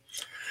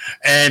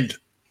 And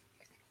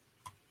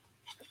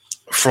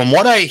from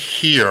what I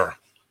hear,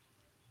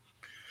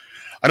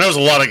 I know there's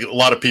a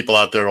lot of people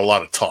out there, a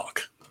lot of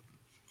talk.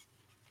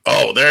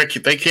 Oh,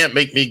 they can't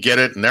make me get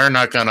it, and they're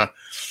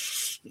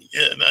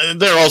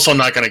also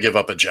not gonna give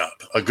up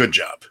a good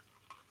job.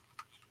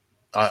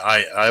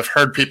 I've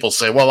heard people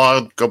say, well,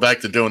 I'll go back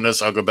to doing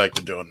this, I'll go back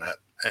to doing that.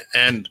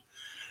 And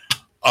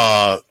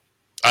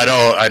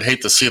I'd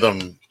hate to see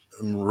them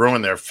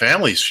ruin their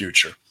family's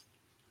future.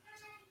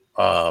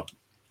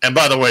 And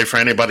by the way, for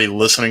anybody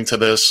listening to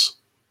this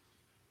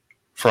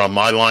from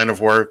my line of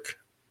work,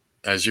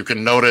 as you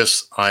can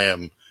notice, I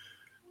am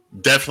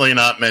definitely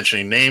not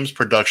mentioning names,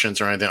 productions,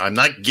 or anything. I'm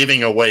not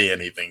giving away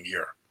anything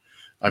here.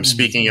 I'm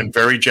speaking in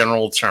very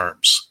general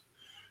terms.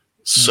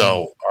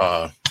 So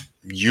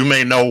you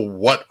may know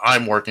what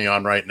I'm working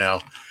on right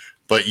now,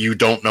 but you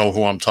don't know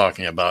who I'm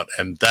talking about.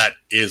 And that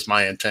is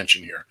my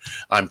intention here.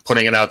 I'm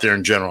putting it out there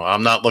in general.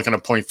 I'm not looking to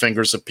point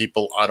fingers at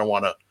people. I don't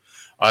want to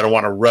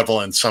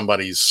revel in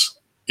somebody's,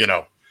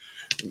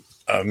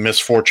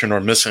 misfortune or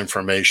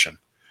misinformation.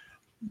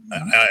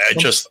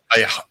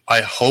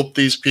 I hope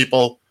these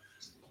people,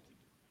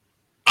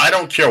 I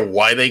don't care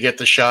why they get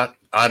the shot.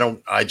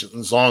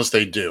 As long as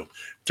they do,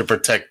 to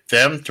protect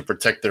them, to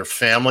protect their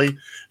family.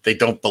 They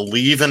don't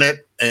believe in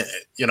it,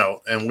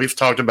 and we've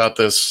talked about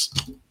this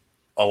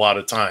a lot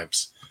of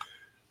times.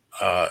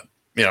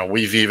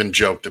 We've even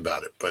joked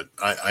about it, but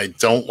I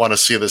don't want to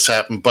see this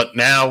happen. But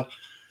now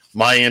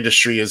my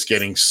industry is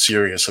getting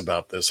serious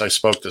about this. I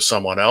spoke to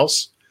someone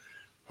else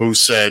who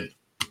said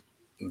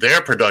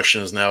their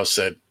production has now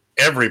said,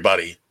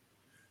 everybody,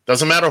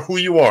 doesn't matter who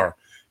you are,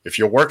 if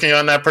you're working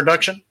on that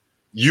production,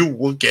 you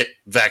will get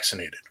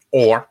vaccinated,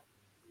 or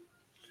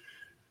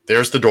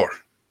there's the door.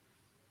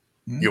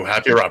 You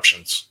have your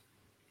options.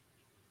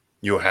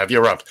 You have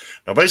your options.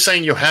 Nobody's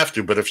saying you have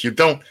to, but if you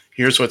don't,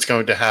 here's what's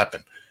going to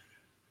happen.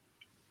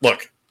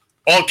 Look,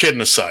 all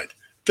kidding aside,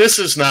 this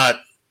is not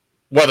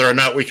whether or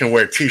not we can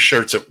wear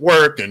T-shirts at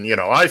work and,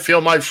 I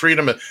feel my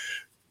freedom.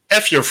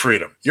 F your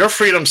freedom. Your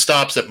freedom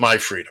stops at my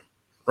freedom,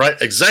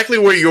 right? Exactly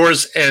where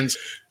yours ends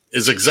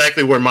is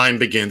exactly where mine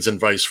begins, and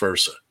vice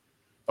versa.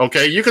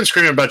 Okay? You can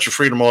scream about your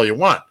freedom all you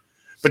want,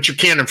 but you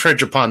can't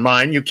infringe upon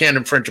mine. You can't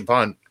infringe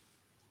upon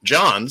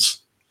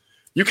John's.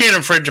 You can't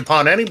infringe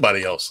upon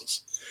anybody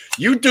else's.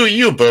 You do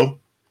you, boo.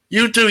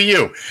 You do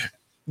you.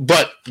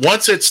 But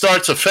once it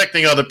starts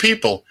affecting other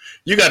people,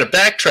 you got to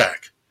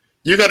backtrack.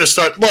 You got to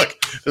start, look,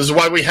 this is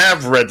why we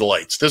have red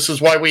lights. This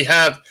is why we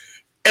have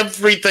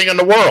everything in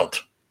the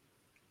world.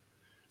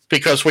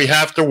 Because we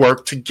have to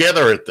work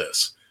together at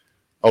this.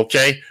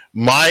 Okay?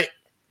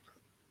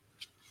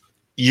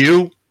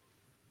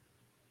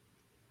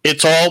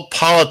 It's all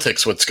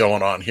politics what's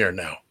going on here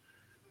now.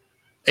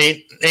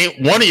 Ain't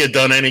one of you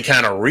done any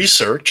kind of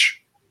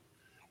research?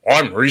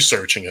 I'm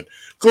researching it.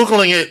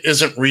 Googling it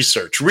isn't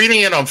research. Reading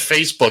it on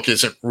Facebook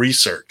isn't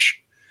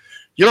research.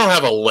 You don't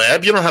have a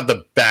lab. You don't have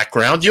the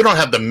background. You don't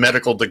have the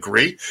medical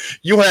degree.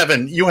 You don't have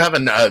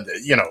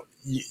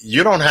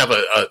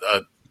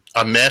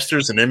a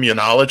master's in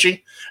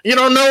immunology. You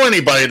don't know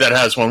anybody that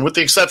has one, with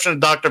the exception of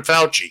Dr.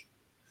 Fauci,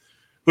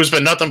 who's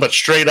been nothing but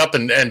straight up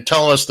and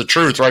telling us the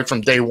truth right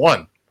from day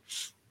one.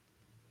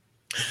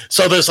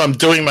 So this I'm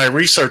doing my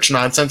research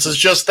nonsense is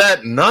just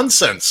that,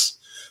 nonsense.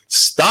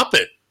 Stop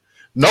it.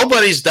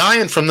 Nobody's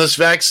dying from this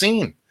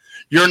vaccine.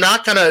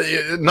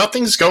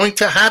 Nothing's going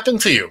to happen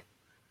to you.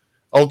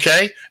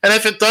 Okay? And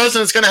if it does,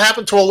 then it's going to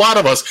happen to a lot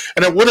of us.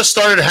 And it would have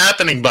started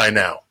happening by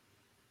now.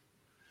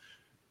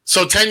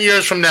 So 10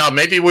 years from now,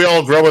 maybe we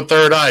all grow a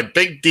third eye.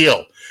 Big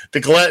deal.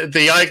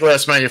 The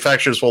eyeglass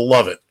manufacturers will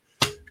love it,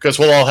 because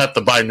we'll all have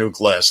to buy new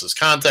glasses.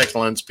 Contact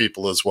lens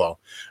people as well.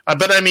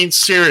 But I mean,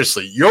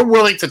 seriously, you're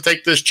willing to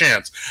take this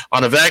chance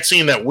on a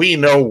vaccine that we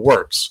know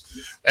works.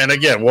 And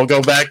again, we'll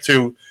go back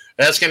to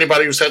ask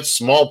anybody who's had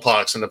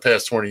smallpox in the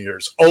past 20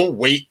 years. Oh,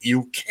 wait,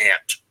 you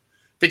can't.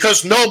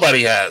 Because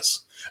nobody has.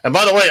 And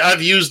by the way,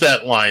 I've used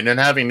that line in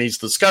having these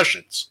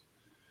discussions.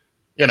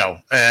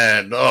 That's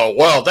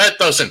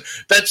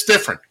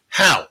different.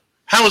 How?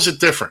 How is it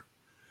different?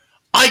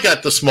 I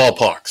got the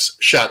smallpox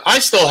shot. I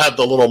still have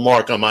the little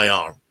mark on my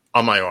arm.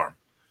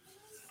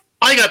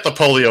 I got the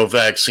polio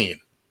vaccine.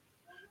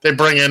 They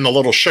bring in the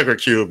little sugar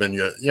cube and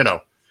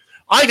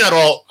I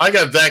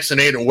got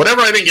vaccinated.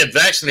 Whatever I didn't get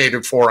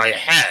vaccinated for, I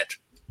had.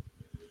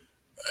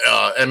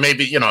 And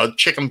maybe,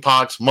 chicken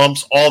pox,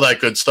 mumps, all that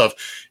good stuff.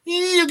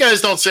 You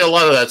guys don't see a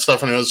lot of that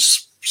stuff, and it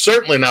was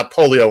certainly not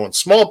polio and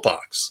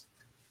smallpox.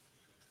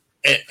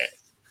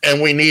 And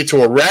we need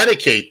to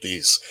eradicate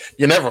these.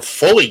 You never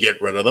fully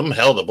get rid of them.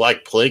 Hell, the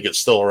Black Plague is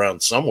still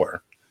around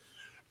somewhere.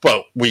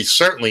 but we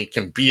certainly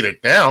can beat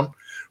it down.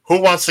 Who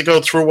wants to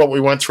go through what we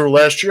went through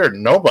last year?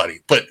 Nobody.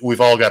 But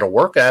we've all got to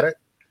work at it.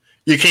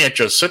 You can't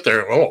just sit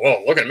there.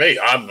 Oh, look at me.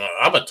 I'm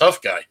a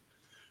tough guy.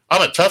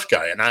 I'm a tough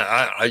guy, and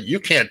I you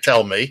can't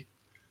tell me.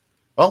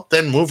 Well,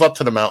 then move up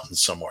to the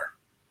mountains somewhere.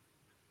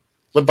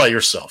 Live by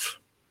yourself.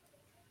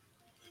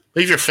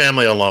 Leave your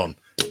family alone.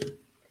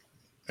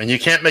 And you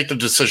can't make the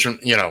decision.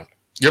 You know,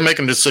 you're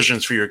making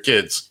decisions for your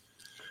kids,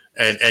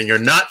 and you're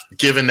not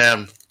giving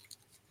them.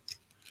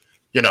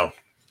 You know.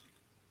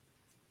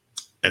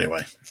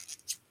 Anyway,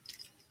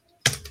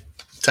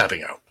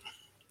 tapping out.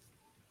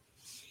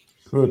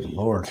 Good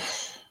Lord.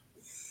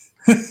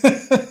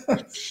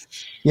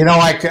 You know,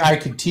 I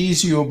could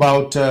tease you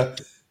about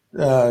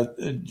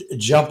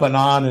jumping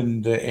on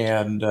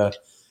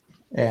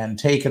and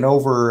taking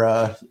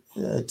over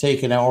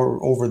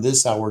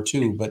this hour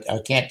too, but I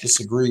can't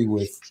disagree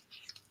with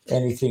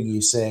anything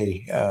you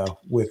say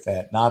with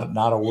that.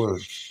 Not a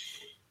word.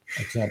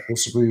 I can't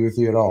disagree with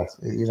you at all.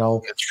 You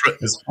know,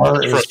 as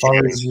far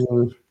as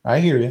you, I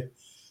hear you.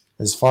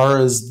 As far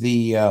as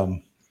the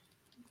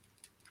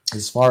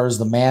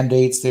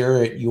mandates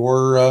there at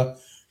your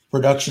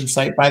production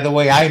site, by the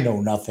way, I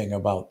know nothing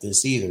about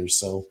this either.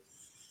 So,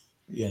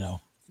 you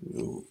know,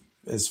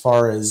 as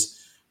far as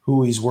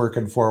who he's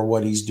working for,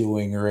 what he's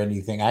doing or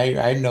anything,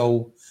 I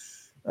know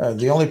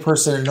the only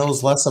person that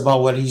knows less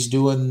about what he's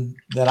doing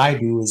than I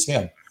do is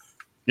him.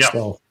 Yeah.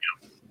 So.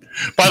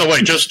 By the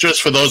way,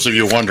 just for those of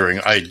you wondering,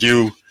 I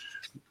do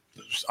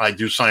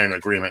sign an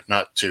agreement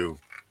not to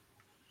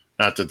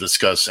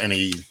discuss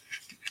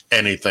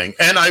anything,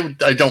 and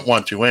I don't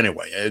want to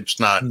anyway. It's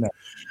not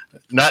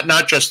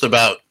just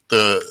about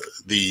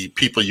the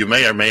people you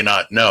may or may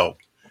not know,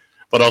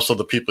 but also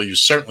the people you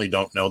certainly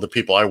don't know, the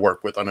people I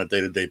work with on a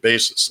day-to-day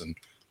basis. And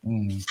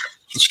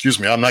excuse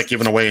me, I'm not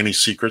giving away any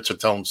secrets or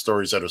telling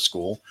stories out of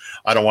school.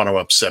 I don't want to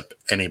upset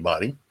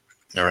anybody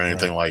or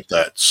anything like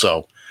that.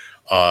 So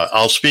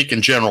I'll speak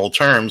in general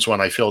terms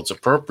when I feel it's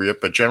appropriate,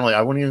 but generally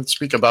I wouldn't even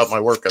speak about my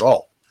work at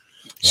all.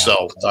 Yeah.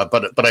 So,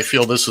 but I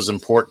feel this is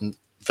important.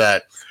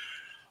 That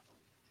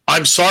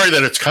I'm sorry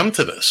that it's come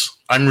to this.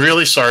 I'm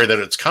really sorry that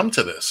it's come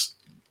to this,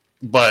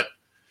 but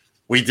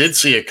we did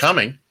see it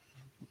coming.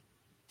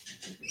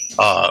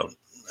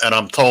 And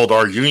I'm told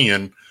our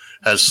union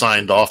has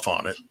signed off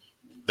on it.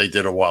 They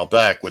did a while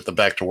back with the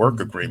back to work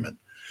agreement.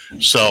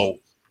 So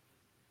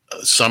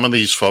some of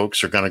these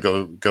folks are going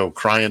to go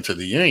crying to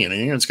the union, and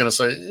the union's going to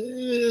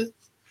say,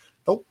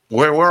 "Nope,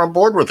 we're on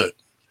board with it.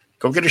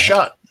 Go get a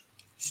shot.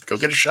 Go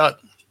get a shot."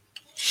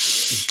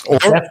 Or,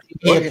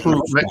 FDA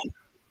approved.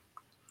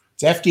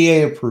 It's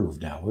FDA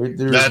approved now.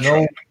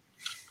 There's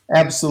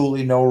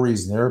absolutely no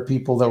reason. There are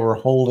people that were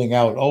holding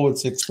out. Oh,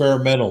 it's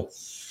experimental.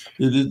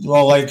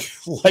 Well, like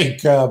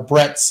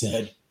Brent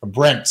said,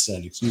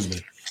 excuse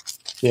me.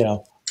 You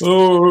know,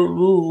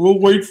 we'll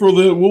wait for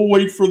the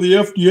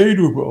FDA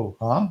to go.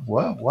 Huh?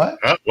 What? What?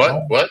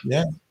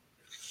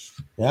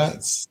 Yeah,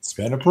 it's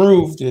been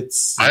approved.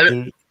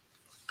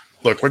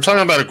 Look, we're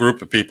talking about a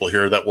group of people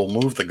here that will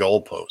move the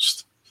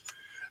goalpost.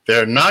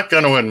 They're not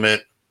going to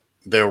admit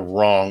they're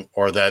wrong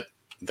or that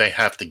they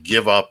have to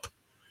give up.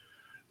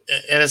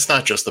 And it's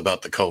not just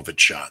about the COVID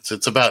shots.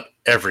 It's about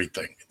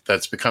everything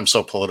that's become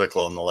so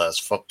political in the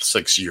last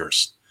 6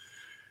 years.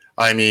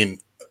 I mean,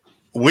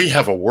 we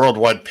have a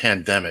worldwide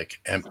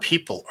pandemic and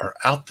people are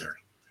out there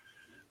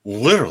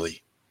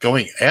literally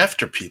going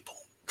after people,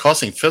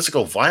 causing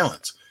physical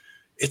violence.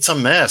 It's a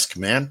mask,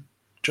 man.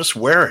 Just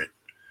wear it.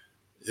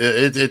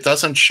 It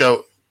doesn't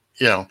show,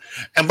 you know.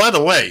 And by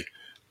the way,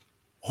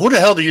 who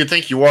the hell do you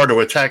think you are to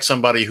attack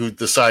somebody who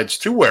decides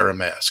to wear a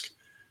mask?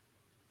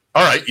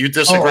 All right, you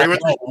disagree with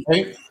it?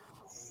 Right?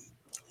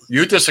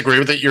 You disagree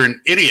with it. You're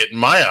an idiot in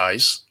my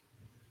eyes.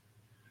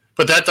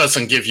 But that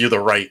doesn't give you the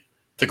right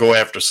to go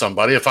after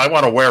somebody. If I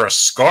want to wear a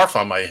scarf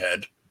on my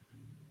head,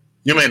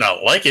 you may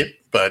not like it,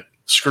 but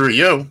screw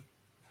you.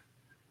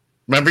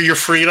 Remember your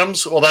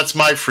freedoms? Well, that's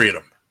my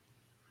freedom.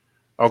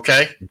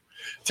 Okay?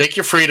 Take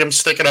your freedom,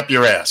 stick it up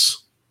your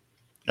ass.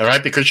 All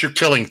right? Because you're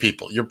killing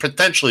people. You're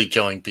potentially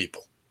killing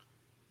people.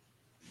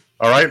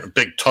 All right?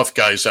 Big tough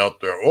guys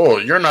out there. Oh,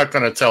 you're not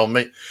going to tell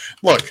me.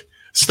 Look,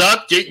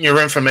 stop getting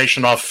your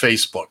information off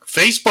Facebook.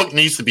 Facebook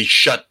needs to be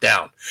shut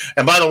down.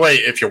 And by the way,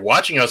 if you're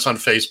watching us on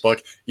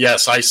Facebook,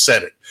 yes, I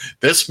said it.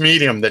 This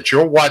medium that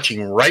you're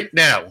watching right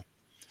now,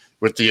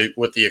 with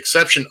the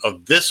exception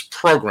of this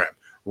program,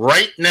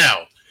 right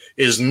now,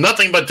 is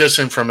nothing but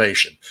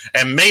disinformation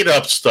and made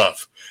up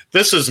stuff.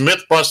 This is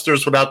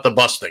Mythbusters without the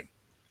busting.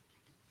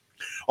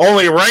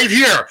 Only right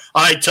here,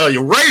 I tell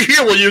you, right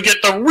here will you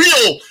get the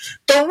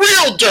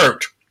real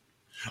dirt.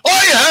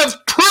 I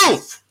have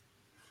proof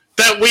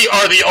that we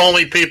are the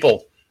only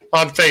people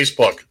on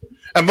Facebook.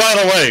 And by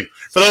the way,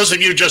 for those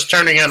of you just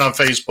turning in on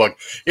Facebook,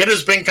 it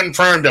has been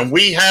confirmed, and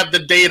we have the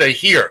data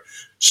here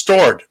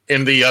stored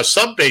in the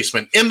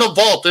sub-basement, in the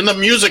vault, in the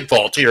music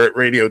vault here at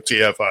Radio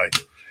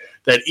TFI,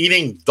 that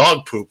eating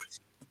dog poop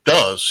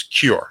does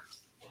cure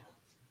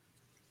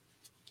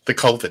the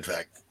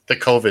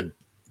COVID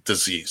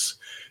disease.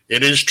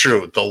 It is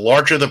true. The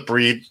larger the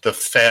breed, the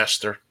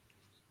faster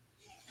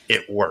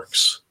it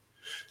works.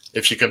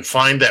 If you can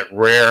find that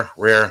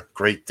rare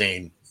Great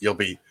Dane,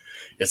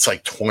 it's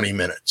like 20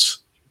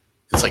 minutes.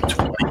 It's like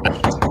 20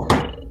 minutes.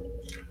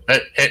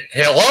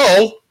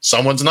 Hello?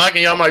 Someone's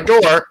knocking on my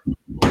door.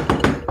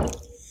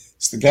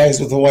 It's the guys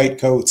with the white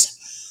coats.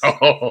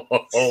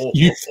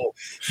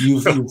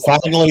 You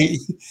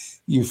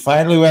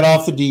finally went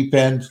off the deep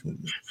end.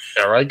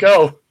 There I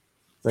go.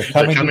 They're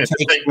coming to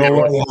take me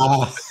away.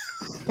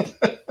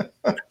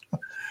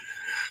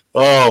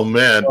 Oh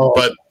man!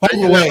 But by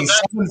the way,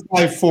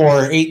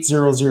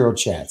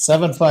 754-800-CHAT,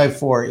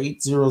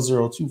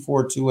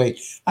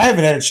 754-800-2428. I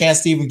haven't had a chance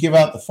to even give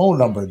out the phone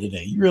number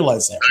today. You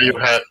realize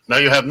that? No,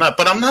 you have not.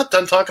 But I'm not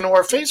done talking to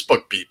our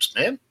Facebook peeps,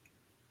 man.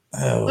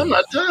 Oh, I'm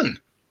not done.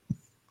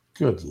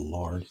 Good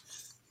Lord.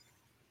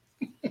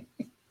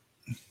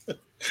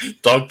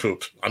 Dog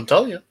poop. I'm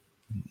telling you.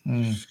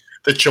 Mm.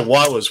 The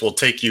Chihuahuas will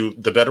take you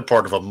the better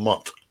part of a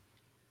month.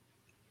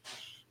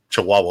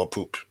 Chihuahua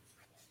poop.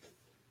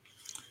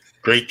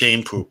 Great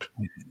Dane poop.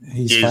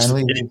 He's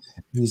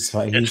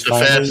the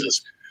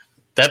fastest.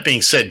 That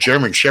being said,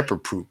 German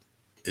Shepherd poop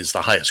is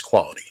the highest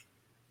quality.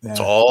 Yeah. It's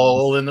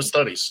all in the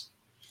studies.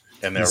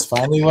 And he's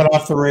finally went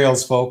off the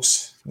rails,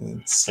 folks.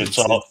 It's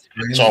all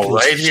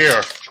right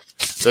here.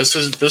 This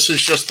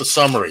is just the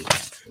summary.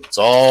 It's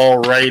all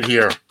right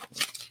here.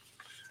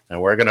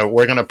 And we're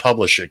gonna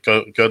publish it.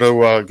 Go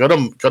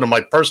to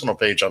my personal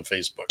page on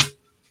Facebook,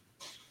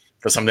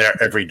 because I'm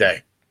there every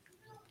day,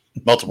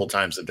 multiple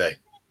times a day.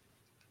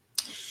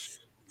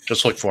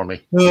 Just look for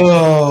me.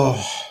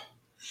 Oh,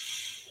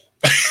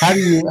 how do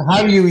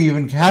you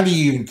even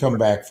come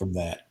back from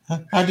that?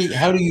 How do you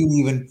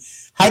even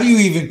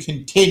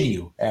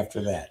continue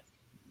after that?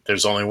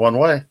 There's only one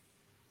way.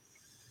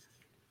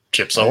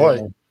 Chips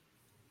away.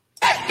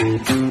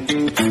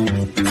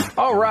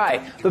 All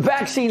right, the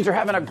vaccines are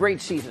having a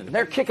great season.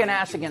 They're kicking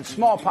ass against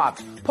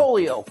smallpox,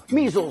 polio,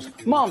 measles,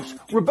 mumps,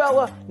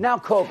 rubella, now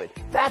COVID.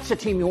 That's the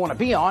team you want to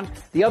be on.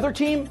 The other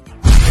team?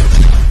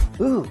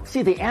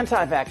 See, the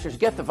anti-vaxxers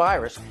get the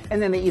virus,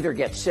 and then they either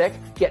get sick,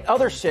 get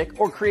others sick,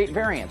 or create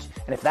variants.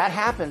 And if that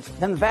happens,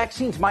 then the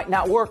vaccines might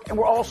not work, and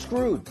we're all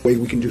screwed. Wait,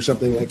 we can do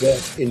something like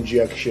that.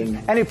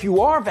 Injection. And if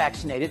you are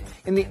vaccinated,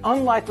 in the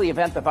unlikely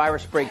event the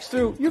virus breaks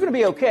through, you're going to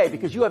be okay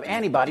because you have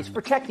antibodies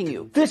protecting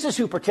you. This is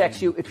who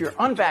protects you if you're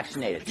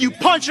unvaccinated. You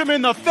punch them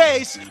in the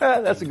face!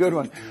 That's a good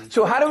one.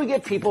 So how do we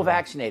get people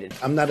vaccinated?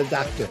 I'm not a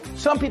doctor.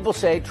 Some people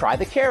say, try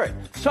the carrot.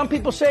 Some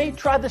people say,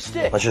 try the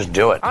stick. Let's just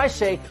do it. I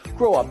say,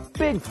 grow a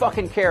big fucking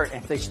carrot,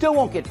 and if they still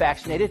won't get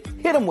vaccinated,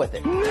 hit them with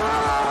it.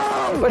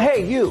 No! But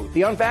hey, you,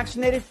 the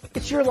unvaccinated,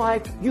 it's your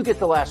life. You get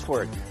the last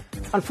word.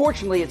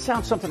 Unfortunately, it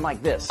sounds something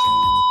like this.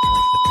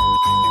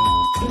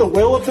 The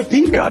will of the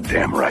people.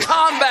 Goddamn right.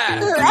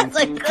 Combat! That's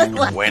a good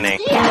one. Winning.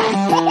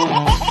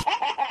 Yeah.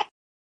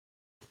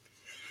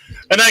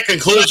 And that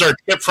concludes our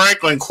Chip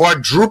Franklin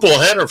quadruple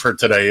header for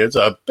today. It's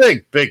a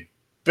big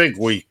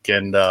week,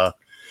 and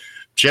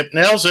Chip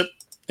nails it.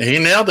 He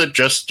nailed it,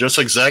 just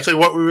exactly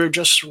what we were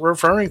just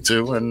referring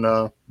to.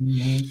 And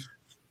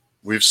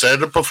we've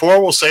said it before.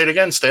 We'll say it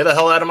again. Stay the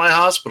hell out of my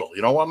hospital.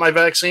 You don't want my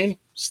vaccine?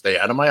 Stay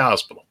out of my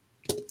hospital.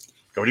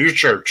 Go to your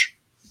church.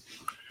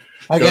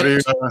 I got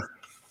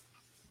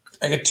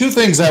two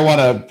things I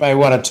want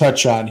to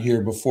touch on here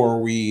before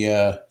we.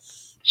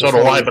 So do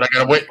I, but I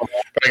gotta wait.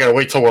 I gotta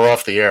wait till we're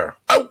off the air.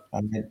 Oh.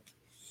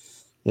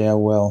 Yeah,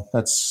 well,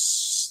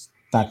 that's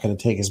not going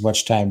to take as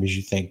much time as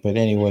you think. But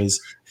anyways,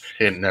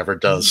 it never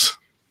does.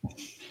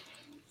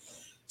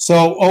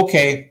 So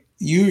okay,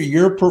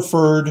 your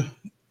preferred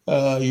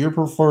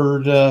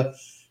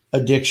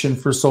addiction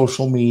for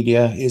social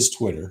media is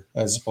Twitter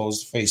as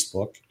opposed to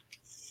Facebook.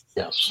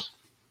 Yes,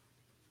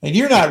 and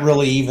you're not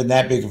really even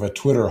that big of a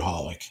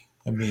Twitterholic.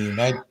 I mean,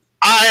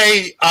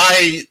 I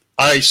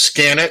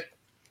scan it.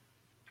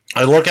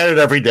 I look at it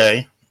every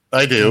day.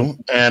 I do,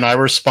 and I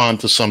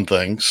respond to some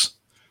things.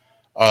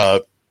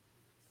 And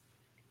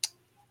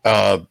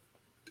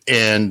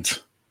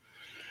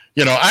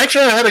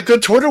actually, I had a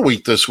good Twitter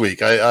week this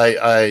week.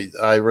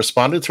 I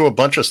responded to a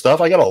bunch of stuff.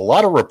 I got a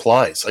lot of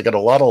replies. I got a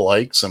lot of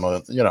likes, and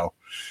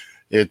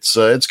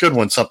it's good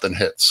when something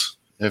hits.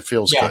 It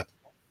feels good.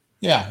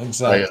 Yeah,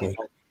 exactly.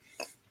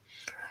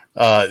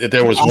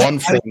 There was one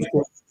thing.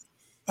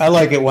 I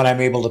like it when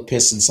I'm able to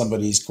piss in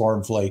somebody's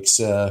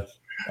cornflakes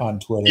on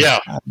Twitter. Yeah,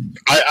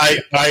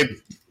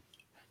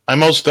 I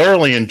most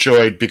thoroughly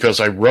enjoyed, because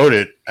I wrote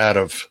it out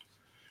of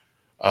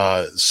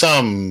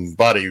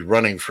somebody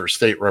running for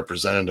state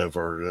representative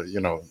or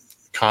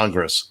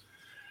Congress,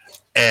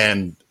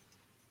 and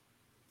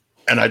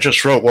I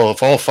just wrote, well,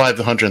 if all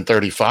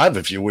 535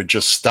 of you would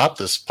just stop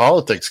this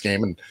politics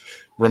game and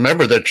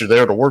remember that you're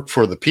there to work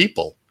for the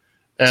people.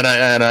 And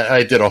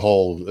I did a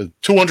whole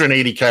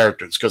 280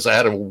 characters, because I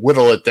had to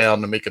whittle it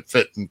down to make it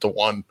fit into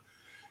one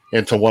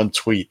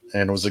tweet,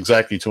 and it was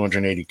exactly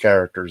 280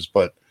 characters.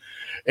 But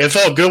it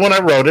felt good when I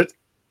wrote it,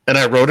 and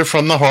I wrote it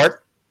from the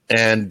heart,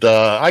 and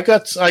I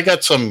got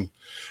some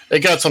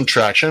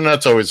traction.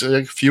 That's always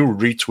a few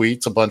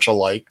retweets, a bunch of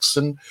likes,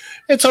 and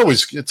it's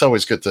always good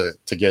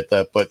to get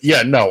that. But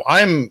yeah, no,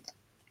 I'm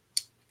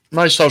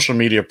my social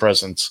media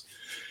presence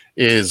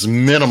is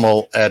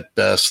minimal at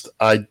best.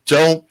 I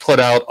don't put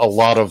out a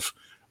lot of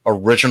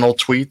original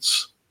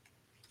tweets.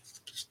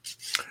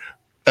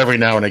 Every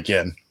now and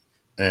again.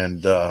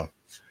 And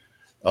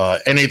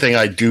anything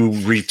I do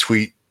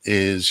retweet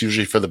is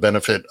usually for the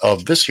benefit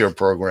of this year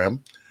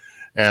program.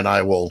 And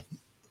I will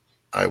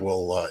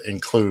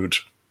include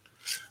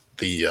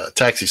the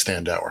taxi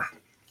stand hour.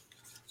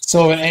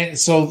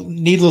 So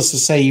needless to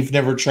say, you've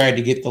never tried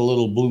to get the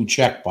little blue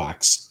check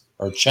box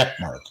or check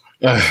mark.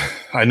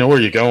 I know where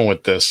you're going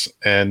with this.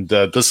 And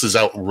this is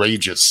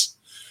outrageous.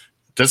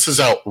 This is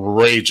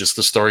outrageous,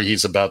 the story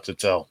he's about to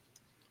tell.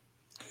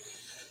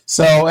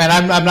 So, and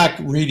I'm not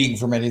reading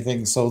from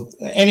anything. So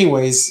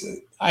anyways,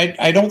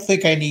 I don't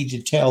think I need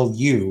to tell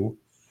you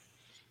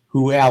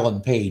who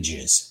Alan Page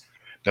is.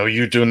 No,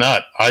 you do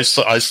not. I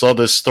saw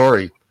this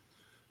story,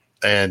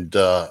 and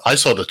I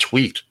saw the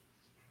tweet.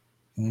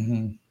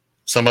 Mm-hmm.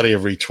 Somebody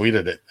have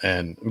retweeted it.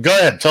 And go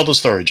ahead, tell the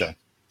story, John.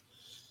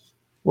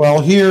 Well,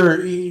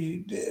 here,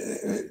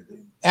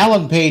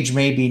 Alan Page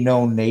may be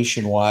known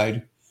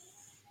nationwide.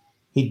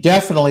 He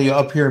definitely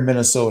up here in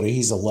Minnesota,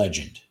 he's a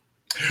legend.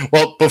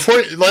 Well,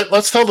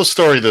 let's tell the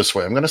story this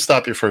way. I'm going to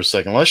stop you for a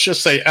second. Let's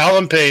just say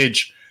Alan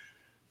Page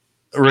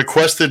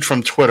requested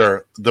from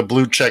Twitter the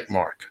blue check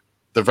mark,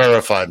 the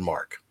verified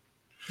mark.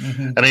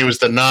 Mm-hmm. And he was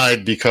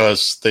denied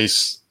because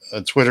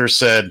Twitter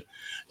said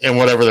in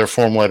whatever their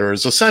form letter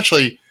is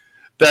essentially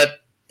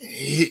that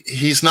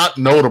he's not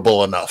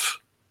notable enough.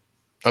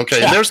 Okay,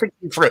 yeah. There's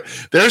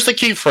the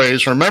key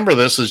phrase. Remember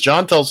this as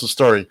John tells the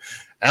story.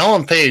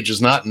 Alan Page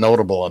is not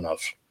notable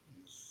enough.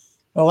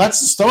 Well, that's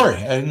the story.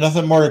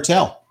 Nothing more to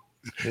tell.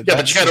 Yeah,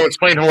 but you got to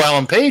explain who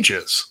Alan Page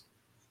is.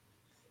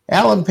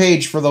 Alan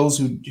Page, for those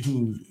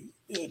who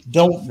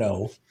don't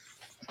know,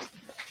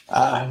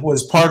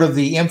 was part of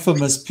the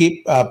infamous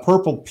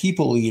Purple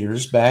People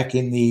Eaters back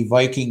in the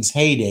Vikings'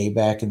 heyday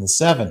back in the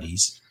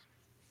 70s.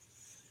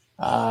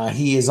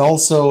 He is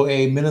also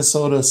a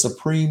Minnesota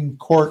Supreme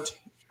Court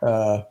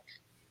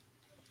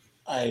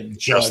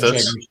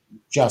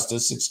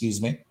Justice,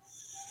 excuse me.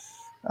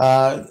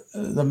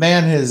 The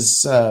man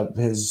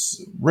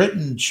has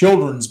written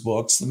children's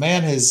books. The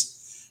man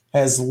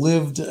has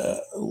lived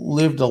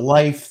a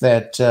life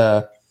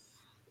that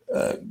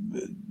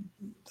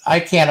I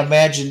can't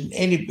imagine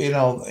anybody.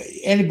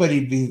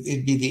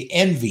 It'd be the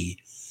envy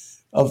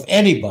of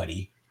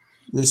anybody.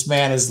 This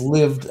man has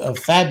lived a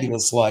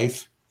fabulous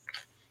life,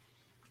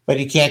 but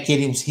he can't get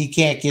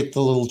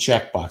the little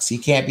checkbox. He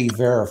can't be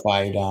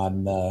verified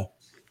on.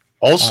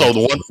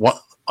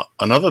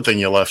 Another thing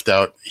you left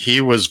out, he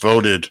was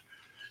voted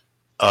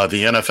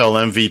the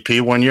NFL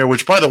MVP one year,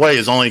 which, by the way,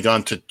 has only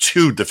gone to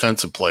 2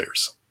 defensive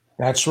players.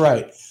 That's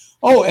right.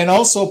 Oh, and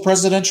also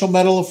Presidential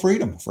Medal of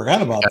Freedom.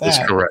 Forgot about that.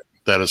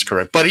 That is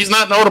correct. But he's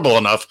not notable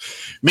enough.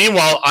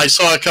 Meanwhile, I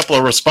saw a couple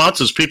of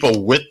responses,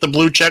 people with the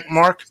blue check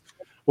mark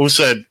who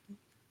said,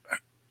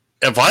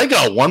 if I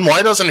got one,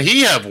 why doesn't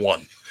he have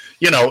one?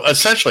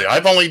 Essentially,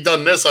 I've only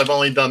done this, I've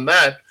only done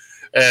that.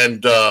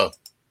 And,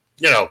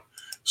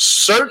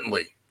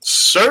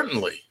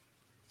 certainly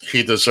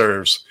he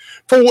deserves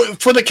for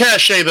the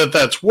cachet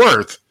that's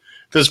worth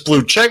this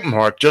blue check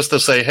mark, just to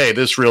say, hey,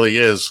 this really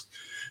is,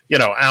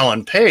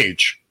 Alan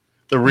Page,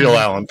 the real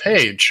Alan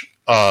Page.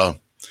 And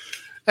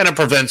it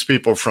prevents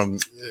people from,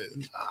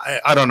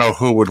 I don't know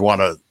who would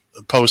want to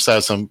post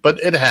as him, but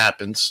it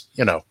happens,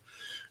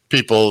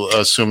 people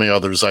assuming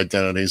others'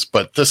 identities.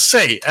 But to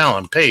say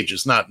Alan Page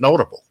is not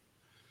notable.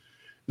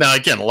 Now,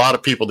 again, a lot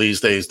of people these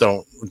days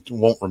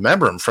won't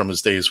remember him from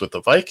his days with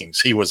the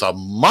Vikings. He was a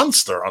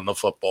monster on the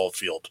football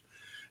field,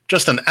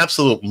 just an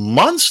absolute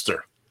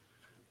monster,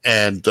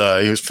 and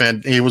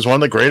he was one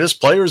of the greatest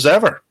players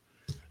ever,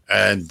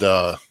 and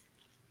then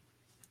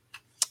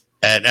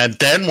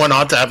went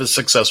on to have a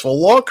successful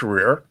law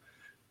career,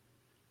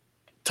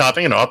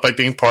 topping it off by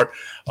being part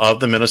of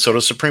the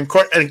Minnesota Supreme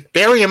Court. And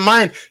bear in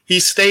mind, he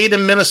stayed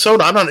in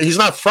Minnesota. He's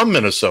not from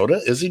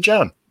Minnesota, is he,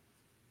 John?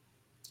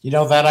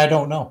 That I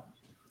don't know.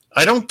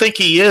 I don't think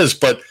he is,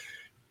 but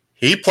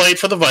he played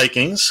for the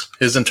Vikings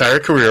his entire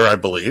career, I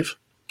believe,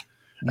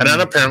 and then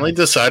apparently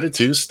decided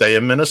to stay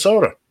in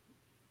Minnesota.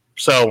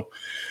 So,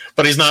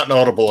 but he's not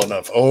notable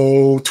enough.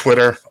 Oh,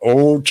 Twitter.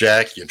 Oh,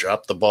 Jack, you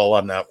dropped the ball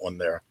on that one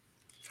there,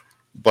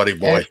 buddy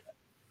boy.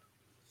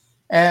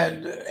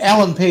 And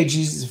Alan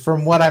Page,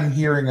 from what I'm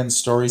hearing in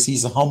stories,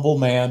 he's a humble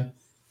man.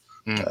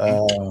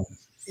 Mm-hmm.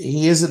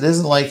 He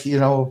isn't like,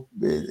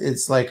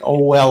 it's like,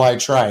 oh, well, I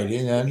tried.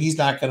 And he's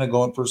not going to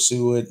go and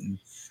pursue it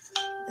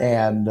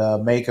and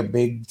make a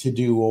big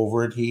to-do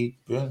over it.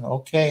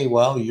 Okay,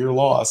 well, you're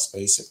lost,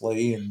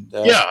 basically. And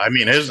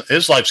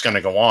his life's going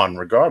to go on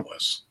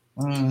regardless.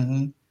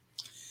 Mm-hmm.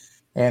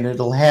 And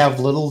it'll have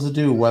little to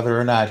do whether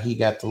or not he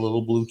got the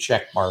little blue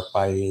check mark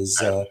by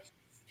his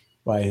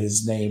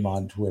name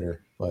on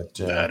Twitter. But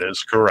that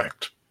is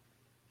correct.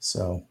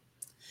 So,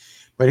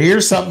 but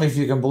here's something, if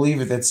you can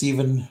believe it, that's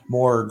even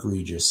more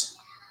egregious.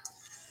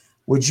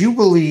 Would you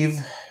believe?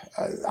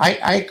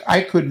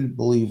 I couldn't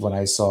believe when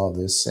I saw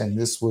this, and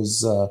this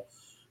was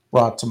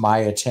brought to my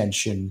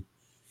attention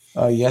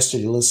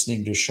yesterday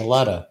listening to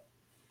Shaletta.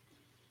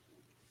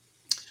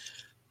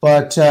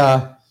 But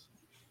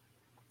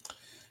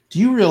do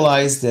you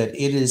realize that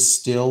there is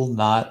still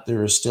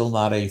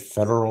not a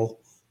federal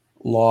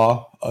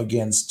law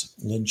against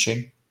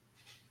lynching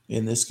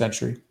in this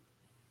country?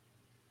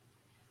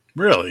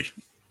 Really?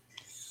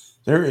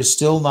 There is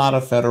still not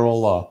a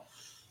federal law.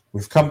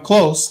 We've come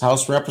close.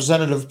 House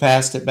Representative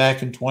passed it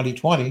back in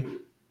 2020.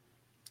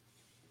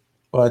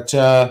 But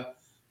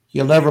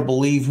you'll never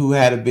believe who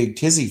had a big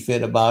tizzy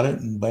fit about it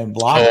and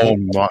blocked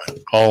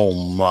it. Oh,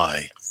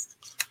 my.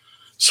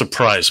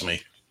 Surprise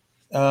me.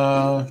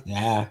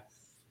 Yeah.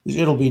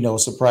 It'll be no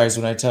surprise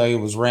when I tell you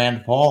it was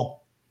Rand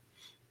Paul.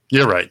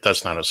 You're right.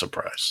 That's not a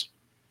surprise.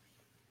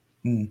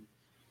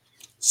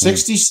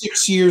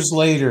 66 years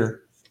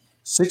later,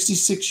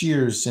 66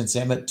 years since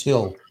Emmett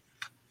Till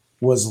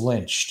was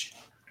lynched.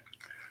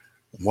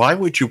 Why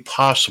would you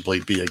possibly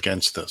be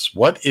against this?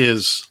 What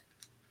is...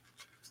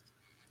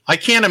 I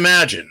can't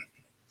imagine.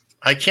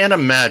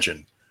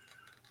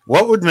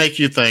 What would make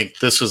you think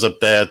this is a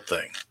bad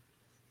thing?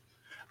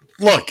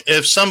 Look,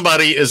 if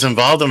somebody is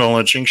involved in a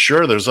lynching,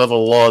 sure, there's other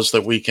laws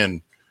that we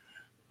can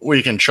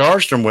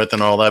charge them with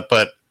and all that,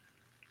 but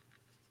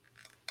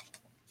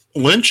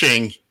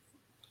lynching,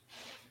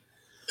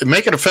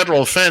 make it a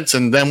federal offense,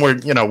 and then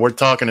we're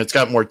talking it's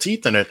got more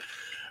teeth in it.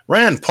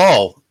 Rand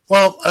Paul,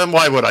 well, and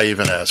why would I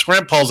even ask?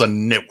 Rand Paul's a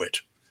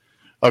nitwit.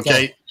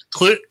 Okay. Yeah.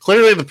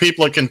 Clearly, the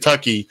people of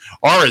Kentucky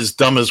are as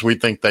dumb as we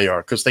think they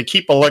are because they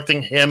keep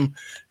electing him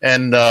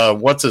and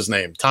what's his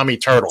name? Tommy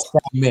Turtle.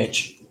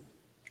 Mitch.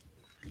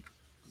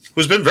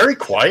 Who's been very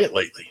quiet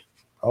lately.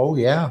 Oh,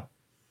 yeah.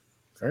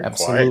 Very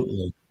absolutely.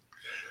 Quiet.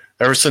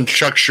 Ever since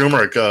Chuck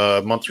Schumer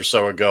a month or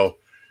so ago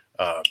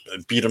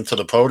beat him to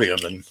the podium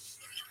and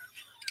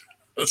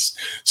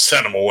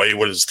sent him away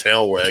with his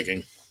tail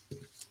wagging.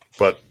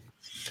 But,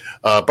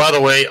 by the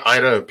way,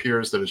 Ida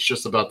appears that it's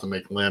just about to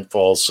make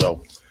landfall,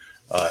 so...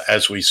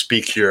 as we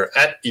speak here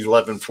at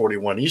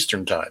 11:41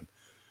 Eastern Time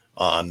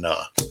on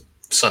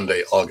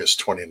Sunday,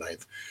 August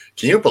 29th.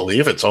 Can you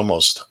believe it's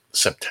almost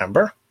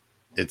September?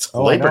 It's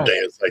Labor Day.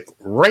 It's like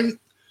right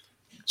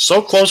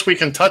so close we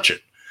can touch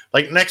it.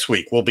 Like next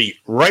week, we'll be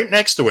right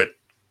next to it.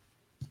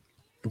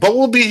 But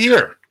we'll be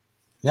here.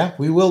 Yeah,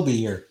 we will be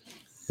here.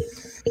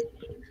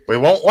 We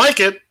won't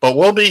like it, but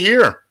we'll be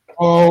here.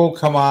 Oh,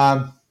 come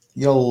on.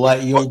 You'll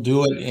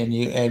do it and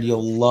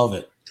you'll love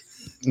it.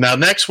 Now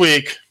next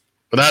week,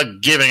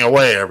 without giving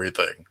away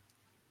everything,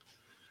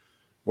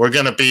 we're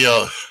going to be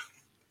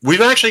we've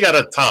actually got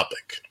a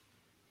topic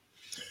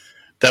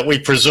that we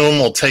presume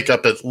will take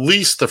up at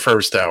least the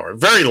first hour.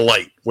 Very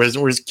light.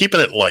 We're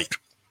keeping it light.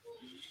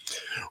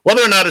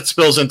 Whether or not it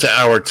spills into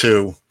hour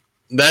two,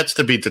 that's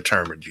to be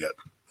determined yet.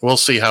 We'll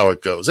see how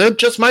it goes. It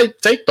just might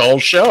take the whole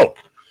show,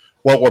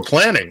 what we're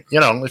planning.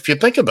 If you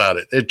think about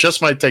it, it just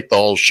might take the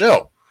whole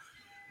show.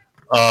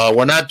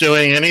 We're not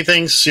doing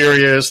anything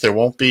serious. There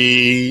won't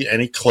be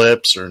any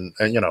clips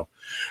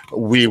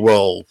we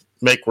will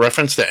make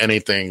reference to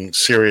anything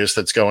serious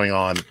that's going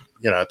on,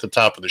 at the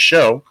top of the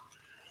show.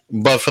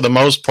 But for the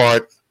most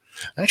part,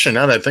 actually,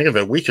 now that I think of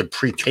it, we could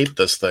pre-tape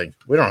this thing.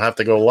 We don't have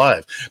to go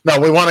live. No,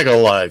 we want to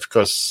go live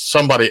because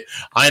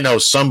I know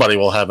somebody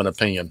will have an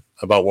opinion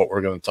about what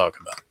we're going to talk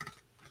about.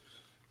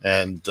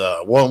 And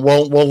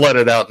we'll let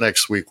it out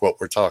next week what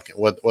we're talking,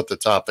 what the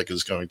topic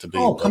is going to be.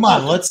 Oh, come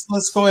on, let's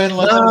go ahead and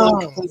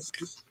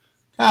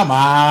come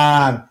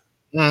on.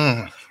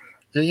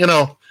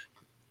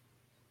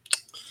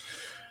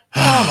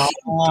 Come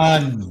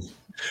on.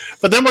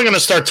 But then we're going to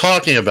start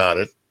talking about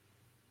it.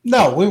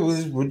 No,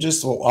 we're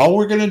just all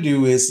we're going to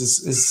do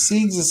is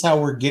seeing as how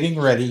we're getting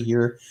ready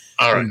here.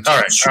 All right.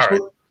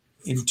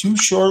 In 2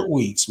 short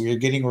weeks, we are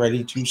getting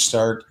ready to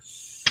start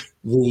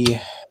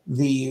the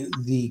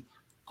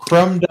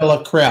creme de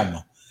la creme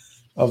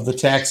of the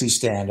taxi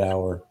stand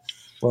hour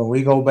when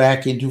we go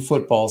back into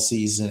football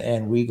season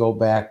and we go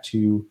back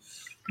to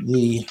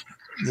the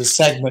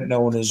segment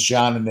known as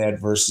John and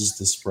Ed versus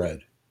the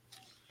spread.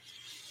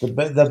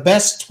 The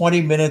best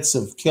 20 minutes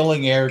of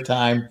killing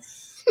airtime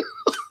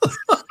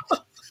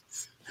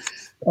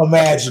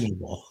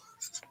imaginable.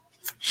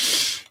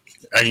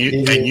 And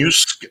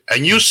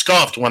you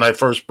scoffed when I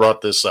first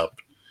brought this up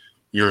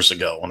years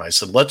ago when I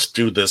said, let's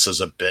do this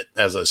as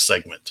a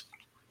segment.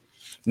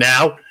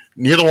 Now,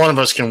 neither one of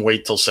us can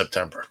wait till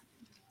September.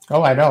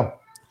 Oh, I know.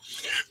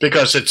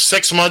 Because it's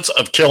 6 months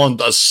of killing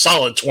a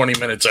solid 20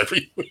 minutes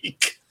every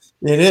week.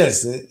 It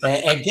is.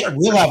 And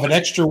we'll have an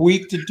extra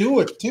week to do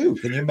it, too.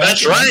 Can you imagine?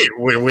 That's right.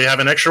 We have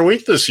an extra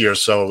week this year.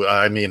 So,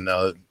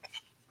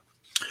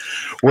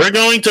 we're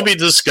going to be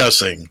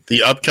discussing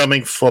the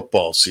upcoming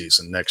football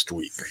season next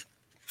week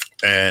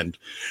and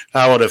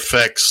how it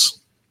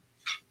affects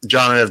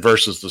John and Ed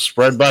versus the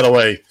spread. By the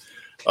way,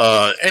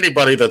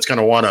 anybody that's going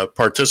to want to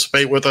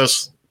participate with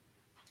us,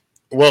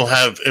 we'll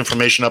have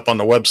information up on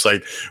the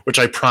website, which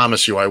I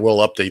promise you I will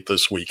update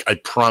this week. I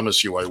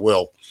promise you I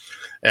will.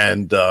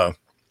 And I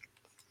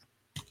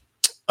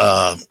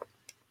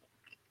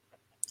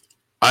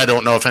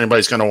don't know if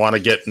anybody's going to want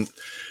to get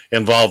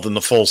involved in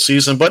the full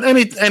season, but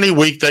any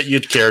week that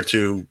you'd care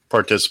to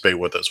participate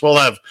with us, we'll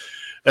have.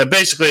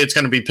 Basically, it's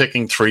going to be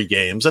picking 3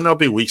 games, and there'll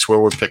be weeks where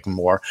we're picking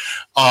more.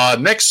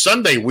 Next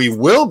Sunday, we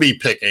will be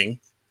picking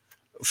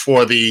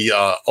for the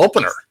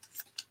opener,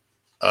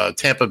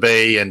 Tampa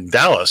Bay and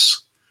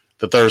Dallas,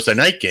 the Thursday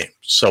night game.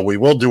 So we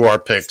will do our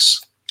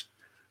picks.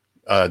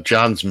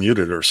 John's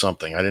muted or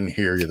something. I didn't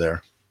hear you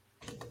there.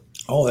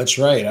 Oh, that's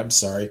right. I'm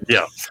sorry.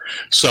 Yeah.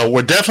 So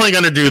we're definitely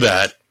going to do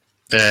that,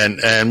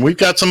 and we've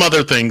got some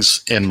other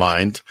things in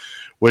mind,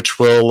 which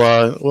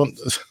will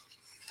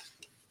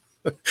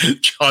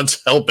John's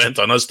hell-bent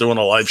on us doing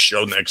a live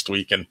show next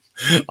week, and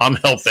I'm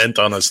hell-bent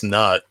on us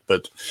not.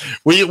 But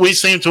we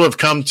seem to have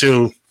come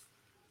to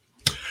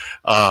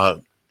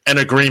an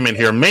agreement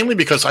here, mainly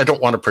because I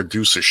don't want to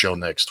produce a show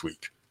next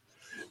week.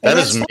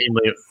 That's my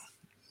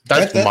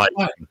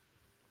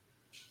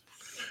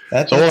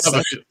That's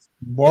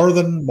more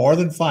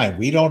than fine.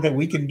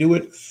 We can do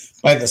it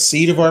by the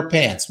seat of our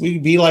pants.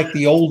 We'd be like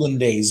the olden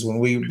days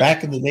when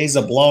back in the days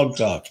of Blog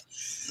Talk.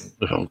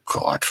 Oh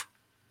God.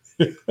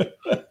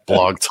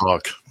 Blog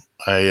Talk.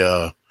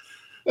 I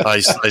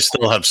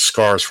still have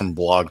scars from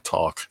Blog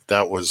Talk.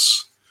 That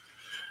was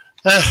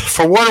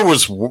for what it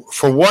was.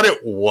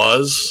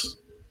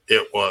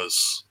 It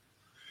was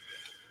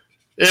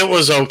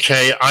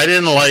okay. I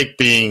didn't like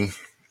being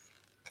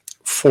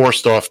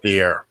forced off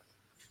the air.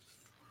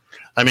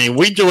 I mean,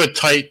 we do it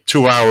tight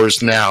 2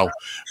 hours now,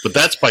 but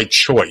that's by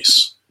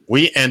choice.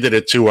 We ended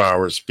at 2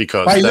 hours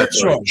because by your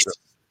choice.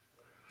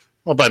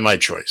 Well, by my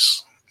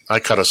choice. I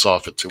cut us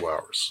off at 2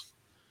 hours.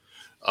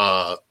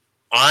 I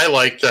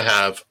like to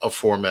have a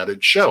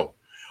formatted show.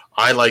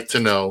 I like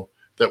to know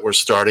that we're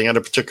starting at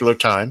a particular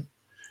time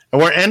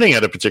and we're ending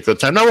at a particular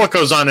time. Now, what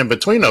goes on in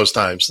between those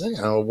times,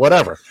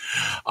 whatever.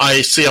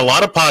 I see a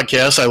lot of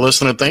podcasts. I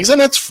listen to things, and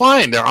it's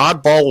fine. They're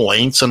oddball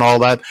lengths and all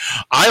that.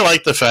 I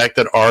like the fact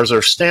that ours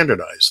are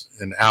standardized,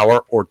 an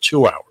hour or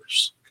 2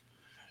 hours,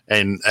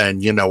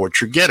 and you know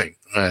what you're getting.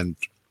 And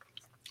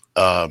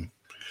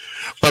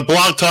but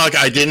Blog Talk,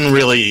 I didn't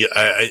really,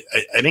 I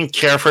didn't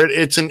care for it.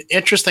 It's an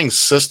interesting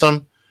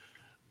system,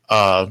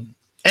 and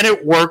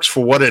it works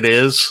for what it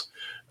is.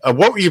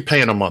 What were you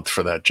paying a month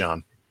for that,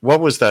 John?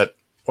 What was that?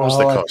 What was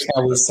the cost?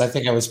 I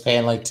think I was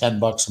paying like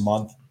 $10 a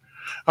month.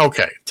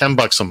 Okay,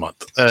 $10 a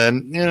month,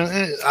 and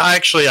I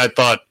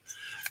thought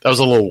that was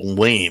a little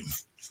lame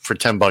for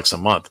 $10 a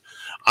month.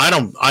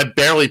 I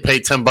barely pay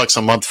 $10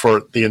 a month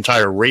for the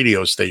entire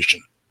radio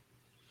station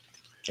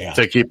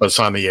to keep us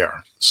on the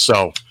air.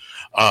 So.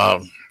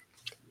 And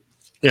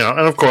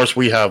of course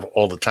we have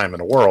all the time in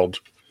the world,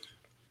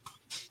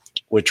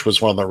 which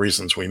was one of the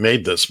reasons we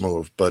made this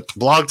move. But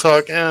Blog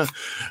Talk,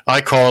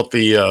 I call it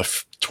the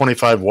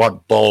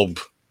 25-watt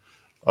bulb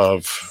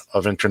of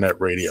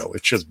internet radio.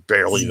 It's just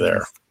barely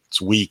there.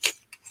 It's weak.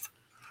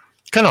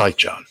 Kind of like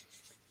John.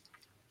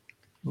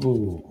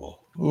 Ooh.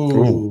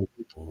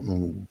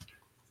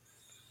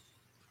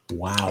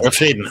 Wow. We're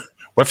fading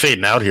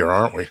out here,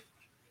 aren't we?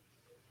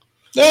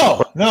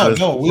 No.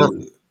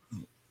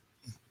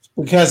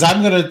 Because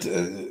I'm going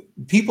to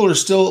people are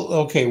still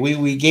okay.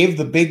 We gave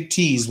the big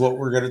tease what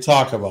we're going to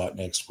talk about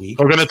next week.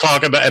 We're going to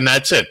talk about, and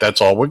that's it.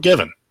 That's all we're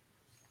giving.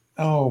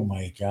 Oh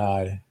my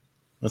God.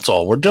 That's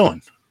all we're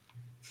doing.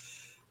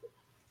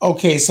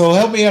 Okay. So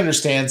help me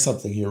understand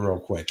something here real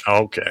quick.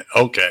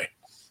 Okay.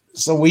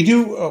 So we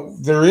do,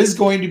 there is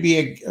going to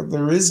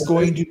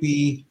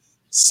be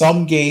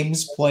some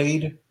games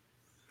played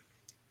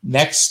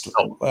next.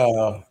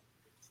 No,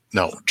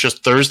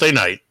 just Thursday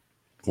night.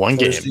 One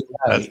game.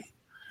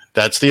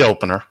 That's the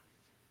opener.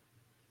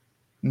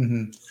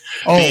 Mm-hmm.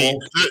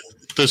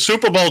 The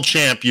Super Bowl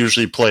champ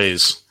usually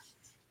plays.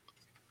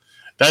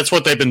 That's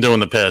what they've been doing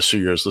the past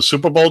few years. The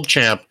Super Bowl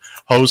champ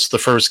hosts the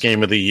first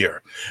game of the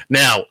year.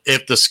 Now,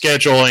 if the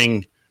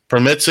scheduling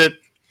permits it,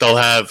 they'll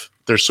have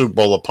their Super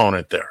Bowl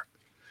opponent there.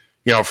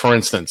 For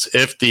instance,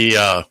 if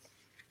the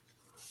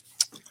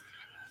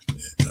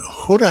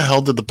who the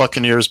hell did the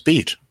Buccaneers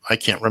beat? I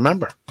can't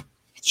remember.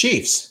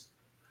 Chiefs.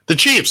 The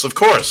Chiefs, of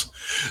course.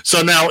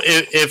 So now,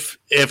 if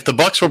the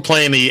Bucs were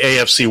playing the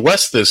AFC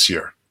West this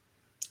year,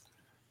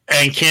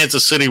 and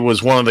Kansas City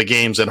was one of the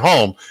games at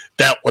home,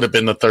 that would have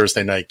been the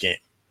Thursday night game.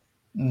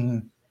 Mm-hmm.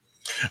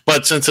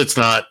 But since it's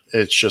not,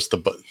 it's just the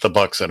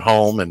Bucs at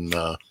home and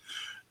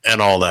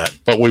all that.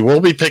 But we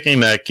will be picking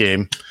that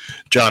game.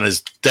 John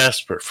is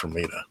desperate for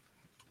me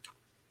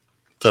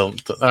to. All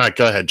right,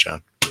 go ahead,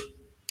 John.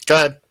 Go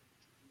ahead.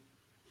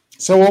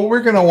 So what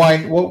we're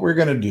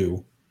going to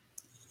do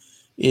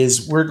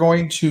is we're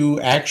going to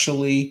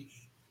actually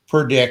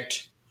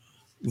predict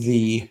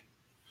the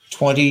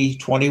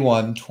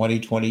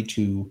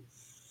 2021-2022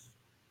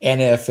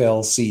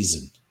 NFL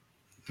season.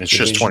 It's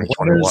just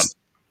 2021.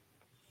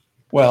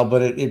 Well,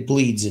 but it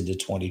bleeds into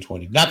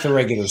 2020. Not the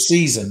regular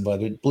season,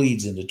 but it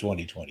bleeds into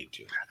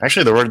 2022.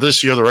 Actually,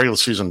 this year the regular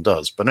season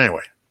does. But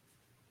anyway.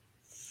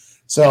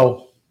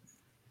 So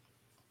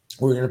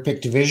we're going to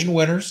pick division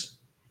winners.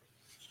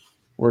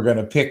 We're going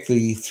to pick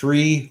the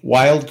 3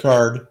 wild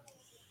card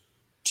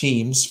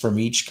teams from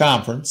each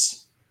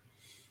conference.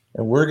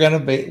 and we're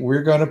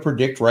gonna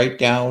predict right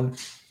down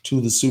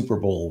to the Super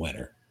Bowl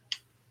winner.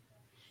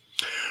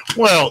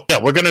 Well,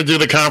 yeah, we're gonna do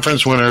the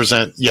conference winners,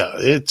 and yeah,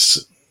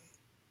 it's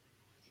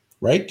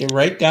right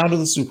down to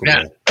the Super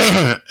Bowl.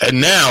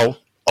 And now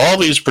all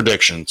these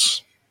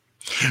predictions.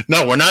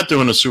 No, we're not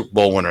doing a Super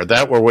Bowl winner.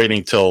 That we're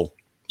waiting till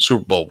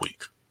Super Bowl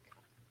week.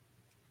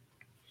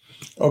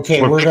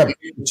 Okay, we're going to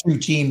pick the two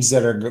teams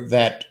that are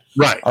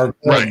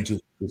going to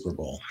the Super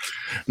Bowl.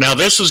 Now,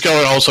 this is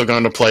also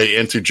going to play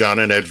into John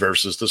and Ed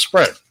versus the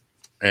spread.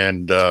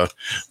 And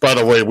by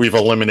the way, we've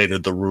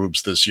eliminated the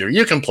rubes this year.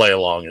 You can play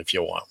along if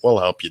you want. We'll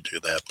help you do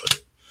that.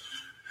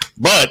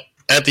 But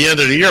at the end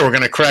of the year, we're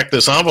going to crack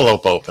this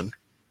envelope open.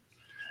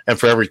 And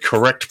for every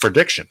correct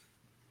prediction,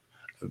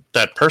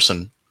 that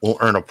person will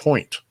earn a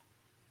point.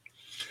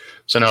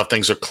 So now if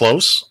things are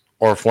close,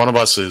 or if one of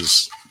us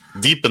is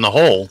deep in the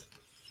hole,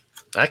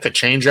 that could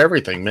change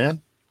everything,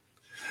 man.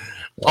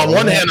 On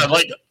one hand,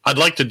 I'd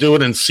like to do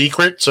it in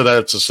secret so that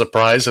it's a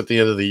surprise at the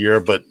end of the year,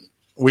 but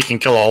we can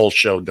kill a whole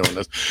show doing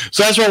this.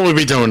 So that's what we'll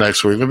be doing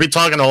next week. We'll be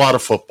talking a lot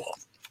of football.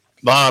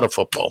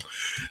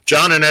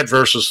 John and Ed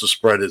versus the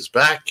spread is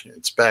back.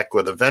 It's back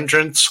with a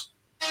vengeance.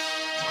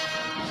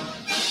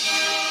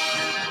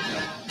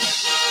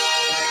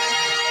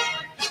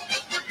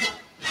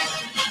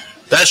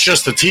 That's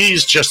just a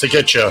tease, just to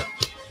get you.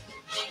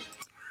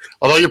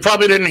 Although you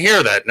probably didn't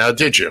hear that now,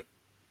 did you?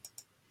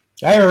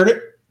 I heard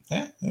it.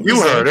 Yeah,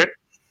 you heard it.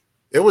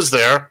 It was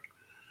there.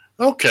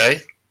 Okay.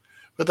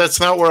 But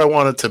that's not where I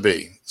want it to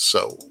be.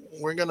 So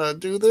we're going to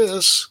do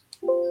this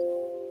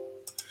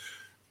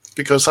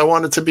because I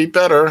want it to be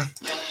better.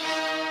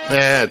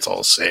 It's all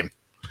the same.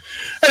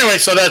 Anyway,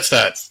 so that's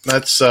that.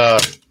 That's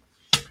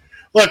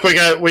look, we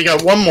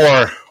got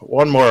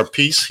one more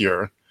piece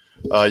here.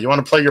 You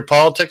want to play your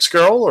politics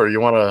girl, or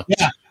you want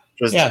to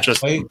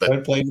just play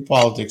the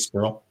politics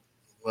girl?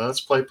 Well,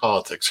 let's play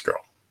politics girl.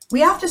 We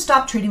have to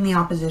stop treating the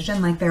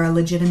opposition like they're a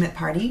legitimate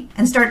party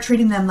and start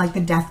treating them like the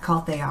death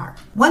cult they are.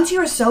 Once you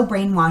are so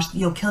brainwashed that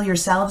you'll kill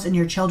yourselves and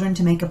your children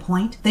to make a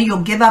point, that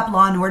you'll give up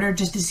law and order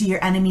just to see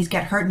your enemies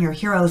get hurt and your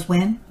heroes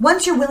win,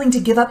 once you're willing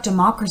to give up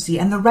democracy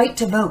and the right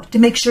to vote to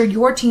make sure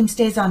your team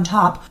stays on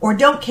top, or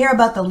don't care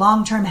about the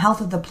long-term health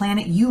of the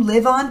planet you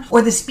live on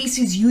or the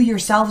species you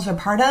yourselves are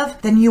part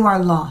of, then you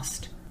are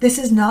lost. This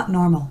is not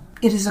normal.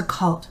 It is a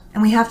cult,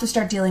 and we have to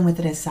start dealing with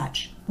it as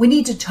such. We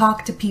need to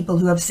talk to people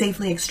who have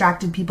safely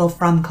extracted people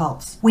from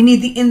cults. We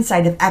need the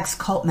insight of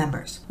ex-cult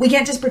members. We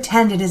can't just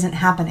pretend it isn't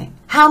happening.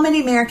 How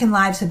many American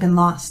lives have been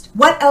lost?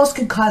 What else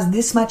could cause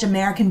this much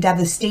American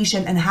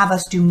devastation and have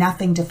us do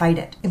nothing to fight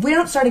it? If we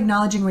don't start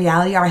acknowledging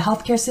reality, our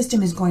healthcare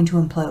system is going to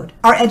implode.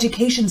 Our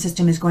education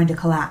system is going to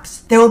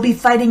collapse. There will be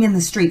fighting in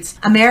the streets.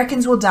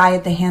 Americans will die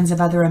at the hands of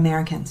other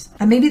Americans.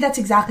 And maybe that's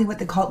exactly what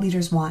the cult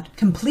leaders want.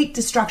 Complete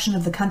destruction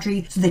of the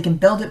country so they can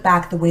build it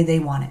back the way they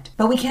want it.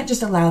 But we can't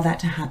just allow that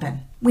to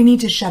happen. We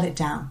need to shut it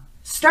down.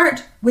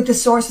 Start with the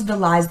source of the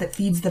lies that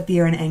feeds the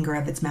fear and anger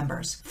of its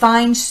members.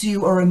 Find,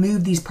 sue, or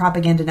remove these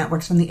propaganda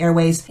networks from the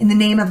airways in the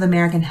name of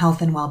American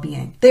health and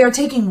well-being. They are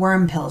taking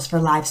worm pills for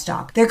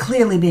livestock. They're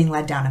clearly being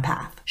led down a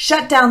path.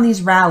 Shut down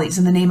these rallies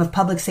in the name of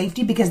public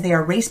safety because they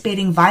are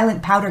race-baiting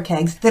violent powder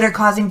kegs that are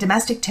causing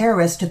domestic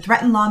terrorists to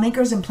threaten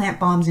lawmakers and plant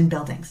bombs in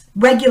buildings.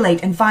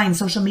 Regulate and fine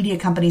social media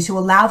companies who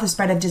allow the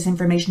spread of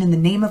disinformation in the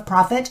name of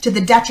profit to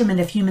the detriment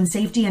of human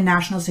safety and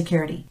national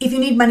security. If you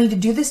need money to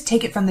do this,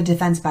 take it from the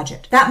defense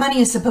budget. That money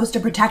is supposed to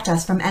protect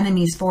us from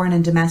enemies, foreign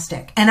and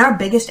domestic. And our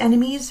biggest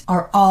enemies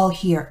are all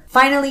here.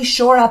 Finally,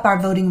 shore up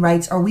our voting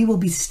rights, or we will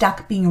be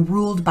stuck being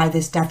ruled by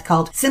this death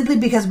cult simply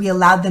because we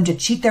allowed them to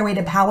cheat their way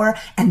to power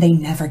and they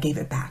never gave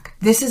it back.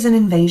 This is an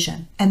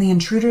invasion, and the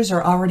intruders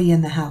are already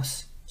in the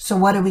house. So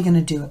what are we going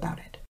to do about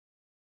it?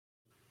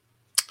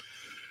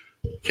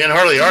 Can't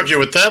hardly argue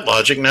with that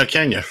logic now,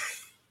 can you?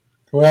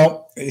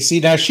 Well, see,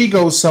 now she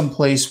goes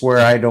someplace where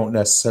I don't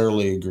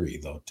necessarily agree,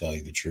 though, to tell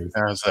you the truth.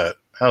 How's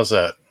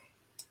that?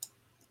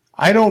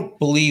 I don't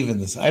believe in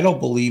this. I don't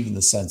believe in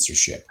the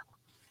censorship.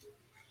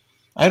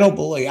 I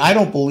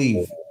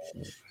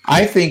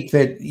think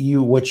that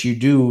what you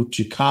do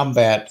to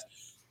combat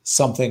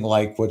something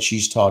like what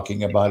she's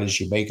talking about is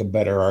you make a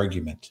better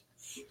argument.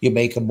 You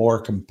make a more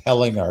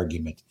compelling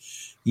argument.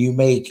 You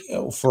make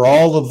for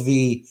all of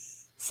the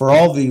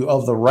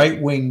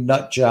right-wing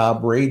nut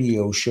job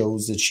radio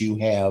shows that you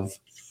have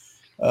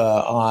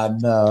on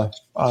the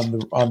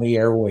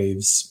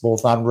airwaves,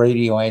 both on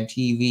radio and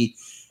TV.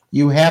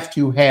 You have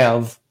to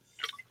have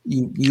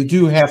you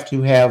do have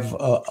to have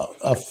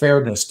a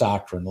fairness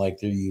doctrine like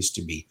there used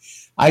to be.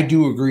 I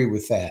do agree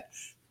with that,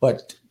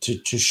 but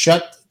to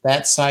shut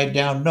that side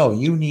down, no.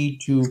 You need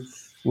to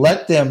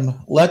let them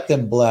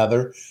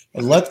blather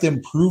and let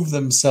them prove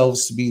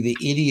themselves to be the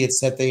idiots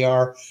that they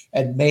are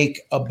and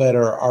make a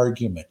better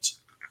argument.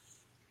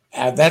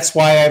 That's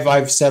why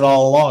I've said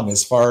all along,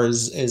 as far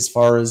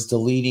as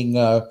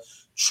deleting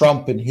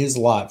Trump and his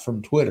lot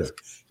from Twitter.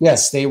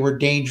 Yes, they were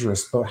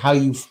dangerous, but how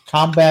you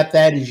combat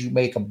that is you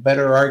make a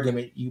better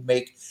argument. You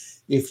make,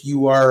 if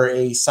you are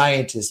a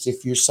scientist,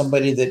 if you're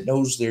somebody that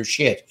knows their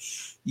shit,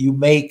 you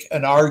make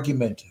an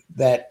argument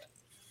that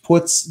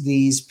puts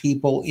these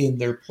people in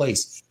their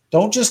place.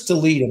 Don't just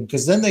delete them,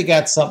 because then they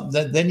got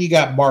something. Then you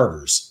got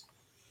martyrs.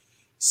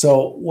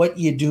 So what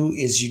you do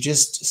is you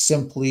just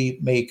simply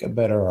make a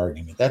better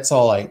argument. That's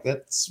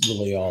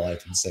really all I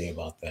can say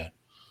about that.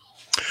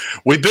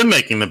 We've been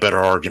making the better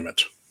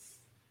argument.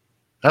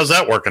 How's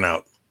that working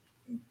out?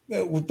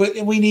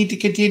 But we need to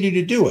continue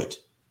to do it.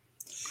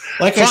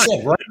 Like Fine. I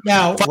said, right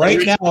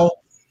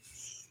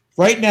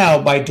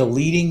now, by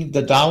deleting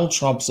the Donald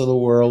Trumps of the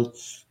world,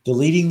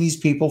 deleting these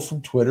people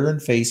from Twitter and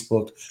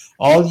Facebook,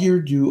 all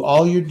you're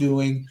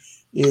doing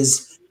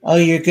is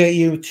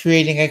you're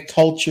creating a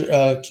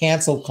culture,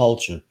 cancel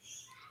culture.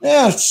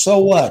 Yeah, so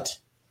what?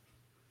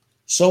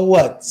 So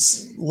what?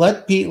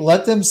 Let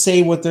them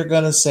say what they're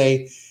going to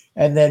say,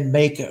 and then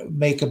make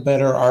a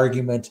better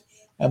argument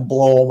and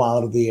blow them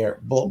out of the air,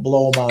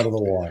 blow them out of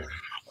the water.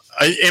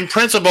 In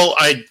principle,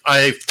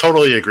 I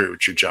totally agree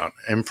with you, John.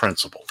 In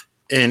principle,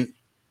 in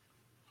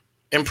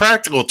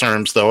practical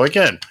terms, though,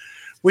 again,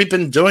 we've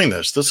been doing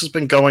this. This has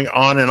been going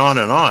on and on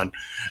and on,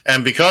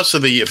 and because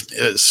of the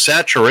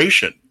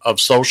saturation of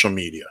social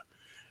media,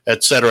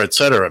 et cetera,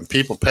 and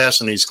people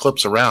passing these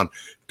clips around,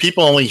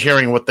 people only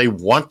hearing what they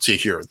want to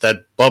hear,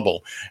 that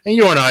bubble. And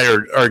you and I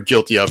are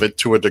guilty of it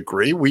to a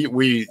degree.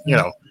 We you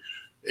know,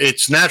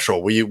 it's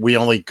natural. We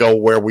only go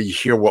where we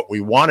hear what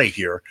we want to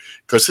hear,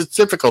 because it's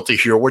difficult to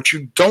hear what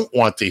you don't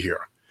want to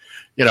hear.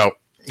 You know,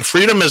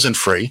 freedom isn't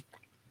free.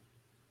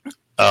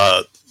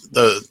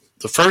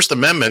 The First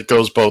Amendment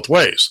goes both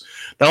ways.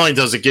 Not only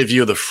does it give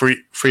you the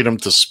freedom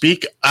to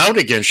speak out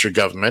against your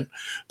government,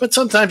 but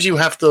sometimes you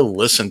have to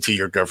listen to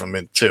your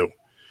government too.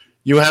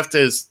 You have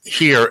to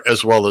hear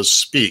as well as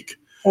speak.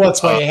 Well,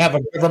 that's why you have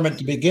a government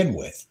to begin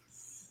with.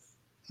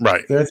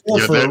 Right. They're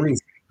there for a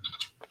reason.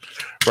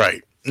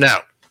 Right.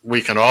 Now,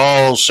 we can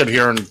all sit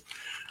here and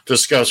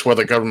discuss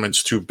whether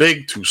government's too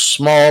big, too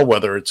small,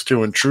 whether it's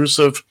too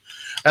intrusive.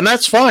 And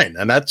that's fine.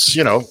 And that's,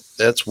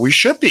 we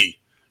should be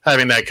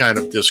having that kind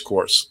of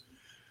discourse.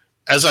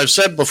 As I've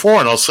said before,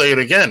 and I'll say it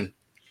again,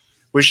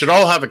 we should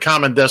all have a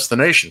common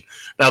destination.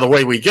 Now, the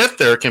way we get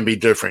there can be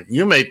different.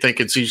 You may think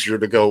it's easier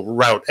to go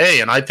route A,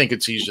 and I think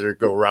it's easier to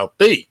go route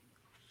B.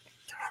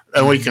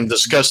 And we can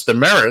discuss the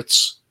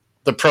merits,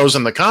 the pros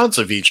and the cons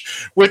of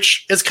each,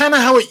 which is kind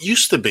of how it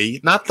used to be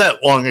not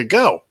that long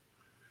ago.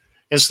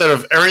 Instead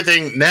of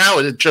everything, now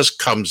it just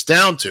comes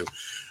down to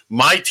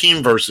my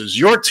team versus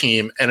your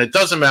team, and it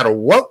doesn't matter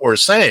what we're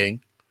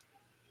saying,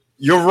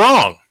 you're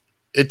wrong.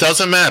 It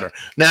doesn't matter.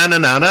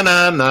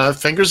 Nah,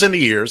 fingers in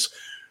the ears.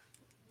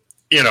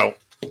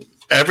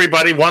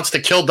 Everybody wants to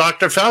kill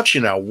Dr. Fauci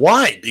now.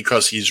 Why?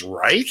 Because he's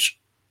right?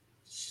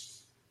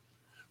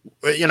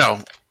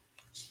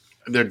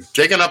 They're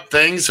digging up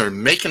things or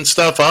making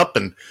stuff up,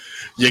 and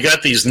you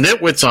got these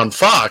nitwits on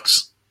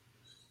Fox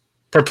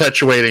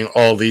perpetuating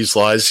all these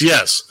lies.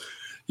 Yes,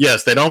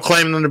 they don't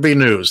claim them to be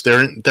news.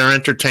 They're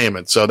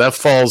entertainment. So that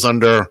falls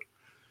under,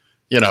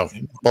 blah,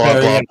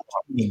 blah.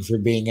 For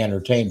being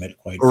entertainment,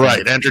 quite right,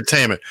 frankly.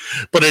 Entertainment.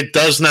 But it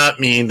does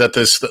not mean that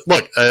this,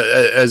 look,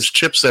 as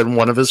Chip said in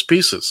one of his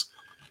pieces,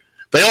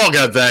 they all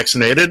got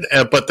vaccinated,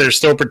 but they're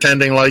still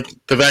pretending like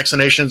the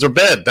vaccinations are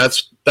bad.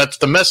 That's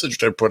the message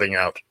they're putting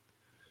out,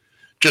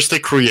 just to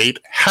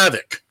create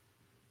havoc.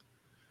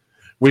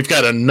 We've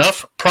got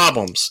enough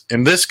problems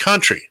in this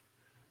country,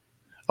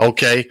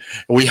 okay?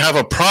 We have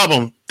a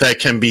problem that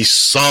can be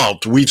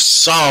solved. We've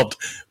solved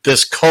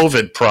this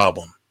COVID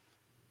problem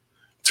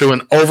to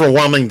an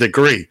overwhelming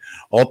degree.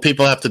 All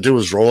people have to do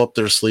is roll up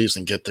their sleeves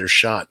and get their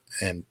shot,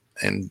 and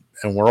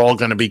we're all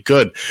going to be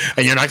good.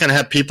 And you're not going to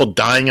have people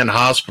dying in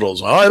hospitals.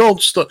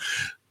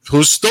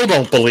 Who still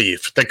don't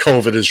believe that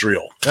COVID is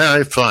real. All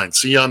right, fine.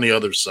 See you on the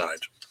other side.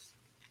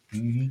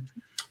 Mm-hmm.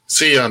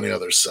 See you on the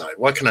other side.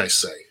 What can I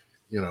say?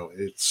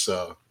 It's.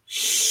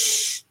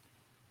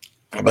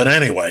 But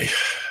anyway,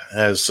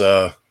 as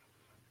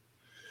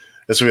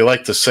we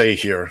like to say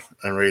here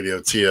on Radio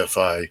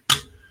TFI,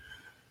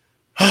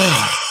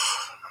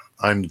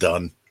 I'm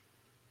done.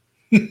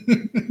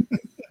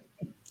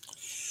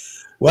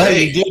 Well,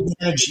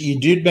 you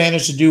did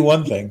manage to do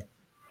one thing.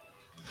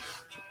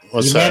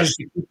 What's you that? managed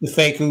to keep the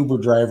fake Uber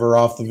driver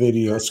off the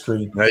video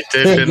screen. I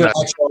did, didn't I?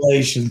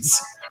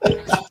 Congratulations. All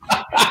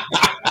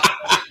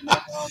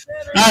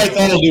right,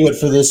 that'll do it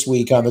for this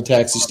week on the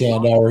Taxi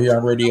Stand Hour here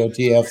on Radio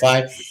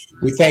TFI.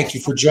 We thank you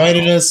for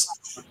joining us.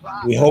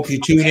 We hope you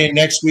tune in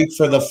next week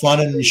for the fun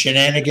and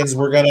shenanigans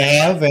we're going to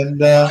have.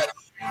 And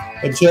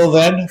until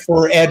then,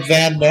 for Ed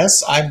Van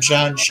Ness, I'm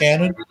John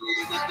Shannon.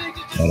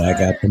 And I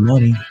got the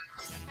money.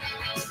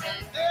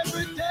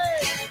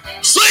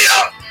 See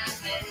ya!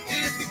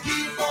 If you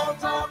keep on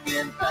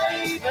talking,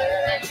 baby,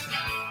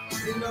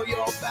 you know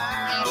you're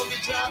bound to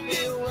drive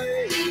me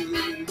away.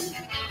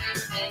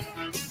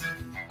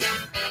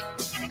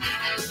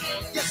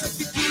 Yes, if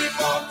you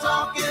keep on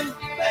talking,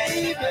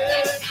 baby,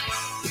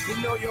 you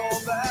know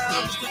you're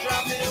bound to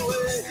drive me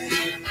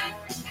away.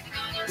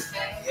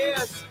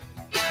 Yes.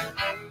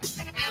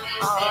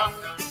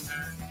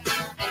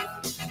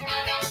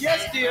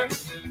 Yes, dear.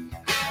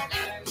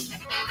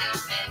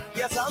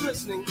 Yes, I'm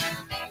listening.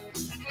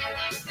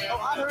 Oh,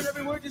 I heard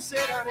every word you said,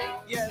 honey.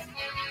 Yes.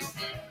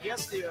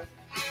 Yes, dear.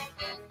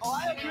 Oh,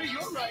 I agree.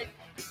 You're right.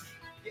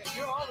 Yeah,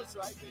 you're always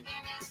right, baby.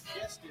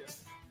 Yes, dear.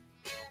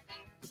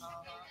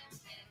 Uh-huh.